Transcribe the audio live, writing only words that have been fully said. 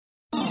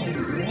Hello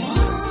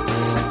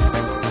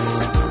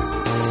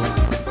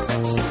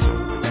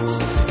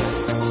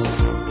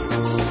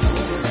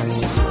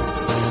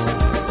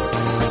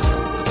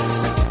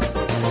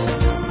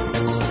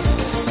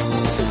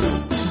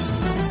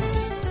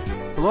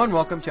and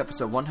welcome to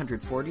episode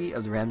 140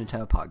 of the Random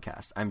Nintendo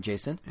Podcast. I'm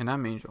Jason. And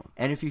I'm Angel.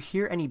 And if you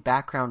hear any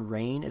background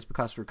rain, it's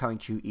because we're coming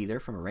to you either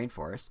from a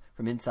rainforest,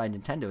 from inside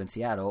Nintendo in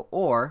Seattle,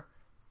 or,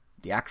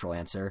 the actual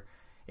answer,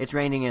 it's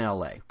raining in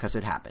LA, because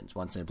it happens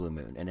once in a blue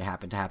moon, and it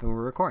happened to happen when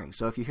we're recording.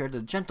 So if you hear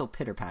the gentle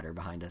pitter-patter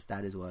behind us,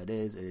 that is what it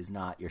is. It is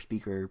not your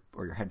speaker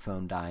or your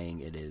headphone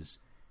dying. It is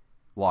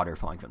water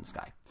falling from the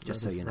sky,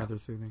 just so you know. Rather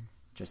soothing.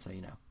 Just so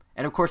you know.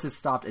 And of course it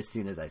stopped as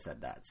soon as I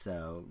said that,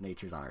 so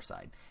nature's on our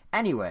side.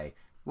 Anyway,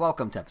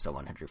 welcome to episode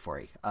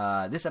 140.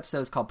 This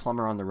episode is called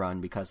Plumber on the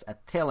Run because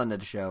at the tail end of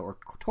the show, or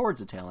towards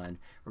the tail end,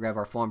 we're going to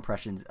have our full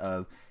impressions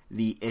of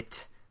the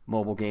IT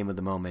mobile game of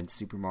the moment,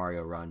 Super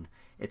Mario Run.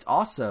 It's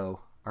also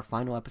our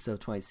final episode of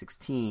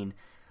 2016,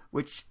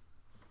 which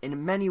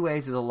in many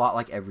ways is a lot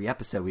like every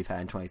episode we've had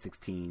in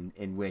 2016,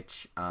 in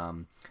which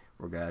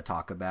we're going to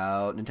talk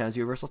about Nintendo's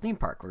Universal Theme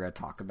Park. We're going to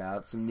talk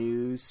about some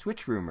new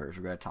Switch rumors.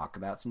 We're going to talk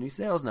about some new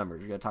sales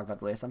numbers. We're going to talk about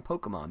the latest on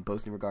Pokemon,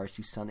 both in regards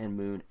to Sun and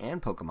Moon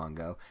and Pokemon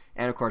Go.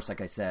 And, of course,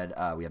 like I said,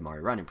 we have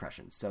Mario Run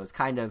impressions. So it's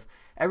kind of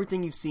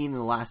everything you've seen in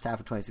the last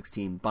half of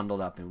 2016 bundled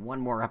up in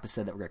one more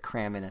episode that we're going to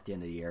cram in at the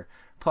end of the year.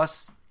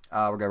 Plus,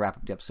 we're going to wrap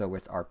up the episode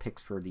with our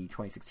picks for the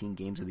 2016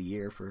 Games of the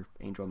Year for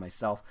Angel and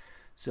myself.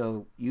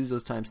 So use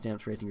those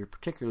timestamps for anything you're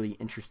particularly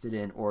interested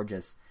in or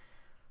just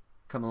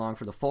come along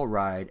for the full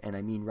ride, and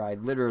I mean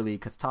ride literally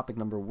because topic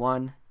number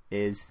 1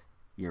 is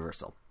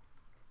Universal.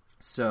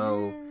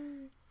 So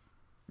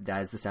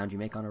that is the sound you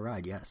make on a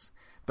ride, yes.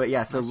 But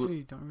yeah, so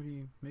actually don't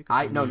really make a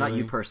sound. No, not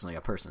you personally,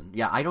 a person.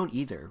 Yeah, I don't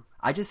either.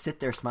 I just sit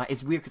there smiling.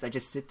 It's weird because I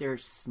just sit there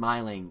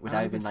smiling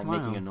without even like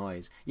making a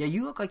noise. Yeah,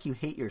 you look like you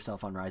hate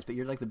yourself on rides, but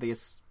you're like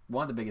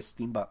one of the biggest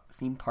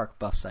theme park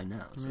buffs I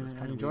know. So it's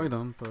kind of enjoy weird.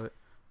 them, but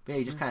yeah,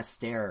 you just kind of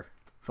stare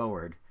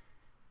forward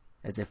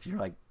as if you're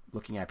like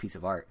looking at a piece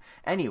of art.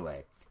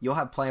 Anyway, you'll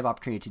have plenty of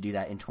opportunity to do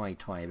that in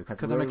 2020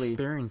 because I'm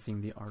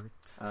experiencing the art.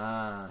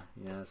 Ah,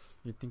 yes.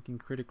 You're thinking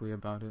critically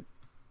about it.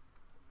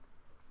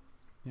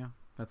 Yeah,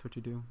 that's what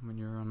you do when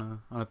you're on a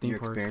theme park. You're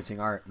experiencing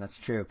art, that's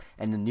true.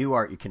 And the new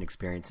art you can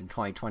experience in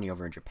 2020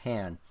 over in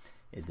Japan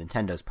is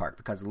Nintendo's park,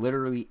 because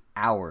literally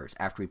hours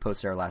after we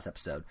posted our last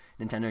episode,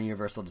 Nintendo and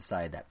Universal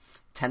decided that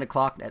 10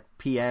 o'clock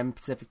p.m.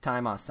 Pacific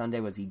time on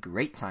Sunday was the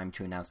great time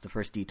to announce the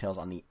first details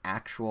on the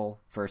actual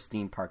first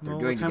theme park they're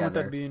doing together. What time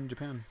would that be in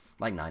Japan?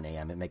 Like 9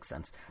 a.m. It makes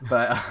sense.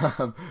 But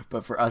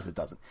for us, it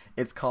doesn't.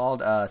 It's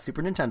called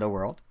Super Nintendo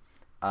World.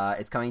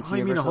 It's coming to Universal.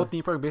 You mean a whole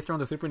theme park based around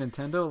the Super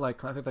Nintendo? Like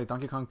classic like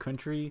Donkey Kong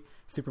Country,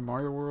 Super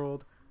Mario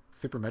World,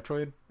 Super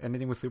Metroid?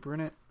 Anything with Super in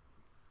it?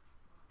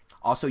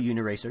 Also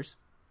Uniracers.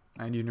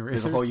 And Uniracers.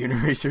 There's a whole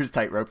Uniracers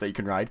tightrope that you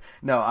can ride.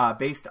 No,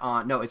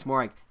 it's more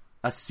like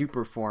a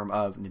super form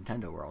of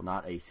Nintendo World,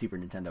 not a Super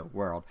Nintendo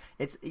World.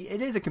 It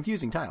is a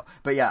confusing title.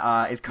 But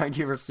yeah, it's coming to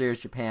Universal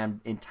Studios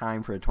Japan in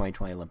time for the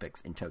 2020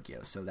 Olympics in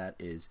Tokyo. So that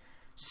is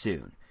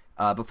soon.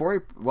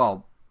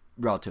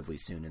 Relatively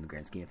soon in the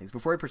grand scheme of things.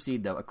 Before we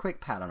proceed, though, a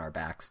quick pat on our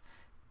backs.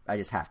 I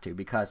just have to,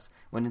 because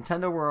when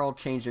Nintendo World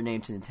changed their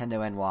name to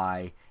Nintendo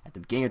NY at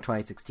the beginning of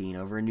 2016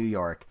 over in New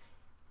York,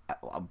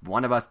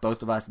 one of us,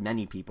 both of us,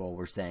 many people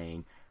were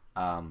saying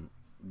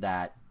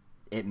that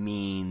it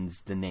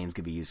means the names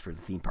could be used for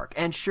the theme park.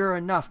 And sure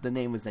enough, the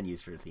name was then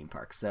used for the theme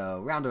park.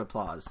 So round of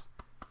applause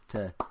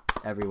to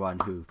everyone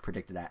who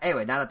predicted that.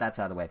 Anyway, now that that's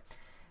out of the way,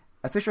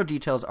 official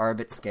details are a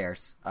bit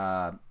scarce.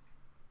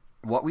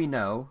 What we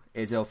know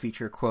is it'll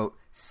feature, quote,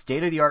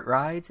 state-of-the-art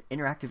rides,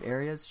 interactive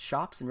areas,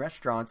 shops, and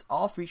restaurants,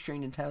 all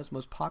featuring Nintendo's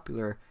most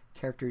popular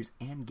characters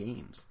and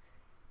games.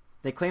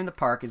 They claim the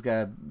park is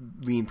going to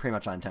lean pretty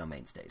much on Nintendo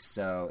mainstays,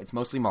 so it's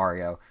mostly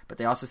Mario, but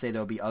they also say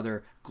there'll be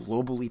other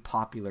globally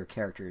popular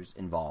characters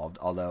involved,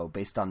 although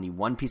based on the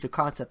one piece of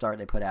concept art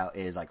they put out,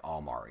 it is like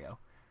all Mario.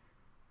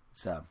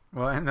 So,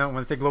 well, and then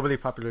when they say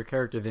globally popular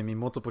characters, they mean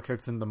multiple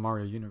characters in the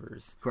Mario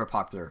universe. Who are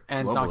popular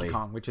and globally. Donkey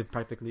Kong, which is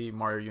practically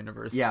Mario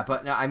universe. Yeah,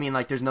 but no, I mean,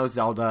 like, there's no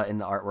Zelda in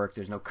the artwork,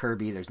 there's no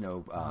Kirby, there's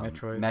no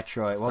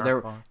Metroid.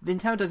 Well,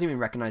 Nintendo doesn't even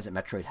recognize that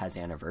Metroid has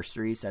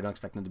anniversaries, so I don't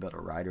expect them to be able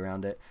to ride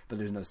around it. But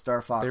there's no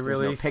Star Fox, there's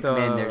no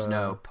Pikmin, there's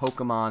no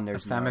Pokemon,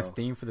 there's no... famous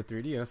theme for the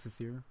 3DS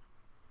this year.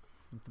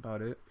 That's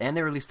about it. And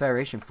they released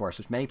Federation Force,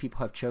 which many people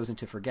have chosen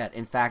to forget.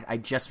 In fact, I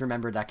just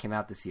remembered that came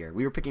out this year.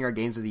 We were picking our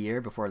games of the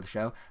year before the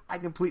show. I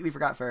completely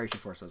forgot Federation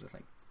Force was a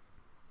thing.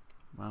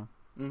 Wow.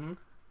 Mm-hmm.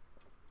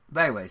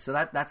 But anyway, so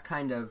that's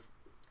kind of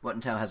what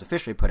Nintendo has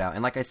officially put out.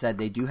 And like I said,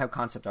 they do have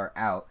concept art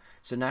out.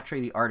 So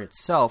naturally, the art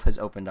itself has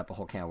opened up a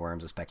whole can of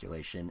worms of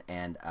speculation.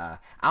 And I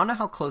don't know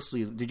how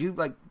closely... Did you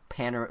like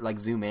pan or like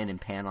zoom in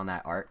and pan on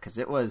that art?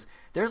 Because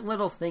there's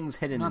little things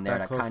hidden in there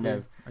that kind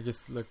of... I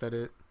just looked at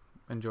it,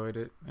 enjoyed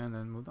it, and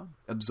then moved on.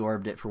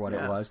 Absorbed it for what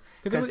it was.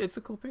 Because it's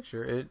a cool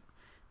picture.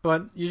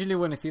 But usually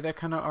when I see that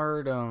kind of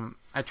art,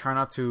 I try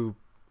not to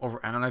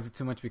overanalyze it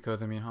too much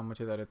because I mean, how much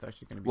of that is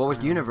actually going to be? Well, with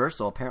canon?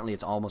 Universal, apparently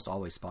it's almost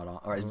always spot on,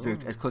 or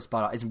it's close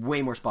spot on. It's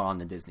way more spot on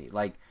than Disney.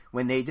 Like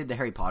when they did the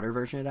Harry Potter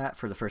version of that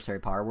for the first Harry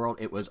Potter world,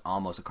 it was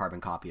almost a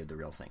carbon copy of the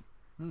real thing.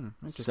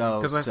 Interesting.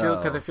 So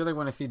Because I feel like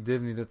when I see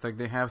Disney, that's like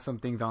they have some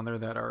things on there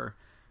that are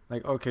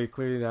like, okay,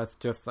 clearly that's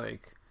just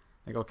like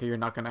okay, you're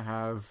not going to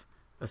have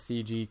a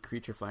CG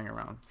creature flying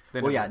around.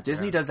 Well, yeah,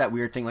 Disney does that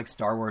weird thing like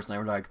Star Wars, and they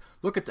were like,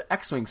 look at the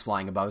X-Wings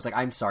flying above. It's like,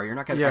 I'm sorry, you're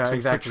not going to have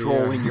X-Wings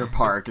patrolling your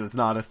park. It's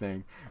not a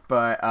thing.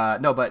 But,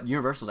 no, but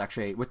Universal's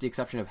actually, with the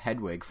exception of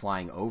Hedwig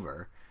flying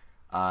over,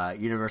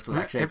 Universal's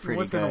actually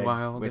pretty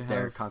good with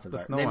their concept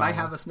art. They might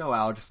have a snow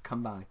owl just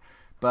come by.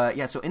 But,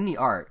 yeah, so in the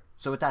art,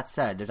 so with that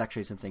said, there's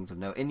actually some things of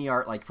note. In the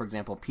art, like, for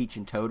example, Peach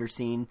and Toad are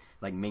seen,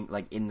 like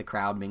in the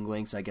crowd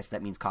mingling, so I guess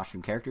that means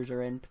costume characters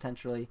are in,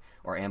 potentially,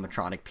 or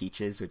animatronic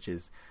Peaches, which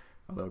is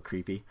a little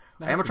creepy.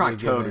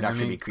 Animatronic Toad would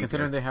actually be creepy.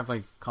 Considering they have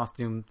like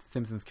costume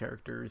Simpsons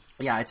characters.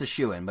 Yeah, it's a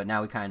shoe-in, but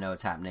now we kind of know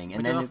what's happening.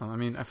 And then, awesome. I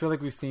mean, I feel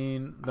like we've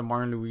seen the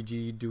Mario and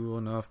Luigi duo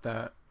enough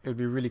that it would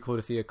be really cool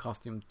to see a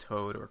costume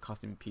Toad or a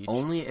costume Peach.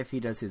 Only if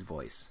he does his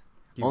voice.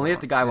 Only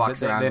if the guy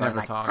walks around. They never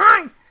like, talk.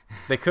 Hi!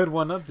 They could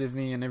one up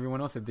Disney and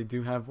everyone else if they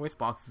do have voice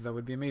boxes. That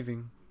would be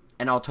amazing.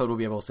 And all Toad will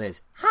be able to say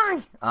is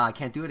 "Hi." I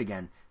can't do it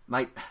again.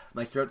 My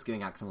throat's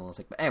giving out because I'm a little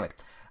sick. But anyway.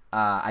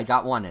 I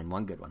got one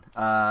good one.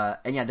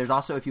 And yeah, there's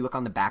also, if you look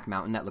on the back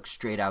mountain, that looks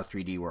straight out of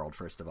 3D World,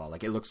 first of all.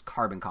 Like, it looks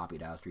carbon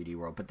copied out of 3D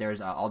World. But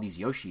there's all these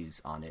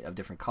Yoshis on it of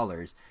different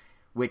colors,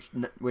 which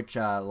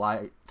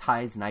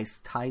ties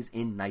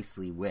in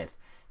nicely with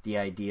the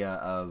idea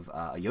of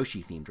a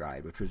Yoshi-themed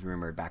ride, which was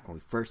rumored back when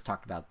we first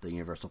talked about the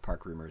Universal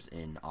Park rumors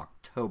in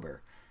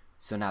October.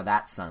 So now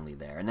that's suddenly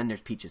there. And then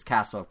there's Peach's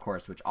Castle, of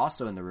course, which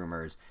also in the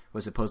rumors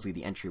was supposedly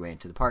the entryway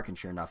into the park, and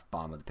sure enough,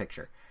 bottom of the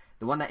picture.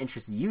 The one that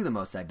interests you the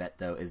most, I bet,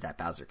 though, is that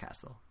Bowser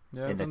Castle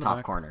in the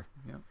top corner.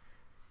 Yeah.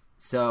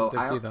 So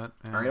I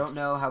don't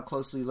know how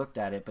closely you looked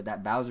at it, but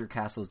that Bowser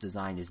Castle's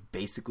design is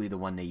basically the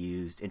one they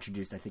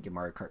introduced, I think, in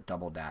Mario Kart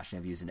Double Dash, and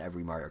have used in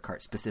every Mario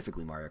Kart,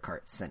 specifically Mario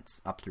Kart,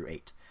 since, up through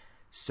 8.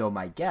 So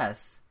my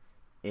guess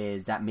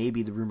is that may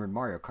be the rumored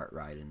Mario Kart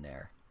ride in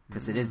there.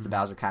 Because it is the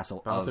Bowser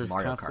Castle of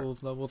Mario Kart.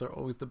 Castle's levels are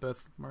always the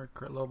best Mario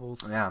Kart levels.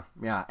 Yeah.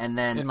 And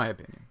then, in my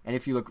opinion. And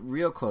if you look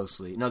real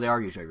closely, no, they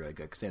are usually really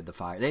good because they have the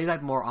fire. They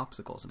have more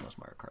obstacles in most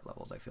Mario Kart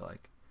levels, I feel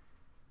like.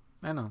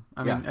 I know.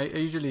 I mean,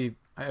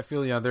 I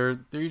feel they're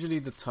usually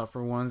the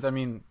tougher ones. I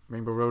mean,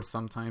 Rainbow Road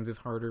sometimes is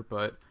harder,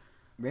 but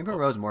Rainbow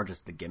Road's more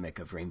just the gimmick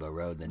of Rainbow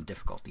Road than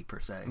difficulty per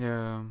se.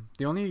 Yeah.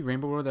 The only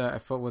Rainbow Road that I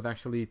felt was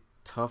actually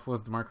tough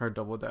was the Mario Kart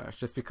Double Dash,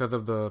 just because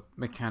of the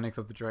mechanics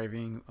of the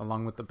driving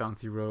along with the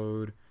bouncy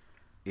road.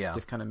 Yeah.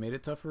 Just kind of made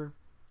it tougher.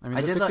 I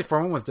mean, the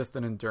 64 one was just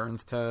an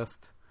endurance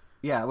test.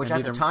 Yeah, which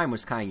at the time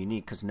was kind of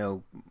unique because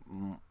no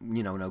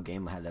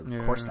game had a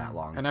course that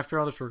long. And after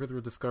all the shortcuts were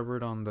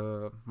discovered on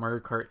the Mario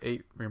Kart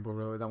 8 Rainbow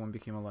Road, that one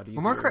became a lot easier.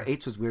 Well, Mario Kart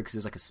 8 was weird because it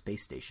was like a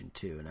space station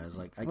too, and I was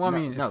like, just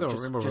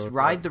Road,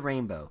 ride the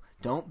rainbow.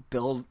 Don't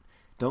build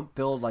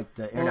like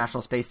the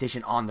International Space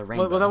Station on the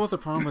rainbow. Well, that was the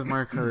problem with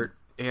Mario Kart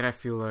 8. I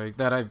feel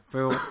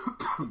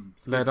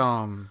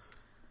that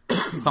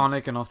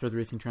Sonic and All-Stars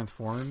Racing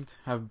Transformed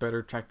have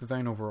better track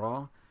design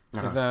overall.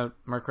 Is that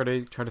Mario Kart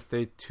 8 tried to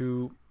stay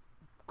too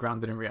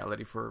grounded in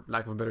reality, for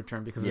lack of a better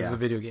term, because it's a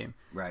video game.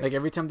 Right. Like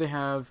every time they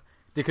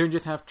couldn't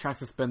just have tracks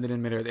suspended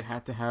in midair. They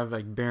had to have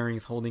like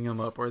bearings holding them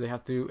up, or they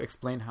had to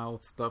explain how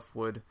stuff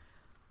would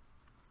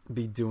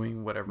be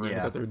doing whatever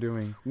that they're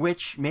doing.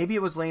 Which maybe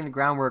it was laying the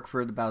groundwork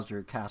for the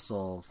Bowser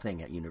Castle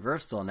thing at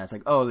Universal, and that's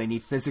like, oh, they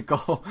need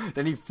physical.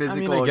 They need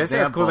physical I guess examples.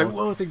 That's cool. Like,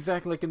 well, it's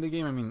exactly like in the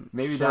game. I mean,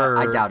 maybe sure,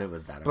 I doubt it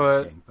was that.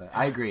 But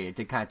I agree. It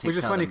did kind of take. Which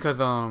is funny because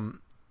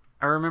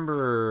I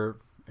remember,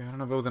 I don't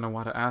know if it was in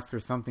Iwata Ask or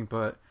something,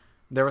 but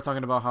they were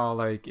talking about how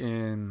like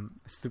in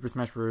Super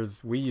Smash Bros.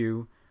 Wii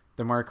U,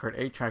 the Mario Kart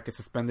 8 track is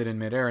suspended in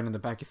midair, and in the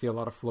back you see a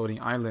lot of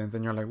floating islands,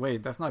 and you're like,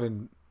 wait, that's not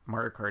in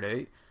Mario Kart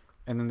 8.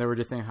 And then they were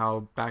just saying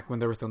how back when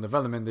they were still in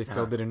development, they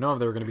still didn't know if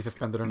they were going to be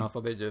suspended or not,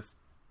 so they just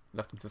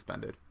left them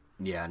suspended.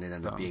 Yeah, and it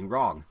ended up being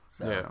wrong.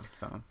 So.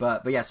 Yeah.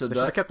 But yeah, so they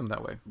should have kept them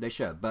that way. They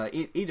should, but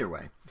either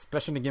way.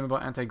 Especially in a game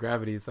about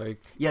anti-gravity, it's like...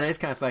 Yeah, that is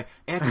kind of funny.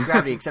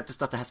 Anti-gravity, except the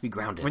stuff that has to be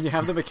grounded. When you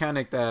have the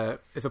mechanic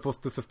that is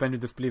supposed to suspend your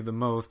disbelief the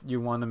most, you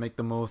want to make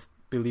the most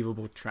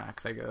believable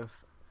tracks, I guess.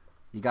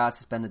 You gotta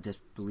suspend the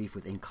disbelief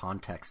within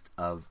context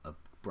of a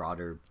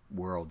broader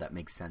world that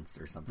makes sense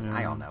or something.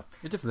 I don't know.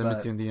 It just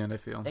limits you in the end, I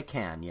feel. It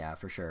can, yeah,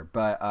 for sure.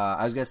 But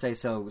I was gonna say,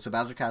 so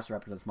Bowser Castle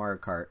represents Mario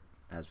Kart,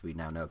 as we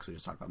now know because we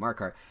just talked about Mario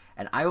Kart.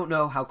 And I don't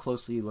know how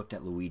closely you looked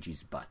at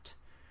Luigi's butt.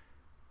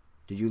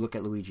 Did you look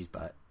at Luigi's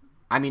butt?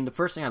 I mean, the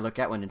first thing I look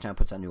at when Nintendo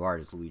puts out new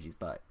art is Luigi's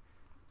butt.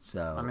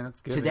 So I mean,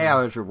 that's good. Today I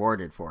was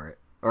rewarded for it,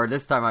 or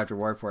this time I was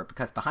rewarded for it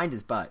because behind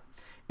his butt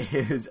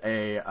is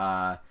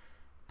a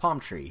palm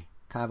tree,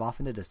 kind of off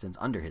in the distance,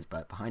 under his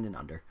butt, behind and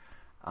under.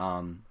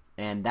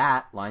 And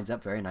that lines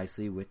up very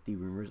nicely with the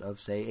rumors of,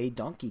 say, a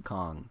Donkey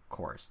Kong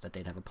course, that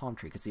they'd have a palm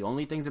tree. Because the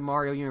only things in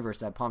Mario Universe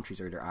that have palm trees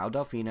are either Isle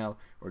Delfino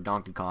or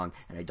Donkey Kong,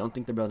 and I don't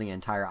think they're building an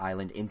entire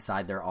island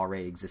inside their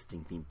already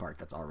existing theme park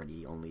that's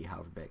already only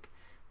however big.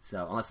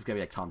 So unless it's gonna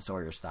be like Tom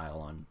Sawyer style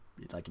on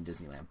like in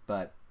Disneyland,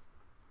 but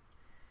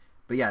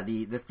yeah,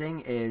 the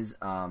thing is,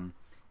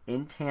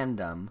 in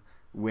tandem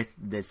with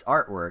this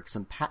artwork,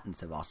 some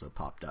patents have also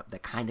popped up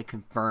that kind of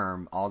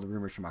confirm all the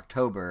rumors from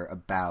October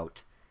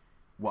about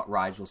what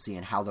rides we'll see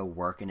and how they'll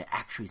work, and it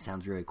actually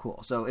sounds really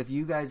cool. So if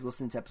you guys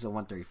listen to episode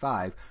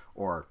 135,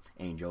 or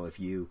Angel, if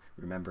you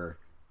remember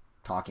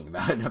talking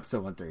about it in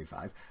episode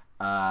 135,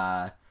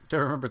 do I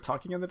remember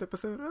talking in that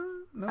episode?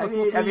 No, I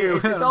mean,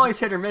 it's always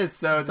hit or miss,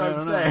 so it's hard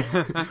to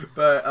say.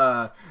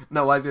 But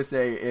no, what I was gonna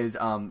say is,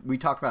 we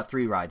talked about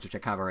 3 rides, which I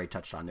kind of already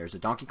touched on. There's a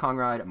Donkey Kong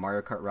ride, a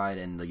Mario Kart ride,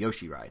 and the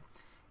Yoshi ride.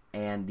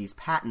 And these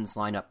patents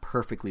line up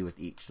perfectly with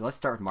each. So let's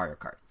start with Mario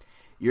Kart.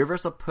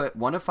 Universal put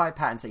 1 of 5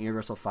 patents that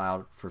Universal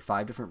filed for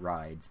 5 different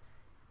rides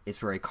is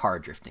for a car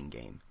drifting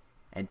game.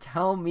 And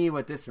tell me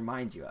what this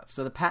reminds you of.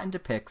 So the patent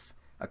depicts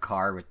a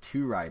car with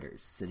 2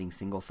 riders sitting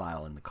single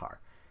file in the car.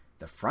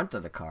 The front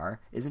of the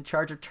car is in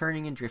charge of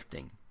turning and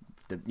drifting.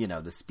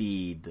 The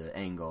speed, the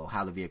angle,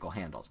 how the vehicle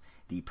handles.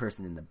 The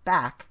person in the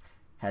back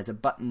has a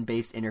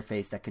button-based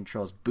interface that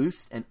controls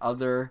boosts and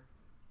other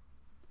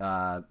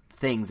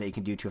things that you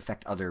can do to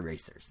affect other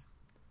racers.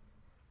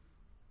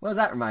 What does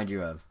that remind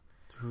you of?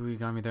 Ooh, you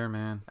got me there,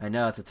 man. I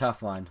know, it's a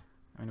tough one.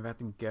 I mean, if I have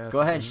to guess. Go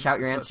ahead and shout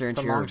your answer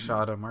into your... long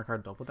shot of Mario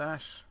Kart Double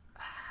Dash.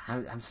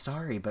 I'm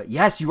sorry, but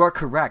yes, you are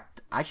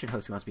correct. I should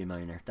host Who Wants to Be a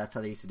Millionaire. That's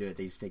how they used to do it.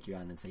 They used to fake you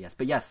out and then say yes.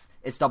 But yes,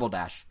 it's Double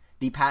Dash.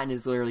 The patent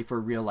is literally for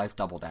real-life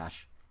Double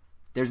Dash.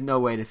 There's no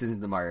way this isn't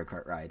the Mario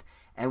Kart ride.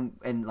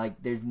 And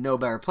like, there's no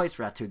better place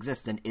for that to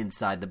exist than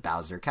inside the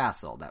Bowser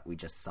Castle that we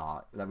just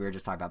saw, that we were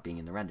just talking about being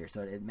in the render.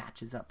 So it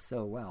matches up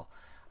so well.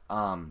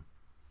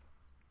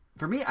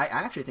 For me, I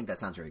actually think that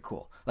sounds really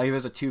cool. Like, if it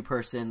was a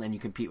 2-person and you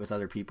compete with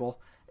other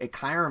people, it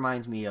kind of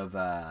reminds me of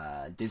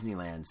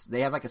Disneyland's.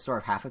 They have like a sort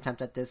of half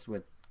attempt at this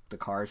with the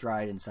Cars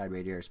ride inside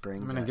Radiator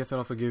Springs. I mean, I guess it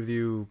also gives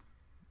you,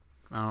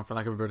 I don't know, for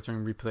lack of a better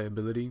term,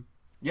 replayability.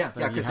 Yeah,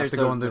 because you have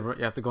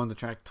to go on the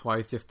track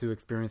twice just to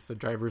experience the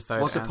driver's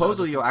side. Well,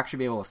 supposedly you'll actually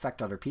be able to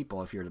affect other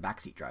people if you're the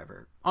backseat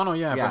driver. Oh no,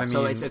 yeah, yeah. But I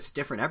so mean, it's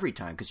different every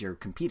time because you're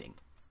competing.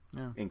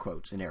 Yeah. In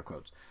quotes, in air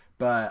quotes.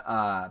 But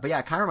yeah,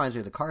 it kind of reminds me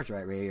of the Cars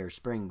ride, Radiator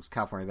Springs,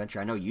 California Adventure.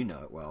 I know you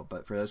know it well,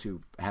 but for those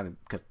who haven't,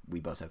 because we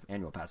both have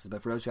annual passes,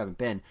 but for those who haven't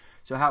been,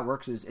 so how it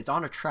works is it's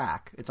on a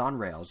track, it's on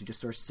rails. You just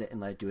sort of sit and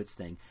let it do its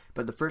thing.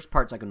 But the first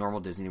part's like a normal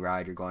Disney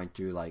ride. You're going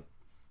through like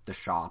the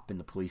shop and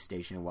the police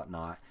station and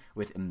whatnot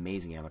with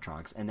amazing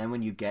animatronics. And then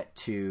when you get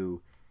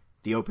to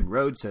the open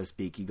road, so to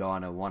speak, you go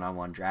on a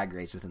one-on-one drag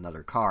race with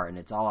another car, and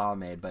it's all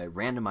automated, but it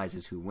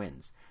randomizes who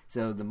wins.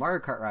 So the Mario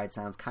Kart ride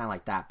sounds kind of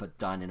like that, but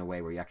done in a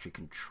way where you actually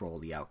control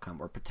the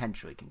outcome, or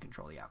potentially can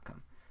control the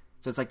outcome.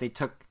 So it's like they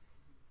took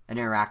an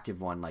interactive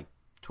one, like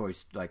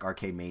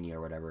Arcade Mania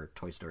or whatever,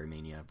 Toy Story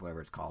Mania,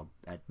 whatever it's called,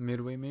 at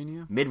Midway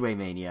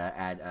Mania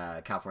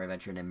at California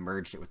Adventure, and then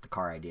merged it with the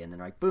car idea, and then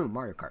like boom,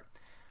 Mario Kart.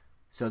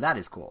 So that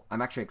is cool.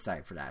 I'm actually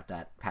excited for that. If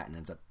that patent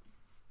ends up,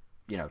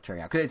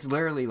 turning out, because it's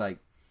literally like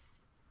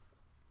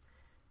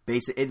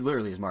it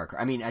literally is Mario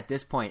Kart. I mean, at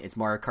this point, it's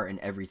Mario Kart in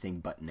everything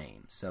but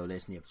name. So they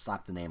just need to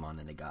slap the name on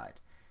in the guide.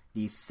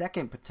 The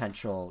second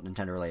potential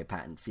Nintendo-related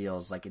patent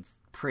feels like it's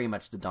pretty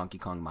much the Donkey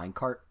Kong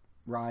Minecart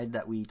ride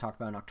that we talked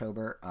about in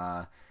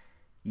October.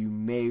 You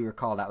may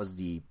recall that was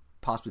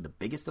possibly the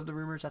biggest of the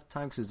rumors at the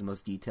time, because it was the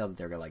most detailed, that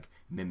they're going to like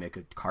mimic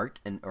a cart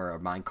or a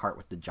minecart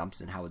with the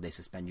jumps, and how would they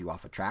suspend you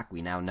off a track.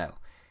 We now know.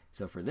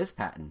 So for this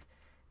patent,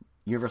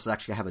 Universal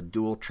actually have a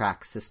dual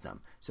track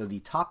system. So the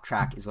top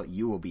track is what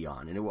you will be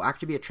on, and it will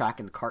actually be a track,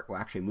 and the cart will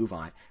actually move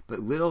on it. But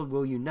little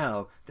will you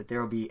know that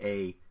there will be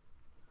a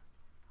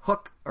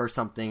hook or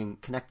something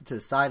connected to the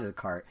side of the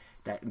cart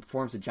that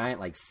forms a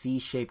giant like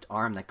C-shaped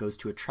arm that goes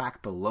to a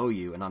track below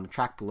you, and on the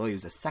track below you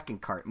is a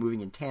second cart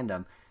moving in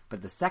tandem,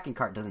 but the second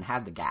cart doesn't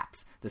have the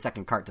gaps. The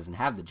second cart doesn't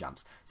have the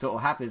jumps. So what will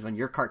happen is when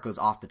your cart goes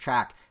off the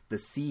track,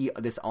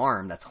 this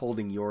arm that's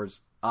holding yours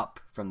up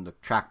from the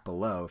track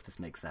below, if this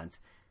makes sense,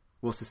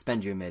 will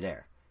suspend you in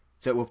midair.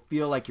 So it will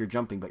feel like you're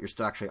jumping, but you're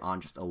still actually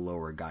on just a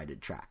lower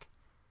guided track.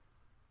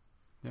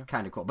 Yeah.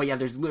 Kind of cool. But yeah,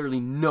 there's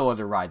literally no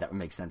other ride that would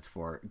make sense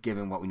for,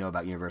 given what we know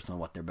about Universal and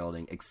what they're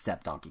building,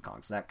 except Donkey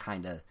Kong. So that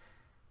kind of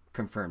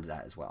confirms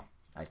that as well,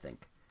 I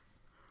think.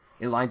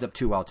 It lines up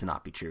too well to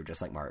not be true,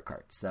 just like Mario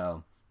Kart.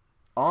 So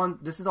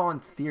this is all in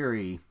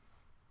theory,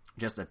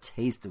 just a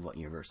taste of what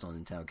Universal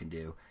and Nintendo can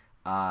do.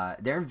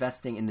 They're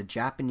investing in the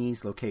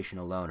Japanese location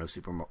alone of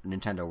Super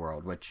Nintendo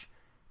World, which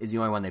is the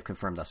only one they've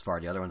confirmed thus far.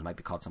 The other ones might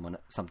be called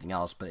something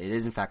else, but it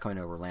is in fact going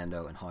to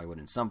Orlando and Hollywood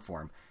in some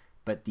form.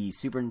 But the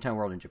Super Nintendo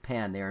World in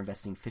Japan, they are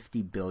investing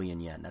 50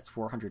 billion yen. That's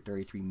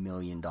 $433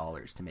 million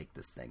to make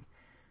this thing.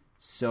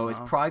 So It's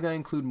probably going to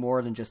include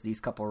more than just these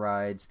couple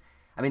rides.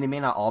 I mean, they may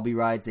not all be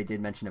rides. They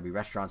did mention there'll be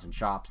restaurants and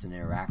shops and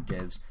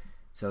interactives.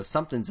 So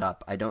something's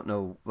up. I don't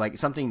know. Like,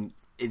 something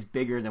is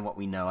bigger than what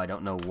we know. I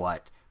don't know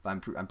what, but I'm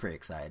pretty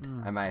excited.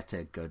 I might have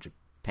to go to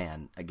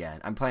Japan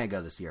again. I'm planning to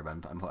go this year,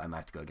 but I might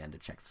have to go again to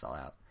check this all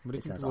out. What do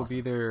you think will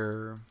be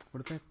their...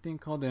 What is that thing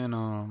called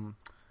in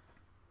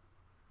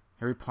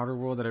Harry Potter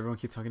World that everyone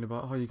keeps talking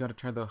about? Oh, you got to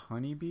try the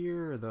honey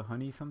beer or the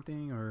honey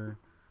something or...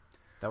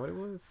 that what it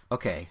was?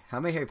 Okay, how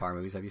many Harry Potter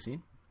movies have you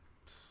seen?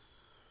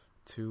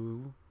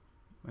 2.5.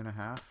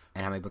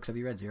 And how many books have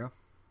you read? 0?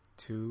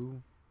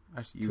 2.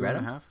 Actually, You 2 read and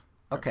a them? half.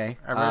 Okay.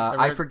 I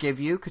I read- forgive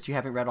you because you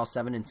haven't read all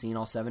 7 and seen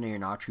all 7 and you're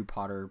not a true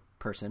Potter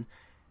person.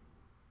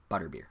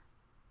 Butterbeer.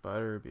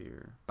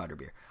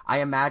 Butterbeer. I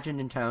imagine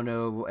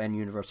Nintendo and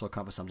Universal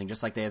accomplish something,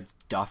 just like they have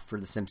Duff for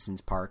the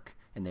Simpsons park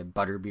and they have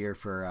Butterbeer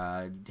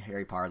for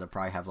Harry Potter. They'll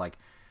probably have like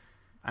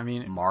I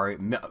mean,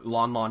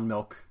 Lon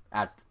Milk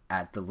at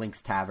the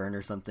Lynx Tavern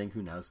or something.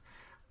 Who knows?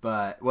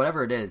 But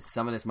whatever it is,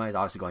 some of this money is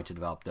obviously going to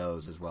develop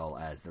those as well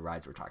as the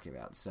rides we're talking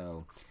about.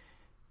 So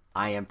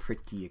I am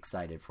pretty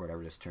excited for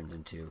whatever this turns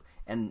into.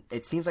 And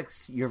it seems like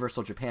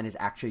Universal Japan is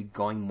actually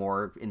going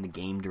more in the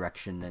game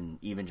direction than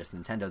even just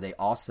Nintendo. They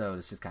also,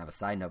 this is just kind of a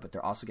side note, but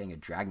they're also getting a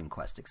Dragon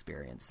Quest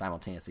experience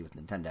simultaneously with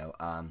Nintendo.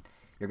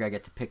 You're going to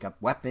get to pick up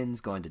weapons,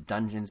 go into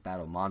dungeons,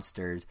 battle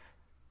monsters,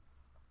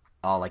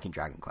 all like in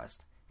Dragon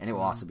Quest. And it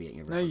will also be at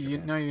Universal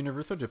Japan. No,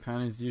 Universal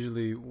Japan is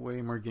usually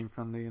way more game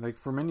friendly. Like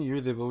for many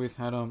years, they've always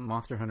had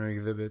Monster Hunter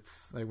exhibits,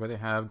 like where they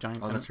have giant.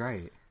 Oh, that's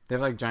right. They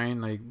have like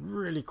giant, like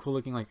really cool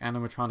looking like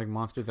animatronic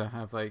monsters that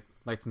have like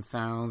lights and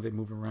sounds. They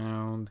move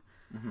around,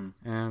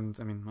 and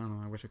I mean, I don't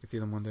know. I wish I could see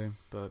them one day,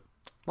 but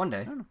one day.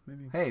 I don't know.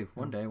 Maybe. Hey,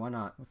 one day. Why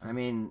not? I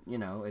mean,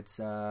 it's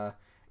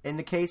in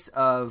the case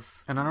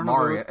of And I don't know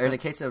Mario, if or in the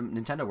case of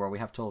Nintendo World, we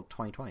have till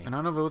 2020. And I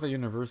don't know if it was at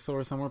Universal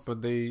or somewhere,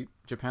 but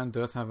Japan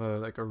does have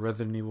a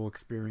Resident Evil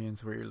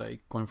experience where you're like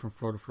going from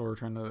floor to floor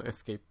trying to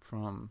escape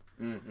from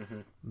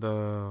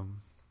the.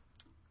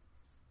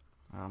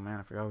 Oh man,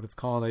 I forgot what it's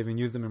called. I even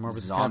used them in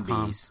Marvel's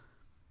Zombies.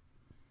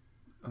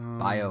 Capcom.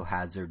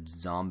 Biohazard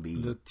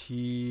zombie. The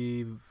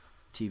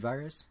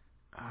T-virus?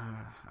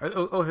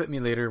 It'll hit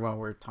me later while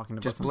we're talking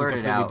about Just something blur it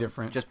completely out.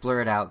 different. Just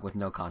blur it out with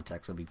no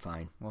context. It'll be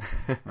fine. Well,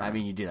 I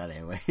mean, you do that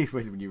anyway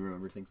when you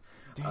remember things.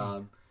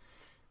 But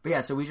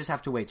yeah, so we just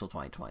have to wait till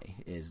 2020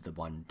 is the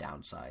one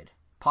downside.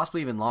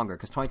 Possibly even longer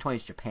because 2020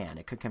 is Japan.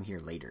 It could come here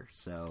later.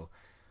 So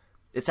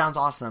it sounds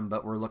awesome,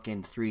 but we're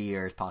looking 3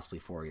 years, possibly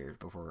 4 years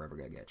before we're ever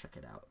going to get to check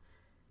it out.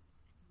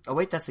 A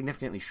wait that's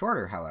significantly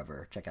shorter,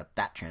 however, check out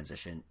that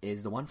transition,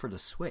 is the one for the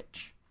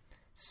Switch.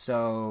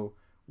 So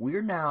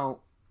we're now...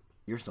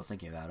 You're still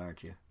thinking about it,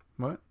 aren't you?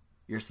 What?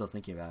 You're still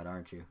thinking about it,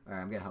 aren't you? All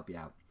right, I'm going to help you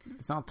out.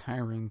 It's not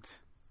Tyrant,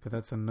 because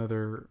that's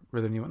another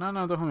Resident Evil.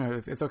 No, don't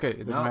help me. It's okay.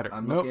 It doesn't matter.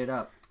 I'm looking it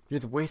up. You're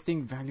just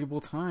wasting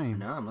valuable time.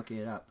 No, I'm looking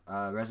it up.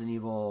 Resident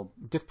Evil...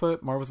 Just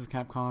put Marvel vs.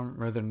 Capcom,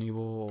 Resident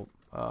Evil...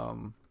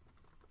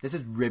 This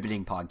is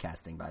riveting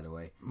podcasting, by the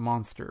way.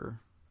 Monster.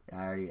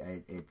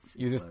 It's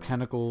uses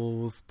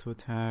tentacles to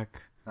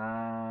attack. What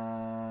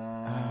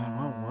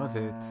was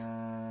it?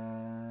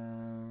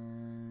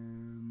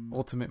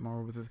 Ultimate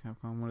Marvel vs.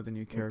 Capcom, one of the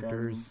new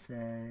characters. It doesn't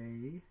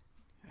say.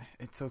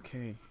 It's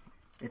okay.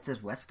 It says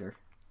Wesker.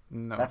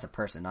 No. That's a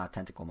person, not a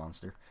tentacle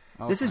monster.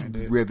 I'll this is find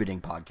it. riveting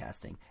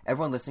podcasting.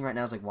 Everyone listening right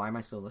now is like, why am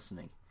I still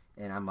listening?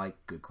 And I'm like,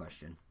 good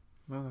question.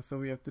 Well, that's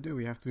what we have to do.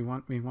 We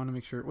want to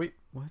make sure. Wait,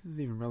 what is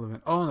even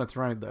relevant? Oh, that's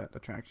right, that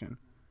attraction.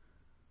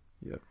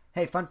 Yep.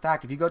 Hey, fun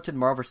fact, if you go to the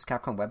Marvel vs.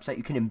 Capcom website,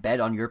 you can embed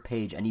on your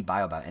page any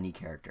bio about any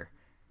character.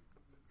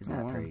 Isn't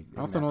that pretty I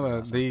also know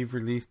that awesome? they've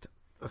released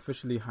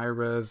officially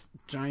high-res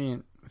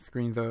giant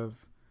screens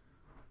of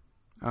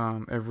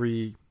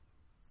every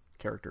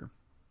character.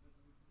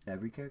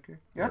 Every character?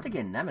 You're not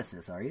thinking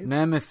Nemesis, are you?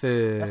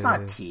 Nemesis. That's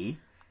not T.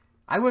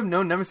 I would have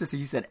known Nemesis if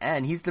you said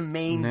N. He's the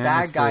main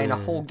bad guy in the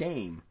whole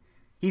game.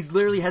 He's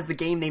literally has the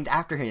game named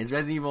after him. It's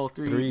Resident Evil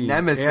 3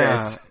 Nemesis.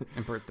 Yeah,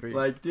 in part 3.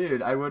 Like,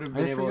 dude, I would have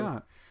been able...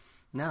 forgot.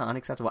 No,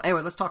 unacceptable.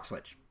 Anyway, let's talk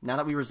Switch. Now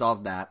that we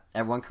resolved that,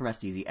 everyone can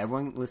rest easy.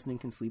 Everyone listening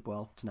can sleep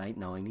well tonight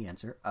knowing the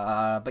answer.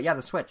 But yeah,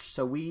 the Switch.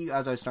 So we,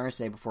 as I was starting to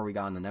say before we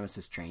got on the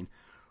Nemesis train,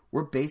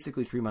 we're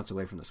basically 3 months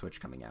away from the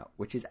Switch coming out,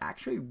 which is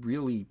actually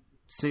really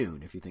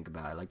soon if you think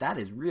about it. Like, that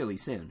is really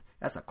soon.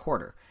 That's a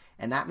quarter.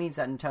 And that means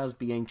that Nintendo's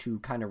beginning to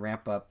kind of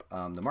ramp up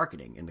the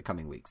marketing in the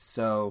coming weeks.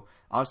 So,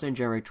 obviously on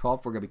January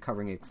 12th, we're going to be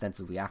covering it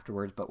extensively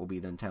afterwards, but will be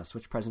the Nintendo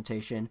Switch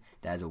presentation.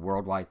 That is a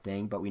worldwide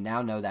thing, but we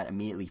now know that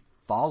immediately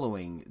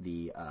following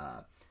the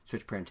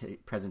Switch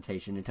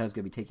presentation, Nintendo's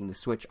going to be taking the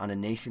Switch on a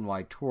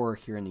nationwide tour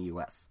here in the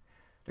U.S.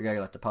 They're going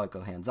to let the public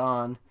go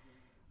hands-on,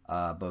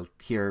 both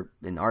here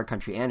in our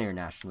country and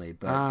internationally.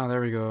 But,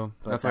 there we go.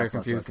 But that's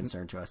also a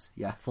concern to us.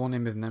 Yeah. Full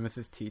name is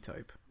Nemesis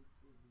T-Type.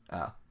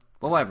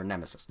 Well, whatever,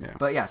 Nemesis. Yeah.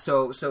 But yeah,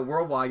 so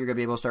worldwide, you're going to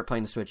be able to start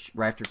playing the Switch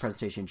right after the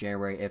presentation in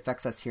January. It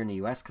affects us here in the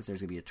U.S. because there's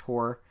going to be a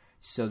tour.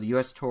 So the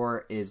U.S.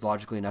 tour is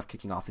logically enough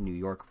kicking off in New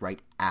York right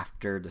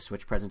after the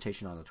Switch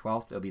presentation on the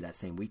 12th. It'll be that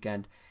same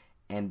weekend.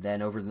 And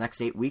then over the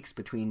next 8 weeks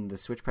between the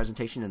Switch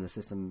presentation and the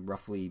system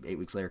roughly 8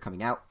 weeks later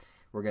coming out,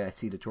 we're going to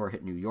see the tour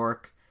hit New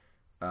York,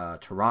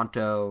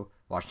 Toronto,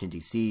 Washington,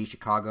 D.C.,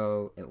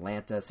 Chicago,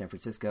 Atlanta, San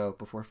Francisco,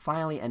 before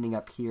finally ending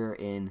up here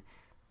in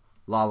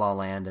La La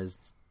Land,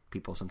 as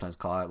people sometimes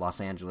call it, Los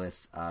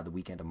Angeles, the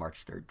weekend of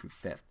March 3rd through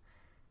 5th.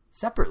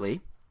 Separately,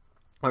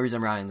 the reason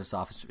I'm rounding this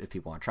off is if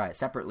people want to try it.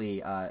 Separately,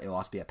 it will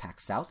also be at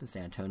PAX South in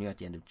San Antonio at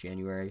the end of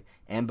January,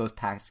 and both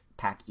PAX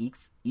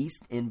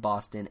East in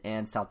Boston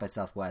and South by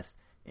Southwest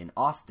in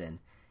Austin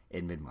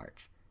in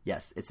mid-March.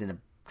 Yes, it's in a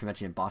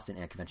convention in Boston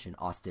and a convention in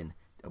Austin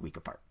a week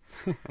apart.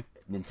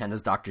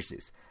 Nintendo's Dr.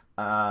 Seuss.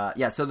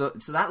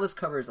 So that list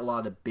covers a lot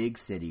of the big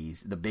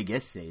cities, the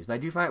biggest cities. But I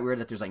do find it weird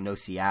that there's like no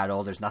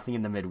Seattle. There's nothing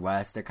in the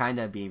Midwest. They're kind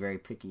of being very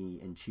picky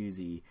and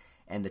choosy.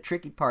 And the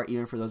tricky part,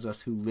 even for those of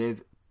us who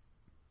live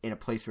in a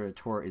place where the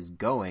tour is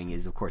going,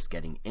 is of course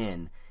getting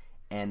in.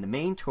 And the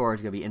main tour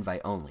is going to be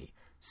invite only.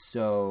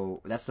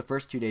 So that's the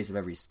first 2 days of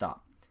every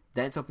stop.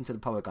 Then it's open to the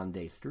public on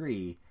day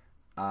 3.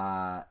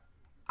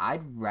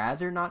 I'd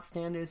rather not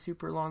stand in a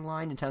super long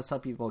line until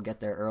some people get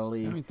there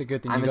early. I mean, the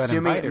good thing I'm you got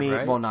assuming invited, it means,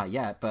 right? well, not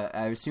yet, but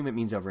I assume it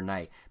means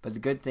overnight. But the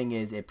good thing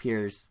is, it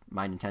appears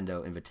My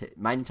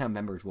Nintendo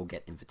members will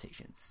get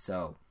invitations.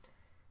 So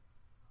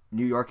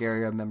New York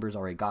area members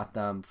already got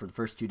them for the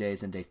first 2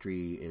 days, and day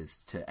 3 is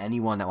to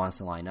anyone that wants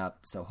to line up.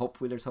 So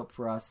hopefully, there's hope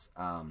for us.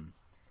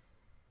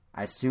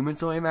 I assume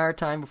it's only a matter of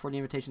time before the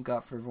invitations go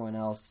out for everyone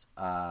else.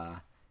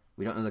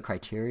 We don't know the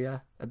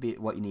criteria of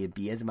what you need to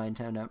be as a My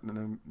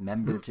Nintendo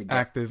member to get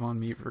active on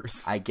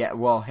Miiverse. I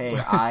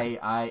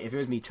if it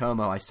was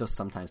Miitomo, I still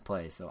sometimes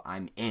play, so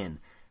I'm in.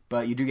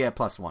 But you do get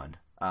a +1.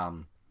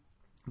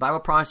 But I will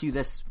promise you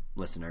this,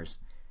 listeners: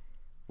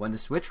 when the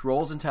Switch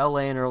rolls into LA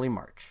in early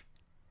March,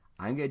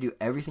 I'm going to do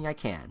everything I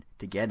can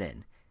to get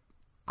in.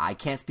 I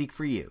can't speak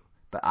for you,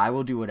 but I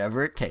will do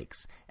whatever it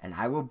takes, and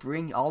I will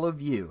bring all of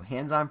you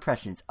hands-on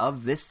impressions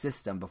of this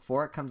system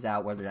before it comes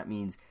out, whether that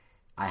means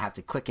I have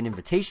to click an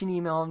invitation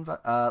email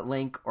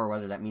link, or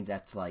whether that means I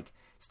have to like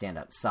stand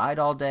outside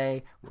all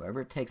day.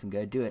 Whatever it takes, I'm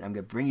going to do it. I'm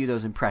going to bring you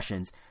those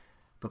impressions,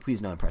 but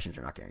please, no impressions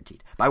are not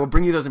guaranteed. But I will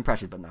bring you those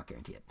impressions, but not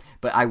guarantee it.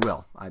 But I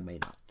will. I may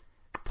not.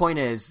 Point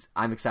is,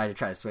 I'm excited to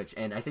try to Switch,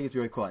 and I think it's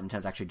really cool that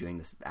Nintendo's actually doing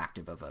this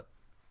active of a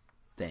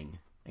thing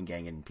and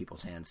getting it in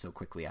people's hands so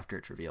quickly after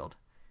it's revealed.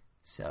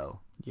 So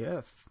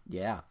yes,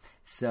 yeah.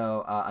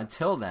 So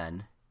until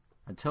then,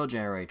 until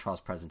January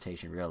 12th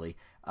presentation, really,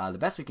 the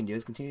best we can do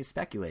is continue to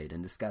speculate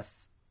and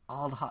discuss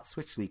all the hot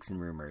Switch leaks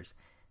and rumors.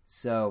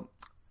 So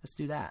let's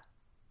do that.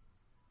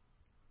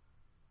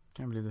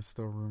 Can't believe there's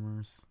still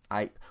rumors.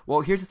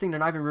 Well, here's the thing: they're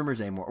not even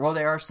rumors anymore. Well,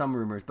 there are some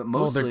rumors, but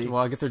mostly.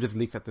 Well, I guess they're just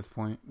leaks at this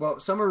point. Well,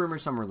 some are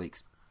rumors, some are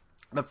leaks.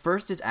 The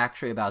first is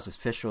actually about as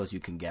official as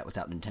you can get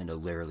without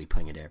Nintendo literally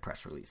putting it in a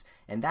press release.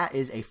 And that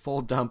is a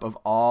full dump of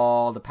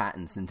all the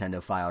patents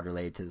Nintendo filed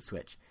related to the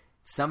Switch.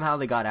 Somehow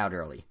they got out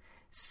early.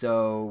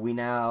 So we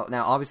now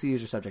obviously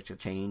these are subject to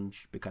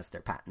change because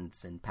they're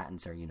patents, and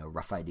patents are,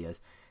 rough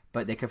ideas.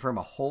 But they confirm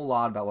a whole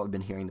lot about what we've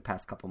been hearing the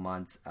past couple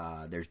months.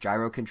 There's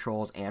gyro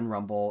controls and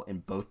rumble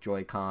in both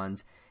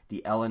Joy-Cons.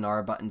 The L and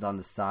R buttons on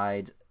the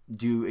side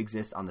do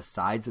exist on the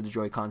sides of the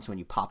Joy-Con, so when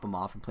you pop them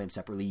off and play them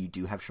separately, you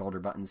do have shoulder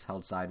buttons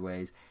held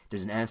sideways.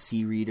 There's an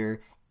NFC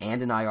reader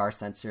and an IR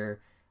sensor,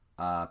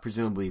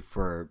 presumably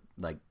for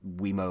like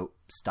Wiimote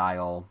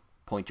style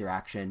pointer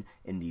action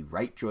in the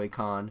right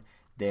Joy-Con.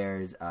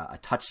 There's a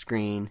touch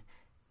screen.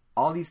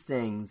 All these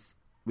things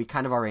we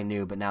kind of already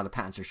knew, but now the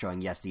patents are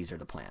showing, yes, these are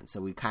the plans.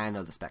 So we kind of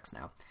know the specs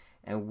now.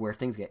 And where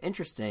things get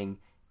interesting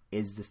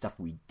is the stuff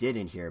we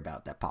didn't hear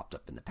about that popped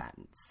up in the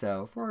patents.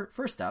 So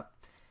first up,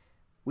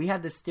 we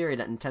had this theory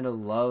that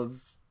Nintendo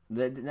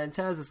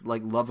has this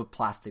like love of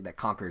plastic that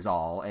conquers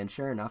all, and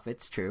sure enough,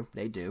 it's true.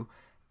 They do.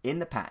 In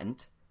the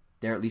patent,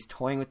 they're at least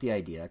toying with the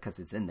idea, because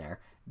it's in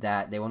there,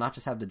 that they will not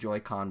just have the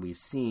Joy-Con we've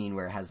seen,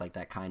 where it has like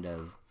that kind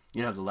of,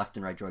 the left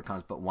and right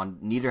Joy-Cons, but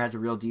neither has a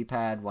real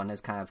D-pad. One has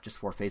kind of just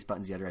 4 face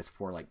buttons. The other has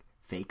 4 like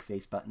fake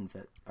face buttons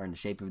that are in the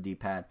shape of a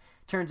D-pad.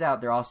 Turns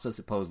out they're also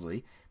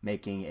supposedly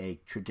making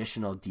a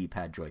traditional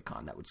D-pad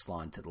Joy-Con that would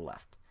slot to the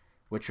left,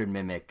 which would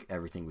mimic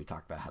everything we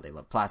talked about, how they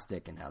love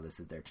plastic and how this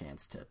is their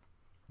chance to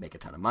make a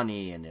ton of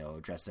money, and it'll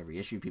address every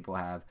issue people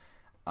have.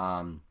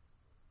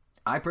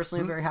 I personally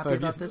am very happy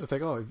about this. It's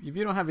like, if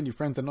you don't have any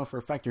friends that know for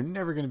a fact you're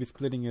never going to be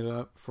splitting it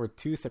up for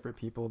 2 separate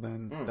people,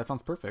 then that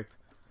sounds perfect.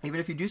 Even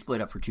if you do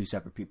split up for 2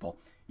 separate people,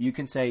 you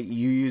can say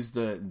you use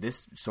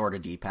this sort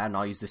of D-pad, and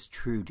I'll use this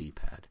true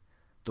D-pad,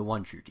 the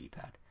one true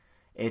D-pad.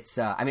 It's,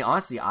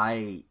 honestly,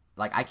 I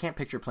can't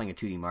picture playing a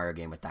 2D Mario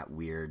game with that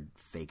weird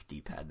fake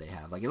D-pad they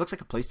have. Like, it looks like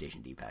a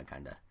PlayStation D-pad,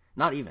 kind of.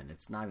 Not even.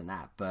 It's not even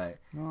that, but...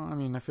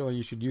 Well, I feel like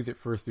you should use it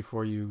first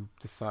before you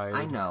decide.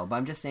 I know, but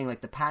I'm just saying,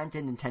 like, the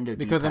patented Nintendo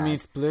because,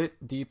 D-pad...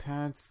 split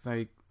D-pads,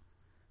 like,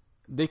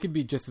 they could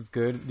be just as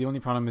good. The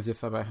only problem is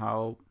just about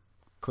how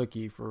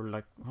clicky for,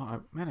 like...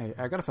 Oh, man,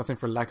 I gotta stop saying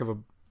for lack of a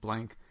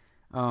blank.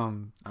 I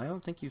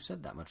don't think you've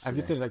said that much today. I've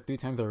used it, like, 3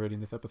 times already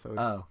in this episode.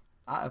 Oh.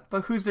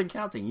 But who's been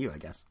counting? You, I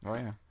guess. Oh,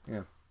 yeah.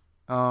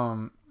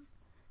 Yeah.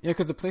 Yeah,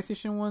 because the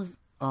PlayStation ones,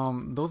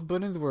 those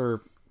buttons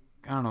were...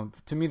 I don't know.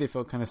 To me, they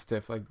felt kind of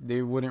stiff. Like,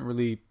 they wouldn't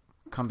really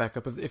come back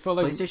up. It felt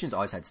like... PlayStation's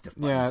always had stiff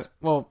buttons. Yeah,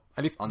 well,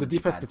 at least on the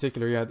D-pad in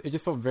particular, yeah. It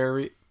just felt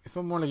it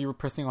felt more like you were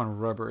pressing on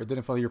rubber. It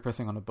didn't feel like you were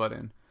pressing on a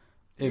button.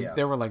 If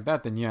they were like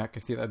that, then yeah, I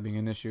could see that being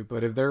an issue.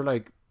 But if they're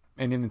like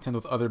any of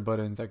Nintendo's other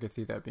buttons, I could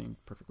see that being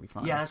perfectly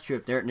fine. Yeah, that's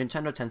true.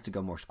 Nintendo tends to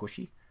go more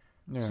squishy.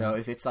 Yeah. So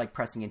if it's like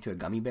pressing into a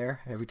gummy bear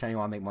every time you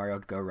want to make Mario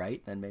go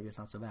right, then maybe it's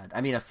not so bad.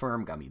 A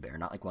firm gummy bear,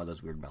 not like one of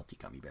those weird melty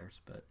gummy bears,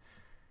 but...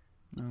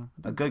 No,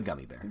 A good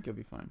gummy I bear. think you'll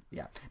be fine.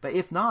 Yeah. But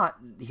if not,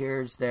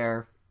 here's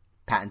their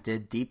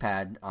patented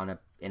D-pad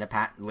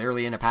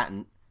literally in a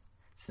patent.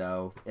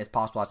 So it's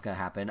possible that's going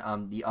to happen.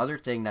 The other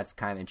thing that's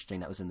kind of interesting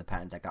that was in the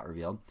patent that got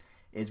revealed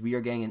is we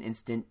are getting an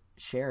instant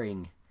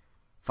sharing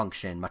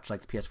function, much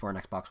like the PS4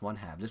 and Xbox One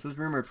have. This was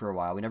rumored for a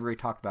while. We never really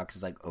talked about it because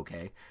it's like,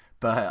 okay.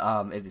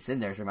 But it's in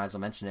there, so I might as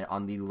well mention it.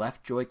 On the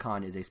left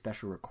Joy-Con is a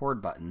special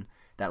record button,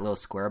 that little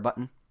square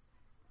button.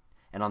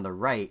 And on the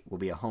right will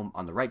be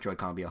on the right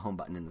Joy-Con will be a home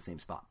button in the same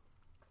spot.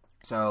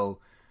 So,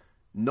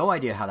 no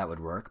idea how that would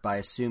work, but I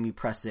assume you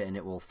press it and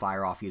it will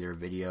fire off either a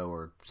video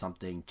or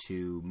something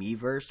to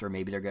Miiverse, or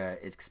maybe they're going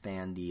to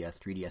expand the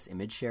 3DS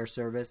image share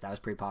service. That was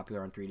pretty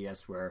popular on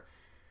 3DS, where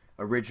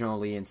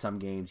originally in some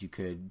games you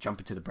could jump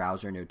into the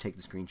browser and it would take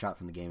the screenshot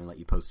from the game and let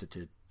you post it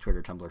to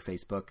Twitter, Tumblr,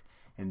 Facebook.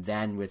 And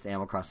then with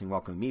Animal Crossing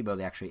Welcome Amiibo,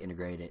 they actually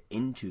integrated it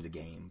into the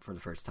game for the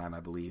first time, I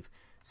believe.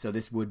 So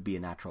this would be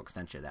a natural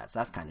extension of that. So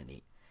that's kind of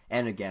neat.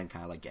 And again,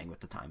 kind of like getting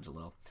with the times a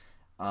little.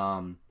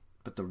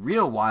 But the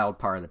real wild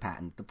part of the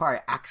patent, the part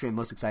I actually am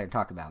most excited to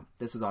talk about,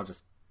 this was all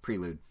just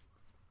prelude,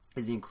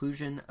 is the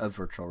inclusion of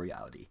virtual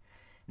reality.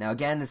 Now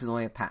again, this is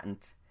only a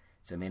patent,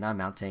 so it may not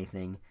amount to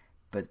anything,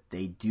 but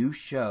they do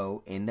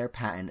show in their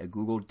patent a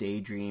Google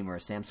Daydream or a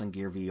Samsung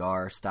Gear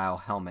VR style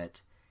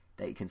helmet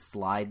that you can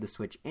slide the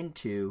Switch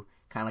into,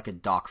 kind of like a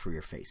dock for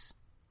your face.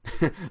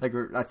 Like,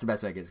 that's the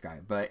best way I can describe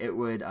it. But it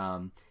would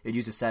it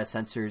use a set of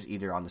sensors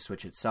either on the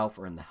Switch itself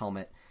or in the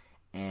helmet,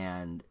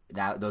 and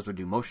those would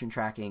do motion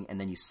tracking, and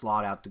then you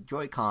slot out the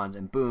Joy-Cons,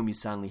 and boom, you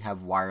suddenly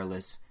have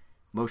wireless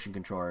motion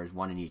controllers,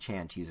 one in each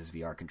hand, to use as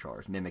VR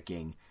controllers,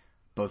 mimicking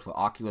both what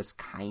Oculus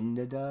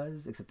kinda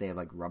does, except they have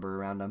like rubber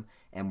around them,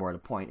 and more to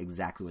the point,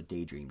 exactly what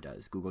Daydream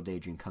does. Google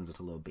Daydream comes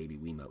with a little baby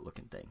Wiimote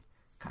looking thing,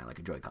 kind of like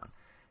a Joy-Con.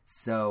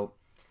 So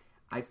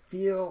I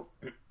feel,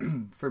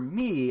 for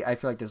me, I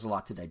feel like there's a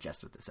lot to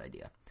digest with this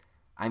idea.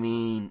 I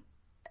mean,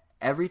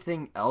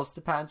 everything else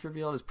the patent's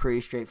revealed is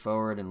pretty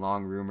straightforward and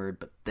long rumored,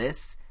 but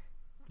this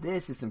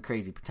is some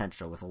crazy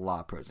potential with a lot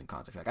of pros and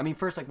cons. I mean,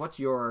 first, like, when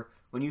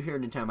you hear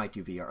Nintendo might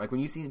do VR, like when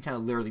you see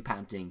Nintendo literally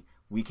patenting,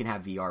 we can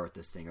have VR with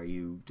this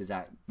thing, does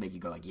that make you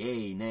go like,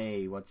 yay,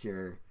 nay, what's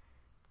your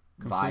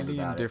vibe about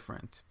Completely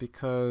indifferent,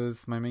 because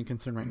my main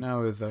concern right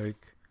now is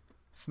like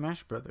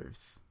Smash Brothers.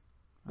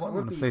 I don't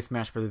want to play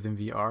Smash Brothers in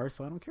VR,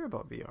 so I don't care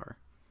about VR.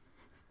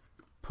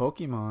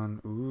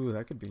 Pokemon, ooh,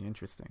 that could be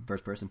interesting.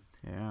 First person.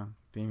 Yeah,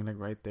 being like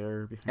right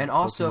there behind and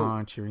also,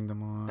 Pokemon, cheering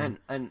them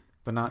on,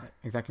 but not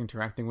exactly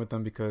interacting with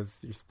them because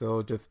you're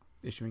still just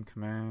issuing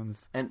commands.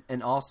 And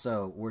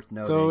also worth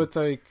noting. So it's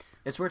like,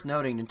 it's worth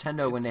noting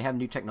Nintendo, when they have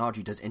new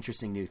technology, does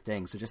interesting new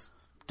things. So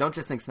don't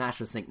just think Smash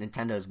Bros. Think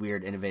Nintendo's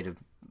weird, innovative,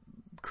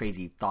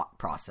 crazy thought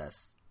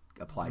process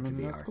applied to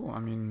VR. That's cool. I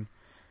mean,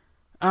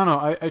 I don't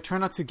know. I try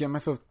not to get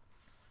myself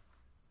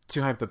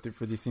too hyped up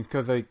for these things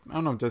because, like, I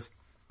don't know, just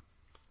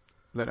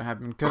let it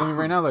happen. Because I mean,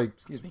 right now, like,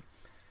 excuse me,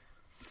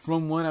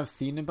 from what I've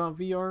seen about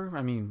VR,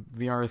 I mean,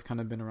 VR has kind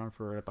of been around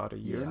for about a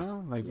year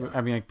now. Like,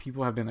 I mean, like,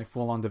 people have been like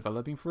full on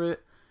developing for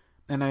it,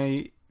 and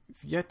I've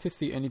yet to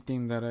see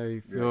anything that I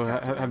feel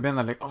have been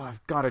like, oh,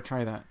 I've got to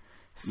try that.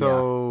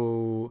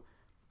 So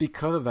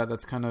because of that,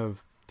 that's kind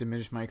of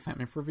diminished my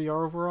excitement for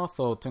VR overall.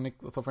 So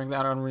frankly,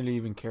 I don't really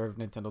even care if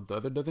Nintendo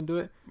does or doesn't do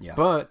it. Yeah.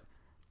 But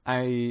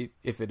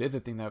if it is a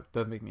thing, that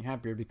does make me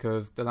happier,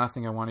 because the last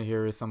thing I want to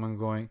hear is someone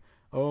going,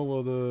 oh,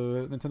 well,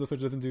 the Nintendo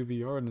Switch doesn't do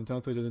VR, and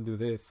Nintendo Switch doesn't do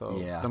this. So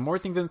the more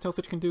things the Nintendo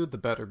Switch can do, the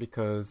better,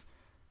 because,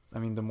 I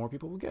mean, the more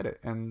people will get it,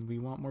 and we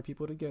want more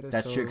people to get it.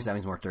 That's true, because that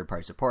means more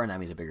third-party support, and that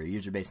means a bigger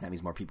user base, and that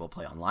means more people to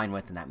play online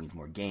with, and that means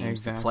more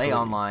games to play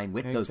online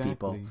with those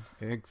people.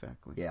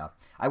 Exactly. Yeah.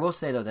 I will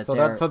say, though,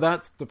 so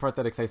that's the part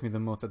that excites me the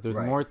most, that there's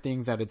more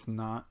things that it's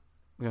not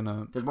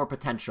gonna... There's more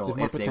potential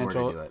if they were to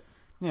do it.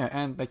 Yeah,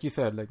 and like you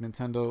said, like,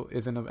 Nintendo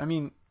isn't I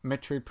mean,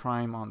 Metroid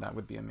Prime on that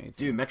would be amazing.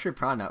 Dude, Metroid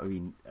Prime, that would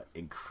be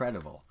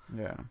incredible.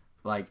 Yeah.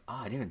 Like,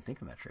 I didn't even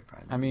think of Metroid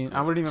Prime. I mean,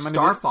 I wouldn't even...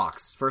 Star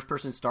Fox.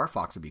 First-person Star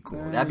Fox would be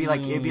cool. It'd be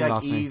like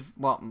Eve...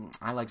 Well,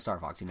 I like Star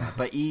Fox,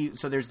 but Eve...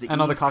 So there's the I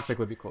know the cockpit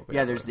would be cool.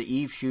 Yeah, there's the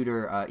Eve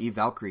shooter, Eve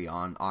Valkyrie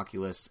on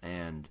Oculus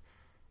and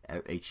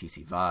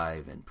HTC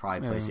Vive and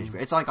probably PlayStation.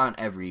 It's like on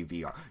every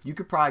VR. You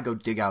could probably go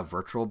dig out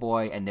Virtual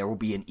Boy and there will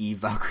be an Eve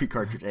Valkyrie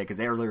cartridge because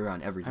they're literally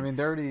on everything. I mean,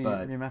 they already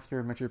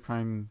remastered Metroid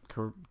Prime,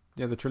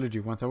 the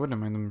trilogy once. I wouldn't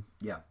mind them.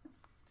 Yeah.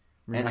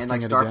 And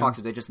like Star Fox,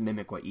 if they just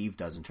mimic what Eve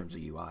does in terms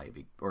of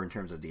UI, or in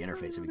terms of the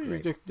interface, it'd be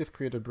great. Just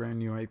create a brand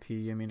new IP.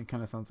 I mean, it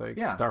kind of sounds like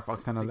Star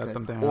Fox kind of let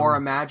them down. Or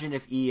imagine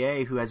if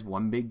EA, who has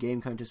one big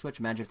game coming to Switch,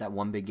 imagine if that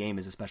one big game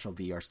is a special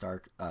VR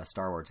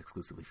Star Wars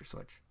exclusively for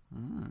Switch.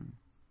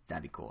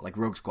 That'd be cool. Like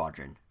Rogue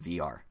Squadron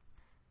VR.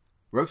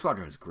 Rogue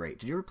Squadron is great.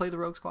 Did you ever play the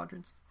Rogue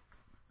Squadrons?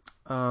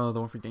 The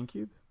one for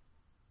GameCube?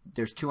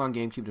 There's 2 on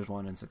GameCube. There's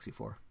 1 on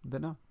 64.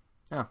 Don't know.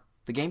 Oh.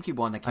 The GameCube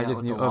one that came out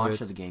with the launch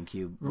of the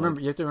GameCube.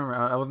 You have to remember,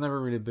 I was never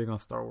really big on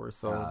Star Wars,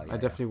 so I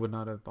definitely would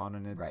not have bought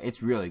on it. Right,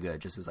 it's really good,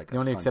 just as like the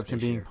only exception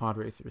being Pod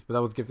Racers, but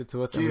that was gifted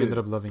to us, and we ended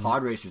up loving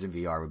Pod Racers in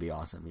VR would be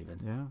awesome,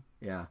 even.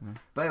 Yeah.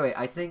 But anyway,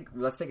 I think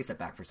let's take a step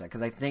back for a second,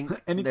 because I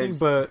think anything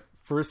but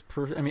first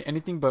person. I mean,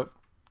 anything but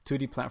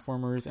 2D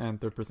platformers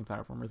and third-person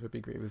platformers would be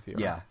great with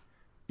VR.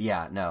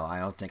 Yeah, no, I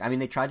don't think. I mean,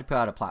 they tried to put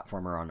out a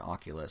platformer on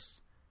Oculus.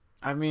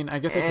 I mean, I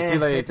guess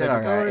it's like it's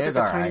a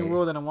tiny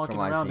world and I'm walking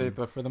around it,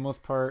 but for the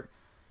most part,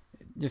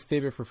 just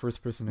save it for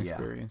first-person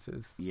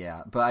experiences.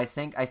 Yeah, but I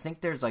think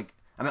there's like,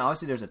 I mean,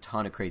 obviously there's a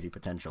ton of crazy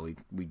potential.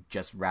 We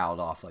just rattled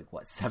off like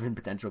 7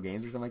 potential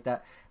games or something like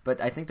that. But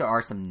I think there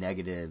are some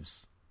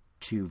negatives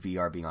to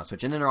VR being on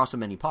Switch, and then there are also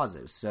many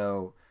positives.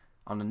 So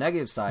on the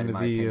negative side, in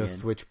my opinion,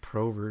 Switch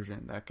Pro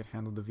version that could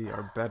handle the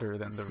VR better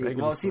than the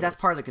regular. Well, see, that's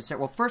part of the concern.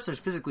 Well, first, there's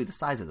physically the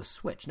size of the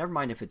Switch. Never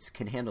mind if it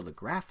can handle the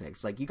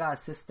graphics. Like, you got a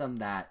system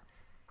that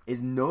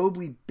is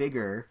nobly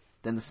bigger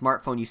than the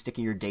smartphone you stick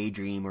in your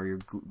Daydream or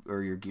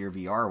your Gear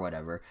VR or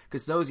whatever.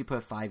 Because those, you put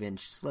a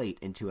 5-inch slate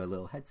into a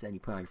little headset and you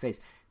put it on your face.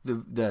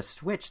 The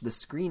Switch, the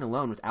screen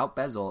alone without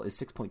bezel is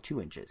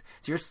 6.2 inches.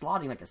 So you're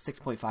slotting like a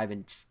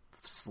 6.5-inch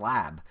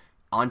slab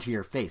onto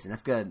your face, and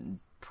that's going to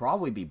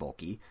probably be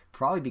bulky,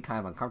 probably be kind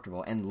of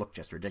uncomfortable, and look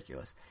just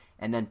ridiculous.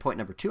 And then point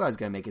number 2 I was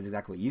going to make is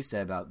exactly what you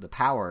said about the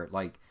power.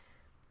 Like,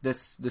 the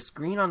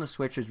screen on the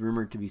Switch is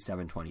rumored to be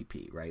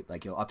 720p, right?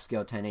 Like, you'll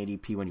upscale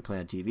 1080p when you play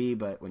on TV,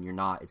 but when you're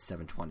not, it's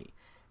 720.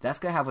 That's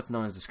going to have what's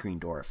known as the screen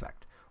door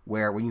effect,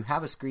 where when you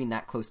have a screen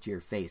that close to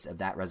your face of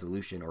that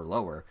resolution or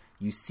lower,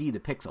 you see the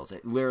pixels.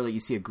 You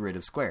see a grid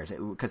of squares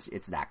because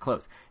it's that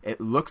close.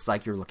 It looks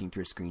like you're looking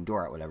through a screen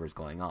door at whatever's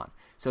going on.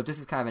 So if this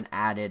is kind of an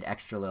added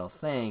extra little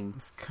thing,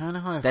 it's kind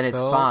of how then it's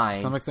fine.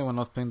 To some extent when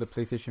I was playing the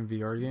PlayStation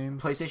VR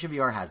games. PlayStation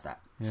VR has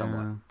that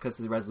somewhat because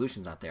the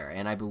resolution's not there.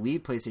 And I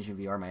believe PlayStation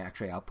VR might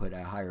actually output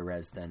a higher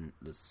res than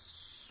the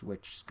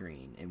Switch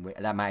screen. And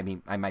that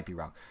I might be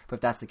wrong. But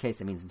if that's the case,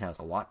 it means Nintendo has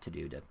a lot to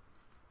do to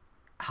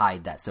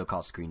hide that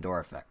so-called screen door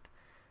effect.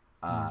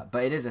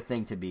 But it is a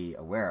thing to be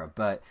aware of.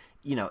 But,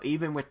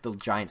 even with the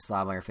giant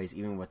slab on your face,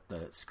 even with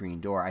the screen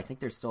door, I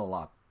think there's still a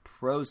lot of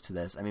pros to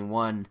this. I mean,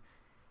 one,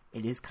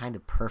 it is kind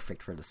of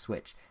perfect for the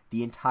Switch.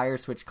 The entire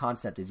Switch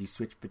concept is you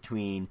switch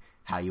between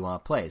how you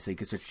want to play. So you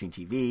can switch between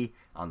TV,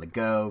 on the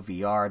go,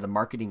 VR. The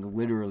marketing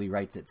literally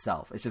writes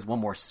itself. It's just one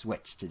more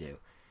switch to do.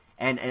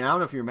 And I don't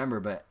know if you remember,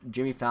 but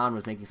Jimmy Fallon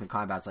was making some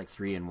comment about it's like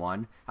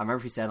 3-in-1. I remember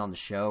if he said on the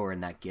show or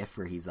in that GIF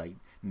where he's like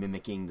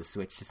mimicking the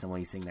Switch to someone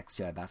he's sitting next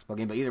to at a basketball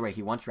game. But either way,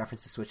 he once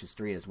referenced the Switch as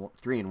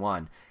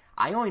 3-in-1.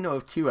 I only know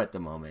of 2 at the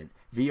moment.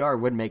 VR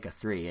would make a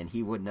 3, and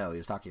he would know. He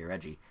was talking to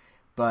Reggie.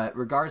 But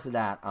regardless of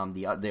that,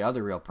 the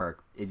other real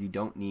perk is you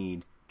don't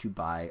need to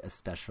buy a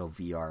special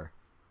VR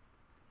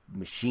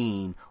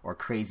machine or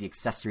crazy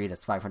accessory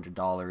that's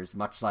 $500,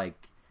 much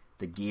like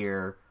the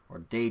Gear or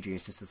Daydream.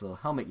 It's just this little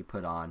helmet you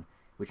put on,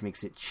 which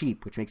makes it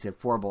cheap, which makes it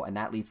affordable, and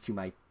that leads to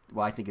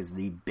what I think is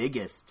the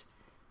biggest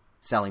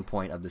selling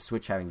point of the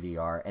Switch having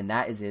VR, and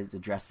that is it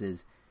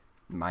addresses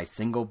my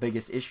single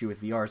biggest issue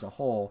with VR as a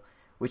whole,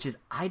 which is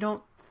I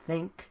don't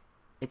think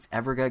it's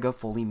ever going to go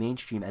fully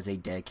mainstream as a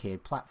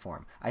dedicated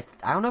platform. I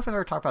don't know if I've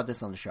ever talked about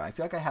this on the show. I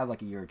feel like I have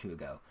like a year or 2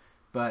 ago.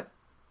 But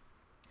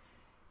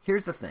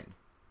here's the thing.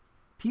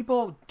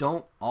 People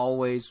don't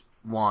always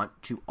want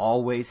to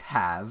always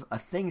have a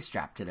thing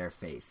strapped to their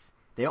face.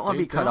 They don't want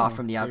to be cut off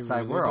from the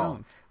outside world.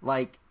 Don't.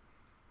 Like,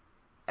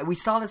 we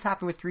saw this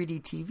happen with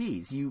 3D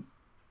TVs.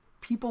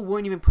 People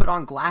wouldn't even put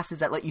on glasses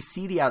that let you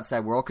see the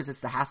outside world because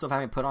it's the hassle of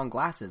having to put on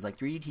glasses. Like,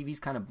 3D TVs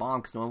kind of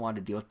bomb because no one wanted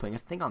to deal with putting a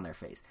thing on their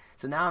face.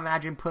 So now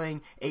imagine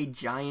putting a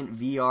giant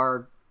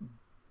VR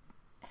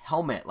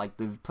helmet like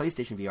the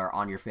PlayStation VR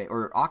on your face,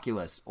 or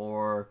Oculus,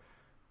 or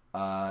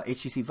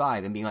HTC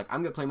Vive, and being like,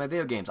 I'm going to play my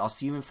video games. I'll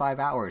see you in 5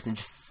 hours, and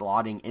just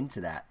slotting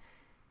into that.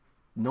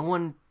 No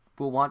one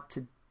will want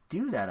to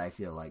do that, I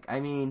feel like. I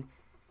mean,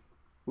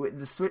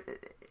 the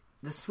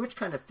Switch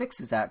kind of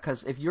fixes that,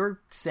 because if you're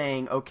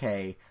saying,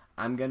 okay,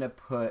 I'm going to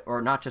put,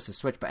 or not just a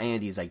Switch, but any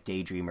of these like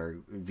Daydream or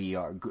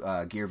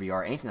VR, Gear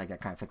VR, anything like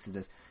that kind of fixes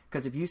this.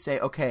 Because if you say,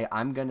 okay,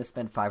 I'm going to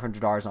spend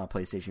 $500 on a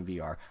PlayStation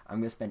VR, I'm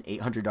going to spend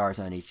 $800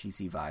 on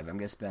HTC Vive, I'm going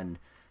to spend,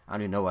 I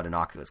don't even know what an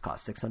Oculus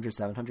costs,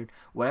 $600, $700,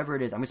 whatever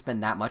it is, I'm going to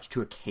spend that much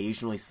to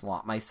occasionally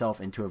slot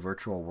myself into a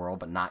virtual world,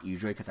 but not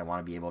usually, because I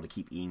want to be able to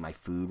keep eating my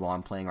food while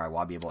I'm playing, or I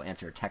want to be able to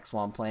answer a text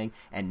while I'm playing.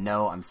 And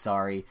no, I'm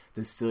sorry,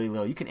 this silly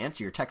little, you can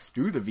answer your text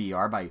through the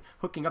VR by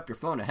hooking up your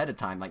phone ahead of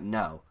time. Like,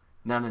 no.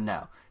 Not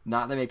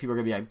that many people are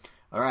going to be like,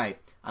 all right,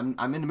 I'm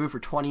in the mood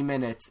for 20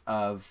 minutes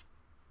of,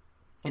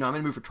 I'm in the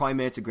mood for 20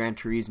 minutes of Gran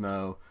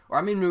Turismo, or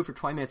I'm in the mood for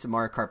 20 minutes of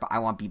Mario Kart, but I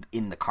want to be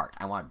in the cart.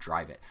 I want to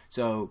drive it.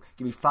 So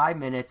give me 5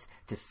 minutes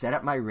to set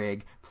up my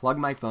rig, plug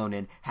my phone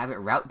in, have it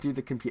route through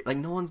the computer. Like,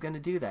 no one's going to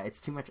do that.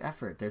 It's too much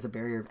effort. There's a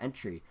barrier of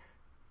entry.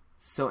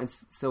 So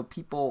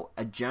people,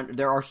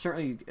 there will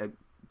certainly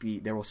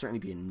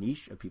be a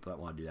niche of people that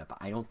want to do that, but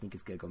I don't think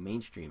it's going to go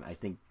mainstream. I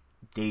think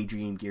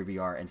Daydream, Gear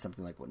VR, and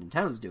something like what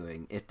Nintendo's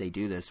doing, if they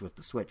do this with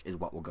the Switch, is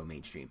what will go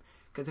mainstream.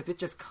 Because if it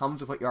just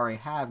comes with what you already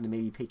have, then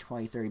maybe pay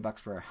 $20-$30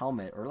 for a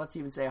helmet, or let's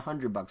even say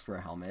 $100 for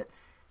a helmet,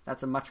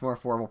 that's a much more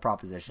affordable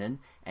proposition,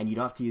 and you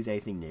don't have to use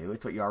anything new.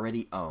 It's what you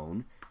already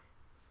own.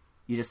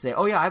 You just say,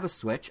 oh yeah, I have a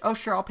Switch. Oh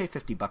sure, I'll pay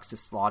 $50 to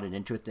slot it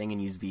into a thing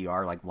and use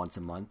VR like once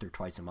a month or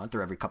twice a month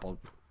or every couple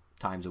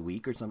times a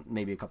week or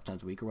maybe a couple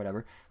times a week or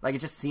whatever. Like,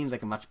 it just seems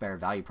like a much better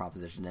value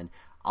proposition than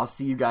I'll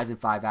see you guys in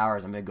 5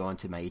 hours. I'm going to go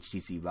into my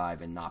HTC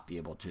Vive and not be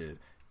able to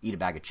eat a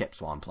bag of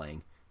chips while I'm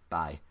playing.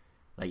 Bye.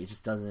 Like, it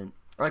just doesn't.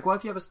 Or like, what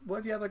if you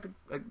have like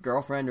a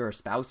girlfriend or a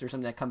spouse or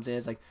something that comes in?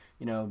 It's like,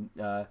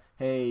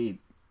 hey,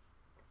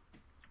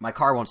 my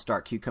car won't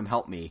start. Can you come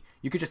help me?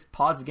 You could just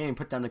pause the game and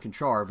put down the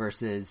controller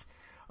versus,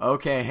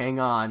 okay, hang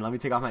on, let me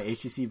take off my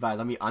HTC Vive.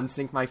 Let me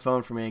unsync my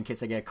phone for me in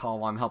case I get a call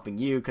while I'm helping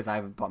you because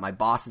my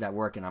boss is at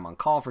work and I'm on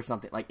call for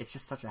something. Like, it's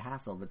just such a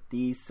hassle. But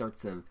these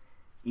sorts of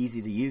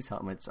easy to use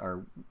helmets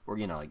are, or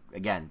like,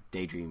 again,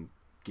 Daydream,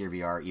 Gear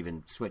VR,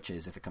 even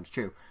Switches, if it comes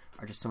true,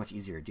 are just so much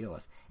easier to deal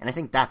with. And I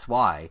think that's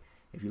why,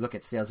 if you look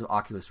at sales of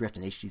Oculus Rift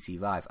and HTC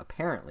Vive,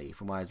 apparently,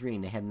 from what I was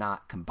reading, they have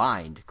not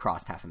combined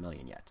crossed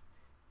 500,000 yet.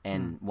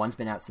 And one's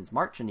been out since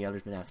March and the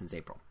other's been out since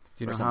April.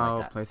 Do you know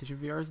how PlayStation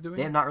VR is doing?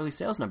 They have not released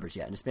sales numbers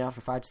yet, and it's been out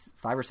for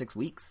five or 6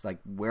 weeks. Like,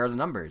 where are the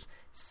numbers?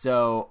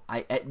 So,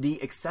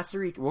 the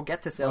accessory, we'll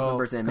get to sales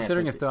numbers in a minute.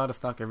 Considering it's still out of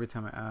stock every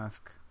time I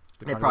ask.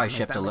 They probably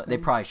shipped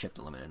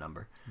a limited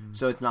number.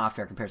 So it's not a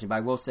fair comparison. But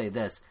I will say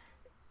this.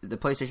 The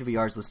PlayStation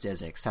VR is listed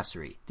as an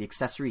accessory. The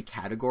accessory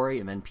category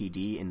of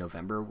NPD in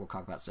November, we'll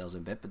talk about sales in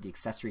a bit, but the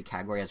accessory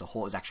category as a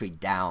whole is actually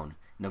down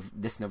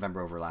this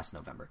November over last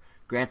November.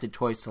 Granted,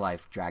 Toys to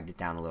Life dragged it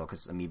down a little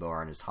because Amiibo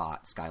aren't as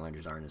hot,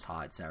 Skylanders aren't as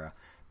hot, etc.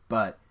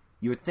 But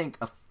you would think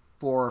a $400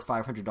 or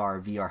 $500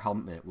 VR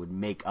helmet would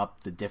make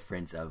up the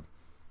difference of,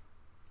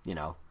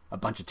 a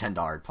bunch of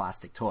 $10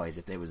 plastic toys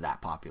if it was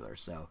that popular.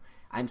 So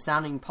I'm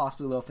sounding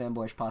possibly a little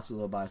fanboyish, possibly a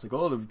little biased, like,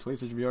 oh, the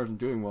PlayStation VR isn't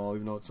doing well,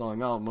 even though it's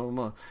selling out, blah, blah,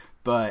 blah.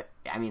 But,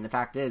 I mean, the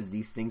fact is,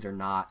 these things are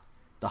not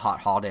the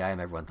hot holiday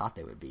item everyone thought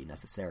they would be,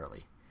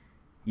 necessarily.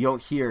 You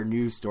don't hear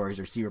news stories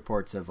or see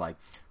reports of, like,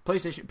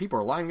 PlayStation, people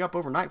are lining up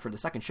overnight for the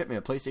second shipment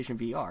of PlayStation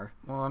VR.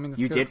 Well, I mean,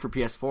 you did for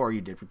PS4,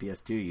 you did for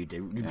PS2, you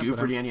do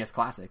for the NES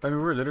Classic. I mean,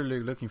 we were literally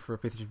looking for a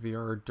PlayStation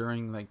VR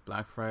during, like,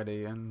 Black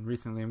Friday and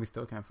recently, and we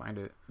still can't find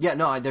it. Yeah,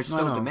 no, there's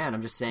still demand.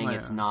 I'm just saying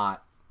it's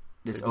not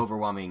this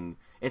overwhelming.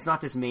 It's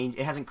not this it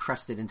hasn't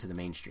crested into the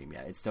mainstream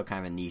yet. It's still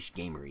kind of a niche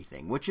gamery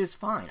thing, which is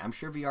fine. I'm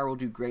sure VR will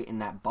do great in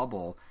that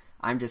bubble.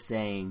 I'm just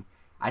saying,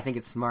 I think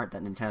it's smart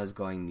that Nintendo's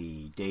going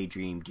the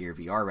Daydream Gear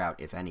VR route,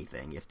 if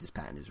anything, if this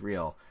patent is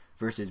real,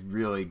 versus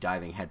really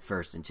diving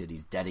headfirst into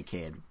these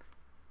dedicated,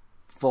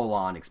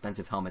 full-on,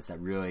 expensive helmets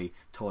that really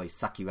totally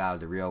suck you out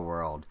of the real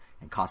world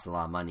and cost a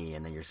lot of money,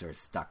 and then you're sort of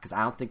stuck. Because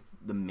I don't think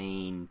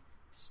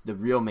the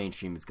real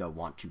mainstream is going to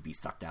want to be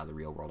sucked out of the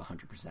real world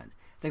 100%. I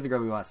think they're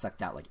going to be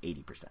sucked out like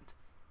 80%.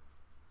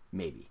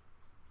 Maybe.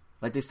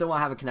 Like, they still want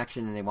to have a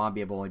connection and they want to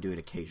be able to do it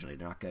occasionally.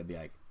 They're not going to be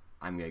like,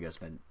 I'm going to go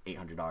spend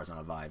 $800 on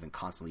a Vive and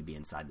constantly be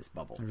inside this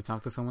bubble. Have you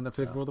talked to someone that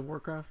plays World of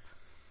Warcraft?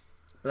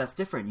 But that's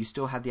different. You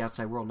still have the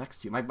outside world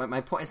next to you.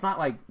 My point, it's not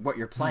like what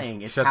you're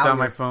playing. It's Shut down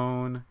my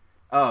phone.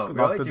 Oh,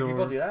 really? Do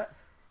people do that?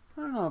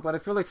 I don't know, but I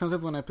feel like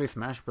sometimes when I play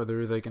Smash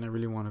Brothers, like, and I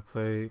really want to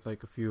play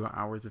like a few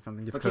hours or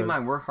something. But keep in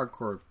mind, we're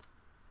hardcore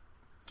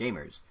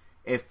gamers.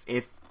 If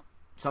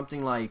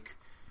something like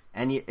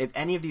if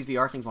any of these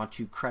VR things want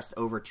to crest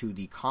over to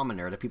the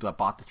commoner, the people that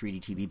bought the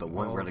 3D TV but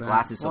wouldn't wear the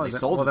glasses, so they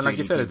sold the 3D then, like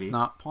you said, TV. It's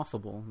not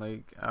possible.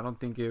 Like, I don't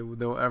think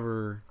they'll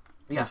ever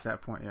reach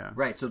that point. Yeah,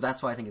 right. So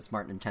that's why I think it's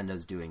smart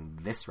Nintendo's doing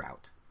this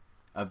route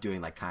of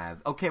doing like kind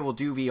of, okay, we'll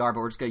do VR,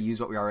 but we're just going to use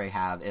what we already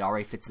have. It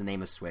already fits the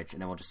name of Switch,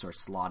 and then we'll just sort of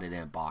slot it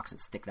in a box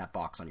and stick that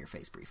box on your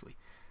face briefly.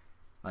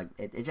 Like,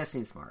 it just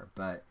seems smart.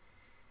 But,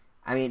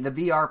 I mean, the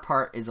VR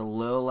part is a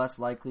little less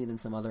likely than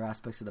some other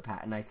aspects of the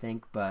patent, I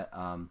think. But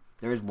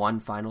there is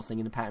one final thing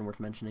in the patent worth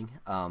mentioning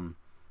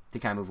to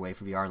kind of move away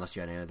from VR, unless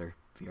you had any other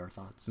VR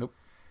thoughts. Nope.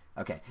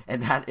 Okay,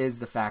 and that is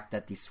the fact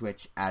that the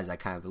Switch, as I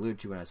kind of alluded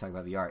to when I was talking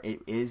about VR, it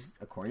is,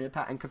 according to the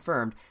patent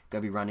confirmed,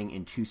 going to be running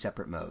in two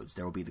separate modes.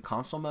 There will be the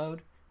console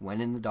mode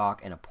when in the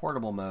dock and a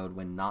portable mode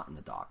when not in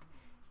the dock.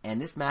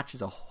 And this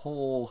matches a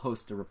whole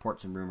host of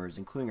reports and rumors,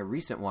 including a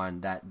recent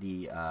one that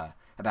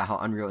about how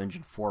Unreal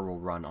Engine 4 will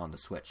run on the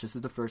Switch. This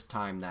is the first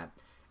time that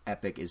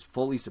Epic is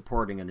fully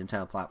supporting a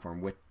Nintendo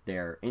platform with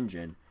their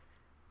engine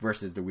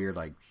versus the weird,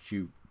 like,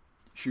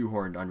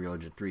 shoehorned Unreal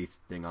Engine 3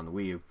 thing on the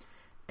Wii U.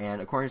 And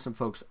according to some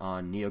folks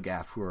on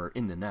NeoGAF who are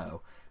in the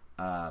know,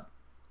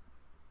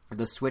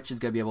 the Switch is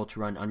going to be able to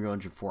run Unreal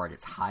Engine 4 at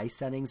its high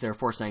settings. There are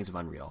 4 settings of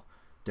Unreal.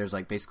 There's,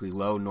 like, basically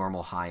low,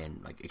 normal, high,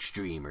 and, like,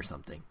 extreme or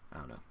something. I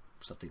don't know.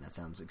 Something that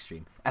sounds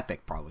extreme.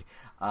 Epic, probably.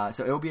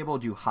 So it'll be able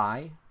to do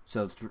high,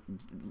 so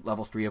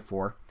level 3 of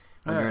 4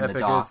 when you're in Epic the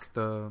dock. Is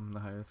the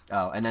highest.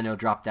 Oh, and then it'll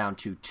drop down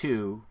to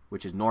 2,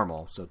 which is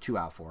normal, so 2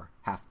 out of 4,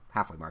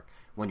 halfway mark,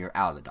 when you're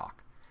out of the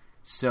dock.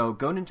 So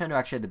Go Nintendo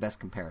actually had the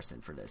best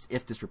comparison for this,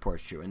 if this report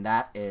is true, and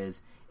that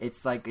is,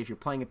 it's like if you're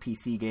playing a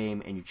PC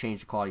game and you change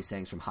the quality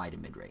settings from high to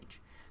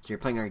mid-range. So you're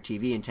playing on your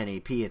TV in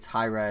 1080p, it's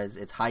high res,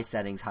 it's high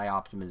settings, high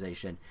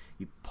optimization.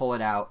 You pull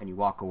it out and you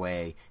walk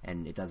away,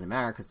 and it doesn't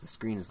matter because the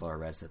screen is lower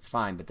res, that's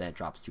fine, but then it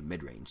drops to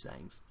mid-range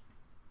settings.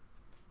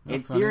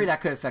 In theory,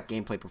 that could affect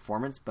gameplay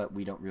performance, but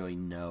we don't really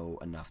know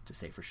enough to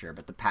say for sure.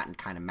 But the patent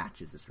kind of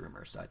matches this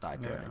rumor, so I thought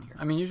I'd put it in here.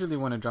 I mean, usually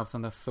when it drops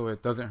on that, so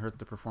it doesn't hurt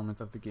the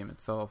performance of the game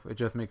itself. It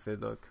just makes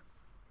it look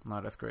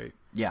not as great.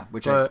 Yeah,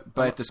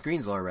 but if the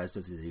screen's lower res,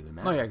 does it even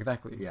matter? Oh yeah,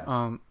 exactly.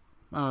 Yeah.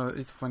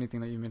 It's a funny thing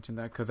that you mentioned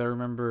that because I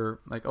remember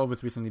like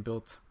Elvis recently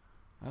built.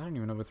 I don't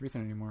even know if it's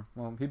recent anymore.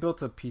 Well, he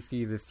built a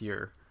PC this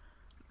year,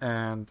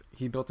 and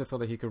he built it so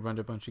that he could run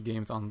a bunch of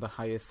games on the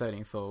highest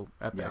setting, so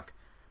Epic.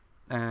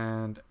 Yeah.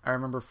 And I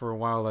remember for a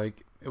while,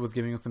 like it was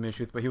giving him some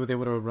issues, but he was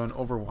able to run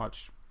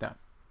Overwatch, that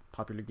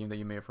popular game that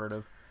you may have heard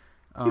of.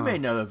 You may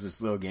know of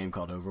this little game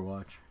called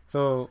Overwatch.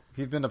 So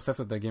he's been obsessed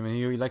with that game, and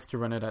he likes to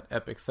run it at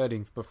Epic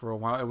settings. But for a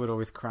while, it would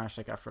always crash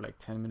like after like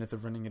 10 minutes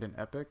of running it in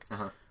Epic.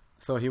 Uh-huh.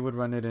 So he would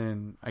run it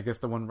in, I guess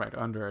the one right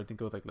under. I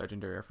think it was like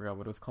Legendary. I forgot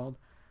what it was called.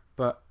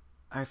 But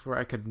I swear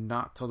I could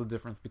not tell the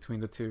difference between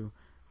the two.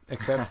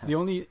 Except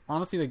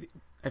honestly, like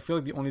I feel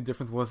like the only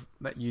difference was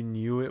that you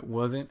knew it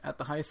wasn't at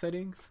the high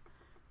settings.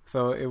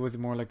 So it was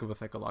more like of a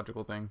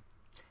psychological thing.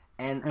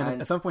 And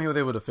at some point he was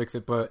able to fix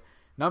it, but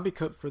not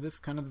because for this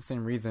kind of the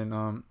same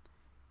reason.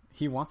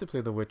 He wants to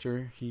play The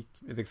Witcher. He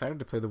is excited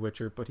to play The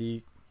Witcher, but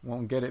he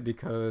won't get it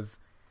because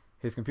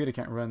his computer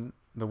can't run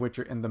The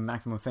Witcher in the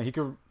maximum setting. He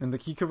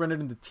could run it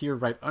in the tier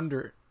right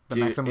under the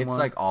maximum. It's one.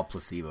 Like all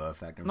placebo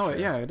effect. I'm sure.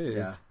 Yeah, it is.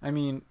 Yeah. I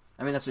mean,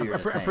 that's what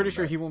you're saying. I'm pretty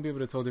sure he won't be able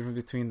to tell the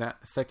difference between that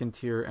second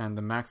tier and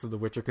the max of The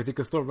Witcher because he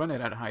could still run it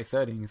at high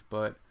settings.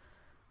 But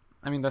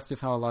I mean, that's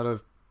just how a lot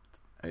of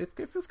it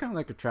feels kind of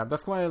like a trap.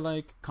 That's why I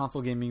like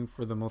console gaming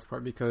for the most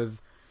part because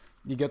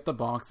you get the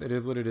box, it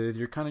is what it is.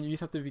 You just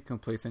have to be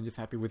complacent, just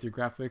happy with your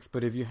graphics.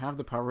 But if you have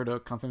the power to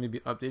constantly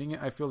be updating it,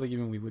 I feel like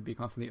even we would be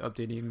constantly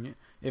updating it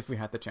if we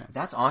had the chance.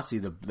 That's honestly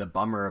the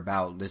bummer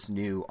about this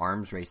new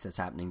arms race that's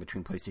happening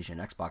between PlayStation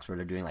and Xbox, where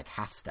they're doing like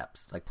half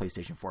steps, like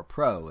PlayStation 4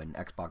 Pro and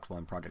Xbox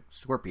One Project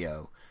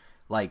Scorpio.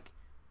 Like,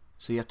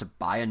 so you have to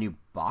buy a new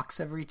box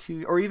every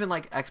 2, or even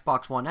like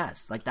Xbox One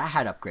S. Like that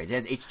had upgrades. It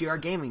has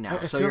HDR gaming now.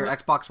 So your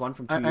Xbox One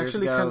from 2 years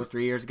ago,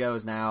 3 years ago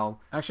is now.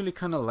 I actually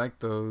kind of like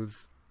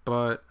those.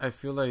 But I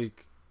feel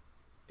like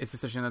it's a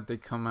decision that they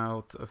come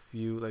out a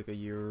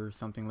year or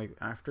something like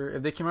after.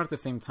 If they came out at the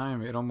same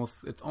time,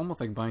 it's almost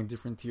like buying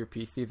different tier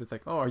PCs. It's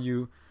like, oh, are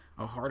you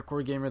a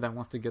hardcore gamer that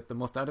wants to get the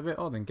most out of it?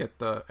 Oh, then get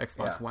the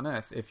Xbox One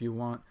S. If you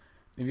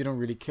don't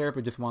really care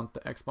but just want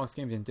the Xbox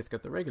game, then just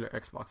get the regular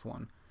Xbox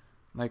One.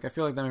 Like, I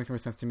feel like that makes more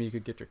sense to me. You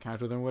could get your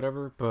casual or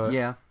whatever, but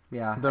yeah. I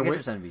guess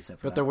there's something to be said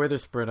for that. But the way they're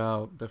spread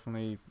out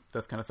definitely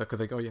does kind of suck because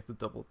like, oh, you have to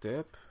double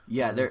dip.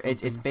 Yeah,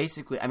 it's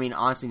basically. I mean,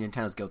 honestly,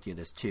 Nintendo's guilty of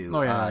this too.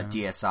 Oh, yeah.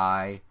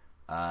 DSi,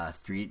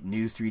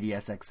 new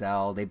 3DS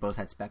XL, they both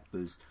had spec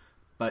boosts,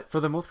 but for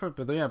the most part,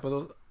 and they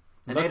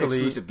had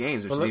exclusive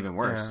games, which is even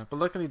worse. Yeah, but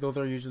luckily, those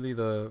are usually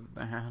the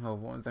handheld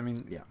ones. I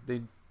mean,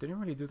 they didn't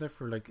really do that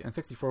for like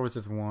N64 was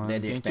just one. They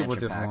had the GameCube was expansion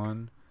just pack.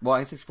 one. Well,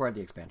 N64 had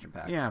the expansion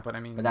pack. Yeah, but I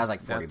mean, that was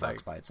like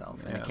 $40 by itself,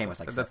 and it came with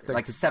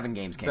like 7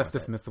 games. That's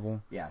dismissible.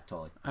 Yeah,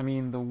 totally. I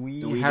mean, the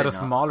Wii had a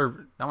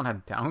smaller. That one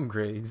had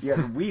downgrades. Yeah,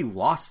 the Wii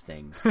lost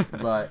things,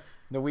 but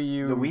the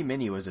Wii the Wii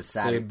Mini was a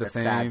sad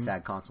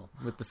console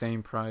with the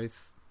same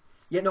price.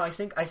 Yeah, no, I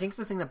think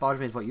the thing that bothers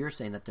me is what you're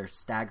saying, that they're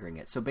staggering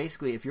it. So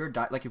basically, if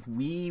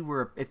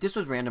this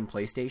was random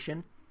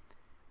PlayStation,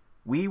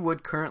 we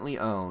would currently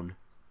own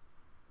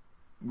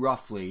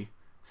roughly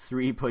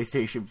 3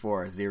 PlayStation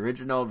 4s: the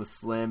original, the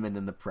Slim, and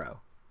then the Pro.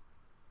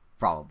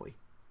 Probably,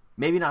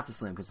 maybe not the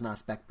Slim because it's not a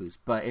spec boost,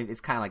 but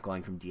it's kind of like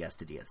going from DS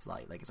to DS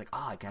Lite. Like it's like,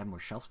 oh, I can have more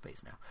shelf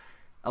space now.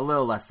 A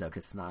little less so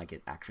because it's not like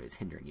it actually is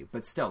hindering you,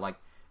 but still, like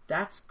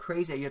that's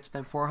crazy. You have to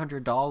spend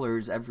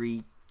 $400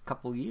 every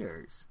couple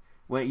years.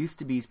 When it used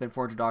to be you spend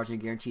 $400 and you're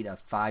guaranteed a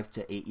 5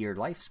 to 8 year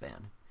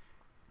lifespan.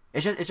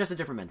 It's just a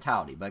different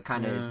mentality, but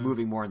kind of is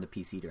moving more in the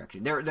PC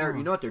direction. They're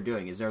you know what they're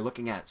doing is they're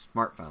looking at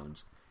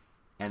smartphones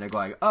and they're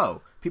going,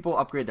 oh, people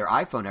upgrade their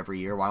iPhone every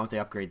year. Why won't they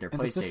upgrade their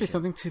PlayStation? There's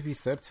something to be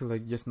said to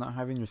like just not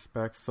having your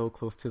specs so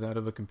close to that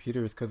of a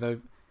computer. Because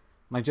I've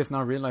like just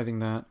now realizing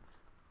that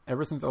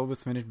ever since Elvis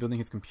finished building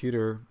his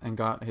computer and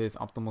got his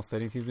optimal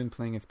settings, he's been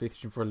playing his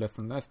PlayStation 4 less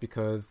and less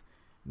because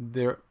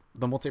the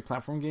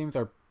multi-platform games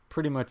are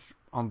pretty much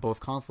on both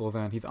consoles,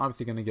 and he's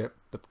obviously going to get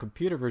the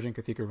computer version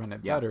because he could run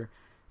it better.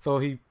 So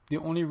the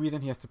only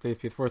reason he has to play his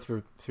PS4 is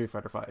for Street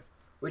Fighter V.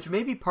 Which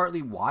may be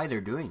partly why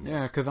they're doing this.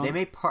 Yeah, because they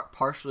may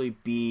partially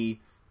be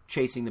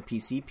chasing the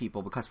PC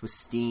people because with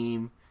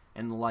Steam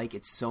and the like,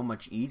 it's so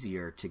much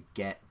easier to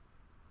get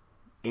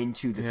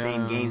into the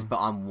same games, but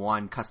on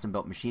one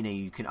custom-built machine, and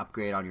you can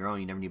upgrade on your own.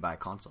 You never need to buy a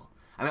console.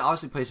 I mean,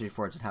 obviously, PlayStation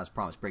 4 has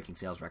promised breaking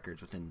sales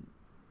records within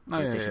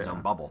PlayStation's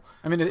own bubble.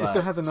 I mean, it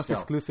still has enough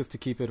exclusives to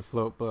keep it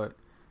afloat, but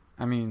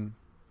I mean,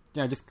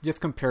 yeah,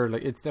 just compare.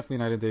 Like, it's definitely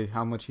night and day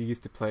how much you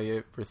used to play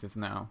it versus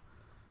now.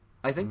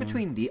 I think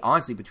between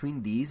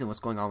these and what's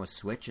going on with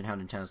Switch and how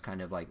Nintendo's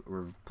kind of like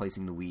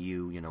replacing the Wii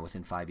U,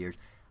 within 5 years,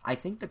 I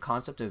think the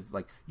concept of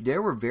like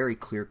there were very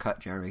clear-cut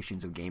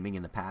generations of gaming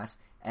in the past.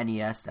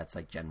 NES, that's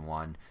like Gen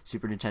 1,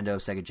 Super Nintendo,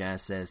 Sega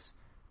Genesis,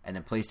 and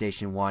then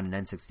PlayStation 1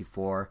 and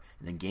N64,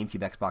 and then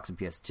GameCube, Xbox, and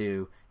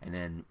PS2, and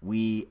then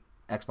Wii,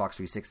 Xbox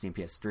 360, and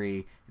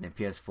PS3, and then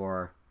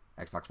PS4,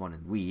 Xbox One,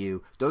 and Wii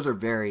U. Those are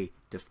very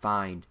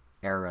defined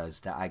eras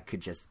that I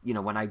could just,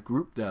 when I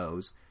group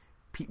those,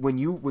 when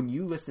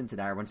you listen to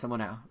that, or when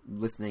someone out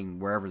listening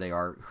wherever they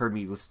are heard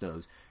me list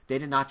those, they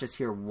did not just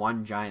hear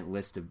one giant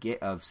list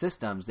of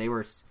systems. They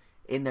were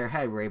in their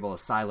head were able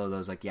to silo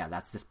those, like, yeah,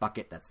 that's this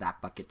bucket, that's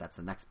that bucket, that's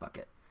the next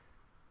bucket.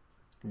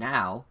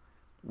 Now,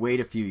 wait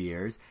a few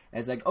years, and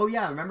it's like, oh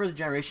yeah, remember the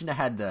generation that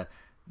had the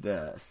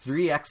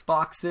 3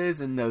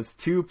 Xboxes and those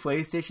 2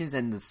 PlayStations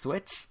and the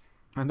Switch?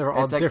 And they're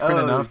all different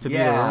enough to be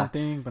their own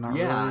thing, but not really.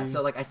 Yeah,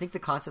 so like I think the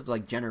concept of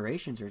like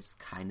generations are just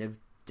kind of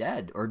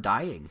dead or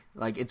dying.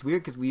 Like, it's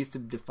weird because we used to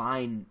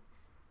define,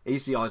 it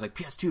used to be always like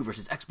PS2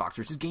 versus Xbox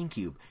versus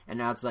GameCube, and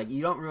now it's like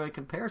you don't really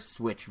compare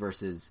Switch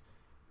versus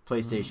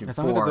PlayStation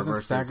 4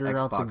 versus stagger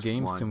Xbox out the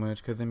games One. too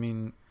much, because I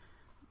mean,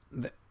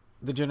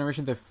 the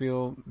generations I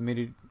feel made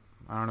it,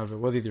 I don't know if it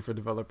was easier for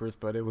developers,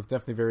 but it was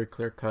definitely very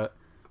clear cut.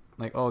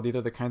 Like, oh, these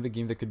are the kinds of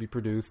games that could be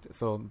produced,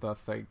 so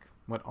that's like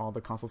what all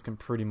the consoles can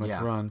pretty much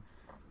run.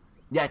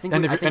 Yeah, I think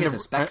it's a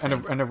spec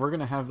thing. And if we're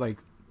gonna have like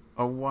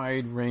a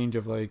wide range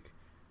of like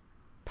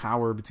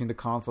power between the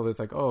consoles, it's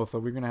like, oh, so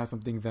we're gonna have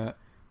something that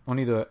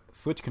only the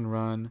Switch can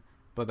run,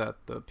 but that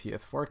the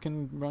PS4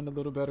 can run a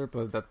little better,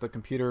 but that the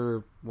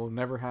computer will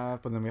never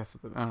have. But then we have to,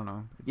 I don't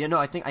know. Yeah, no,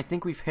 I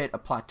think we've hit a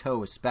plateau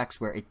with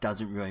specs where it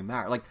doesn't really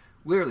matter. Like,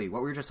 literally,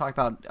 what we were just talking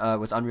about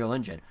with Unreal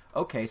Engine.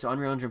 Okay, so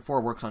Unreal Engine 4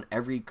 works on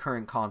every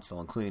current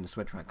console, including the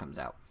Switch when it comes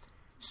out.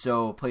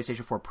 So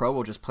PlayStation 4 Pro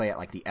will just play at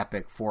like the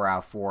epic 4 out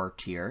of 4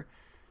 tier.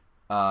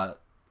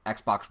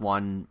 Xbox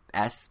One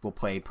S will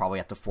play probably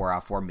at the 4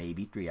 out of 4,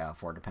 maybe 3 out of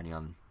 4, depending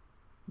on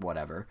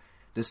whatever.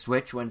 The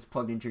Switch, when it's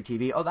plugged into your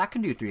TV, oh, that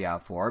can do 3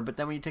 out of 4, but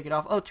then when you take it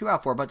off, oh, 2 out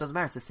of 4, but it doesn't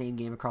matter. It's the same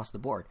game across the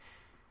board.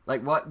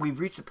 Like, what we've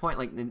reached a point,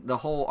 like, the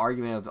whole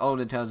argument of, oh,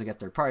 Nintendo's gonna get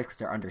their price because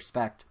they're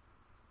under-spec'd,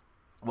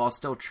 while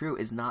still true,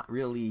 is not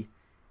really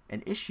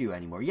an issue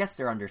anymore. Yes,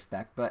 they're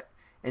under-spec'd, but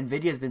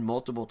NVIDIA's been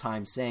multiple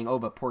times saying, oh,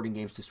 but porting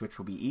games to Switch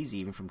will be easy,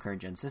 even from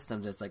current-gen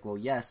systems. It's like, well,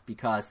 yes,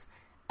 because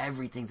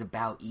everything's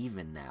about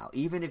even now.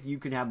 Even if you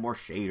can have more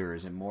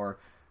shaders and more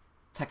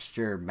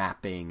texture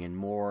mapping and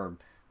more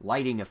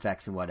lighting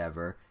effects and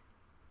whatever,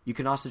 you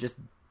can also just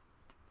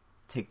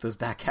take those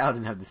back out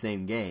and have the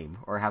same game,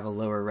 or have a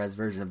lower res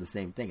version of the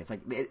same thing. It's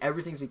like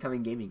everything's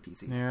becoming gaming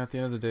PCs. Yeah, at the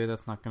end of the day,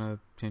 that's not going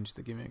to change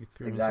the gaming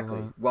experience.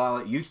 Exactly. Well,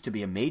 it used to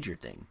be a major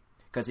thing,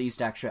 because it used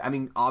to actually, I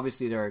mean,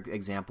 obviously there are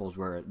examples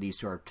where these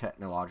sort of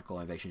technological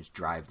innovations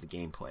drive the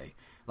gameplay.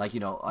 Like, you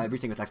know,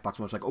 everything with Xbox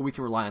One was like, oh, we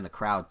can rely on the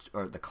cloud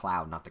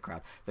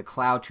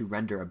to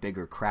render a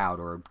bigger crowd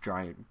or a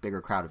giant,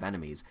 bigger crowd of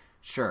enemies.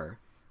 Sure,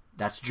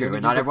 that's true,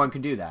 and not everyone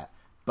can do that.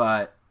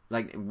 But,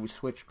 like,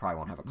 Switch probably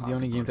won't have a cloud. The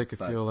only games I could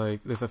feel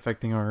like this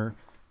affecting are,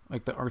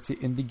 like, the artsy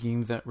indie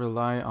games that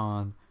rely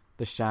on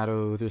the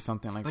shadows or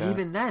something like that. But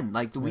even then,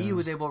 like, the Wii U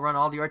was able to run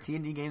all the artsy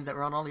indie games that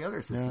were on all the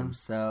other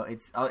systems. Yeah. So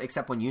it's,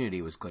 except when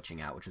Unity was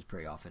glitching out, which was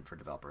pretty often for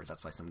developers.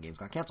 That's why some games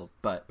got canceled,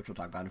 but which we'll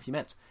talk about in a few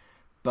minutes.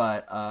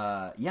 But,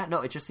 yeah, no,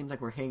 it just seems like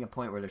we're hitting a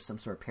point where there's some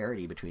sort of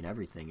parity between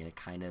everything, and it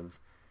kind of,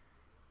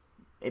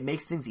 it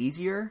makes things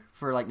easier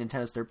for, like,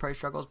 Nintendo's third-party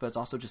struggles, but it's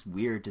also just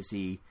weird to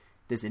see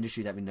this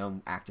industry that we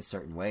know act a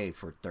certain way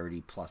for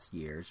 30-plus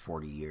years,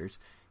 40 years,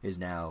 is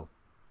now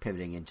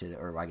pivoting into,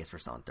 or I guess we're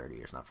still on 30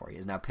 years, not 40,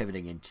 is now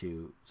pivoting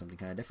into something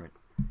kind of different.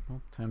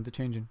 Well, times are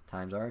changing.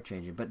 Times are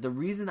changing. But the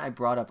reason I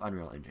brought up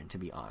Unreal Engine, to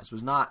be honest,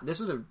 was not, this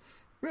was a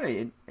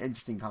really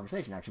interesting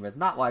conversation, actually, but it's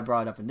not why I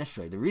brought it up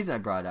initially. The reason I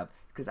brought it up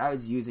because I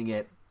was using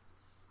it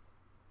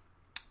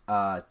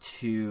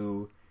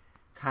to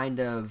kind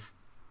of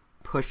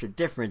push a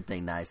different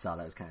thing that I saw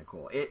that was kind of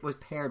cool. It was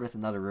paired with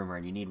another rumor,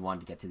 and you need one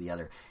to get to the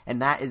other.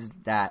 And that is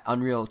that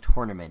Unreal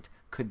Tournament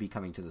could be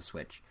coming to the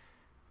Switch,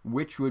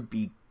 which would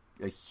be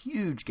a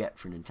huge get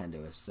for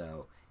Nintendo if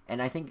so.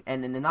 And I think,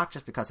 and not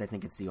just because I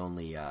think it's the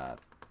only, I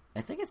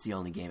think it's the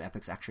only game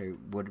Epic's actually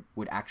would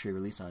actually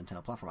release on a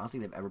Nintendo platform. I don't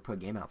think they've ever put a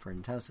game out for a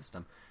Nintendo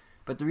system.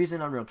 But the reason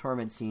Unreal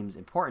Tournament seems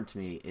important to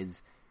me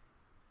is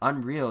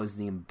Unreal is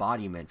the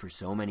embodiment for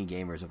so many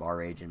gamers of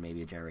our age and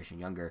maybe a generation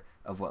younger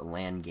of what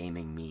LAN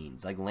gaming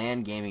means. Like,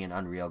 LAN gaming and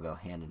Unreal go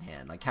hand in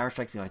hand. Like,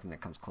 Counter-Strike's the only thing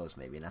that comes close,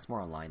 maybe, and that's more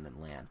online than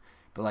LAN.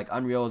 But, like,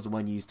 Unreal is the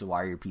one you used to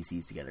wire your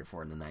PCs together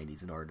for in the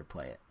 90s in order to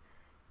play it.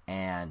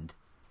 And,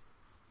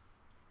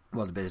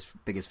 well, the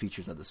biggest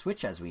features of the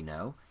Switch, as we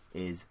know,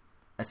 is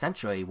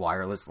essentially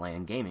wireless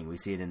LAN gaming. We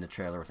see it in the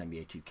trailer with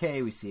NBA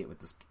 2K. We see it with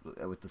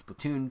the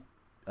Splatoon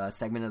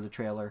segment of the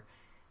trailer.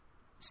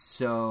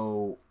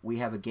 So we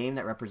have a game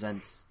that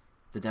represents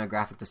the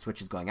demographic the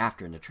Switch is going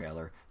after in the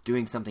trailer,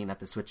 doing something that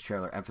the Switch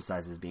trailer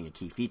emphasizes being a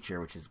key feature,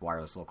 which is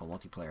wireless local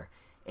multiplayer.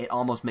 It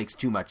almost makes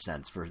too much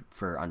sense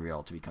for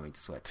Unreal to be coming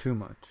to Switch. Too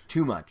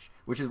much.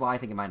 Which is why I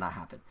think it might not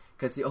happen.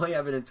 Because the only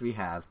evidence we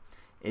have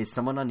is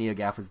someone on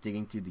NeoGAF was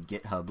digging through the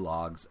GitHub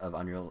logs of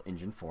Unreal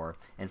Engine 4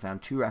 and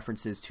found 2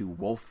 references to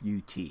Wolf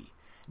UT.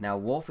 Now,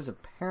 Wolf is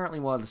apparently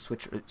one of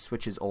the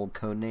Switch's old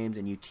code names,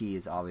 and UT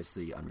is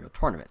obviously Unreal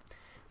Tournament.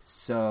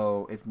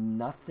 So, if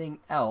nothing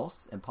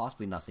else, and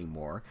possibly nothing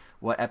more,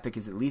 what Epic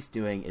is at least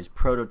doing is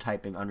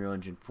prototyping Unreal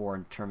Engine 4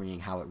 and determining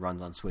how it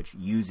runs on Switch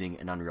using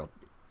an Unreal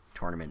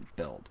Tournament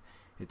build.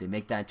 If they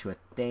make that into a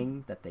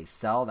thing that they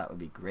sell, that would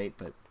be great,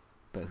 but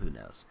who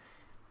knows.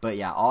 But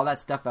yeah, all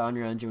that stuff about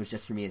Unreal Engine was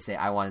just for me to say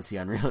I want to see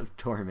Unreal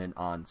Tournament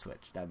on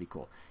Switch. That'd be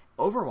cool.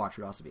 Overwatch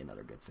would also be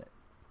another good fit.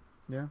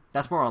 Yeah,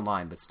 that's more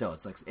online, but still,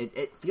 it's like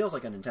it feels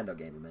like a Nintendo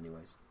game in many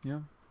ways. Yeah,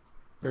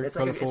 it's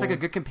like a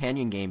good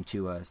companion game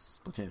to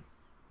Splatoon.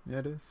 Yeah,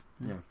 it is.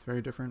 Yeah, it's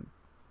very different,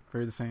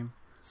 very the same.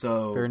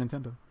 So very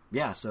Nintendo.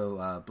 Yeah,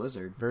 so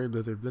Blizzard. Very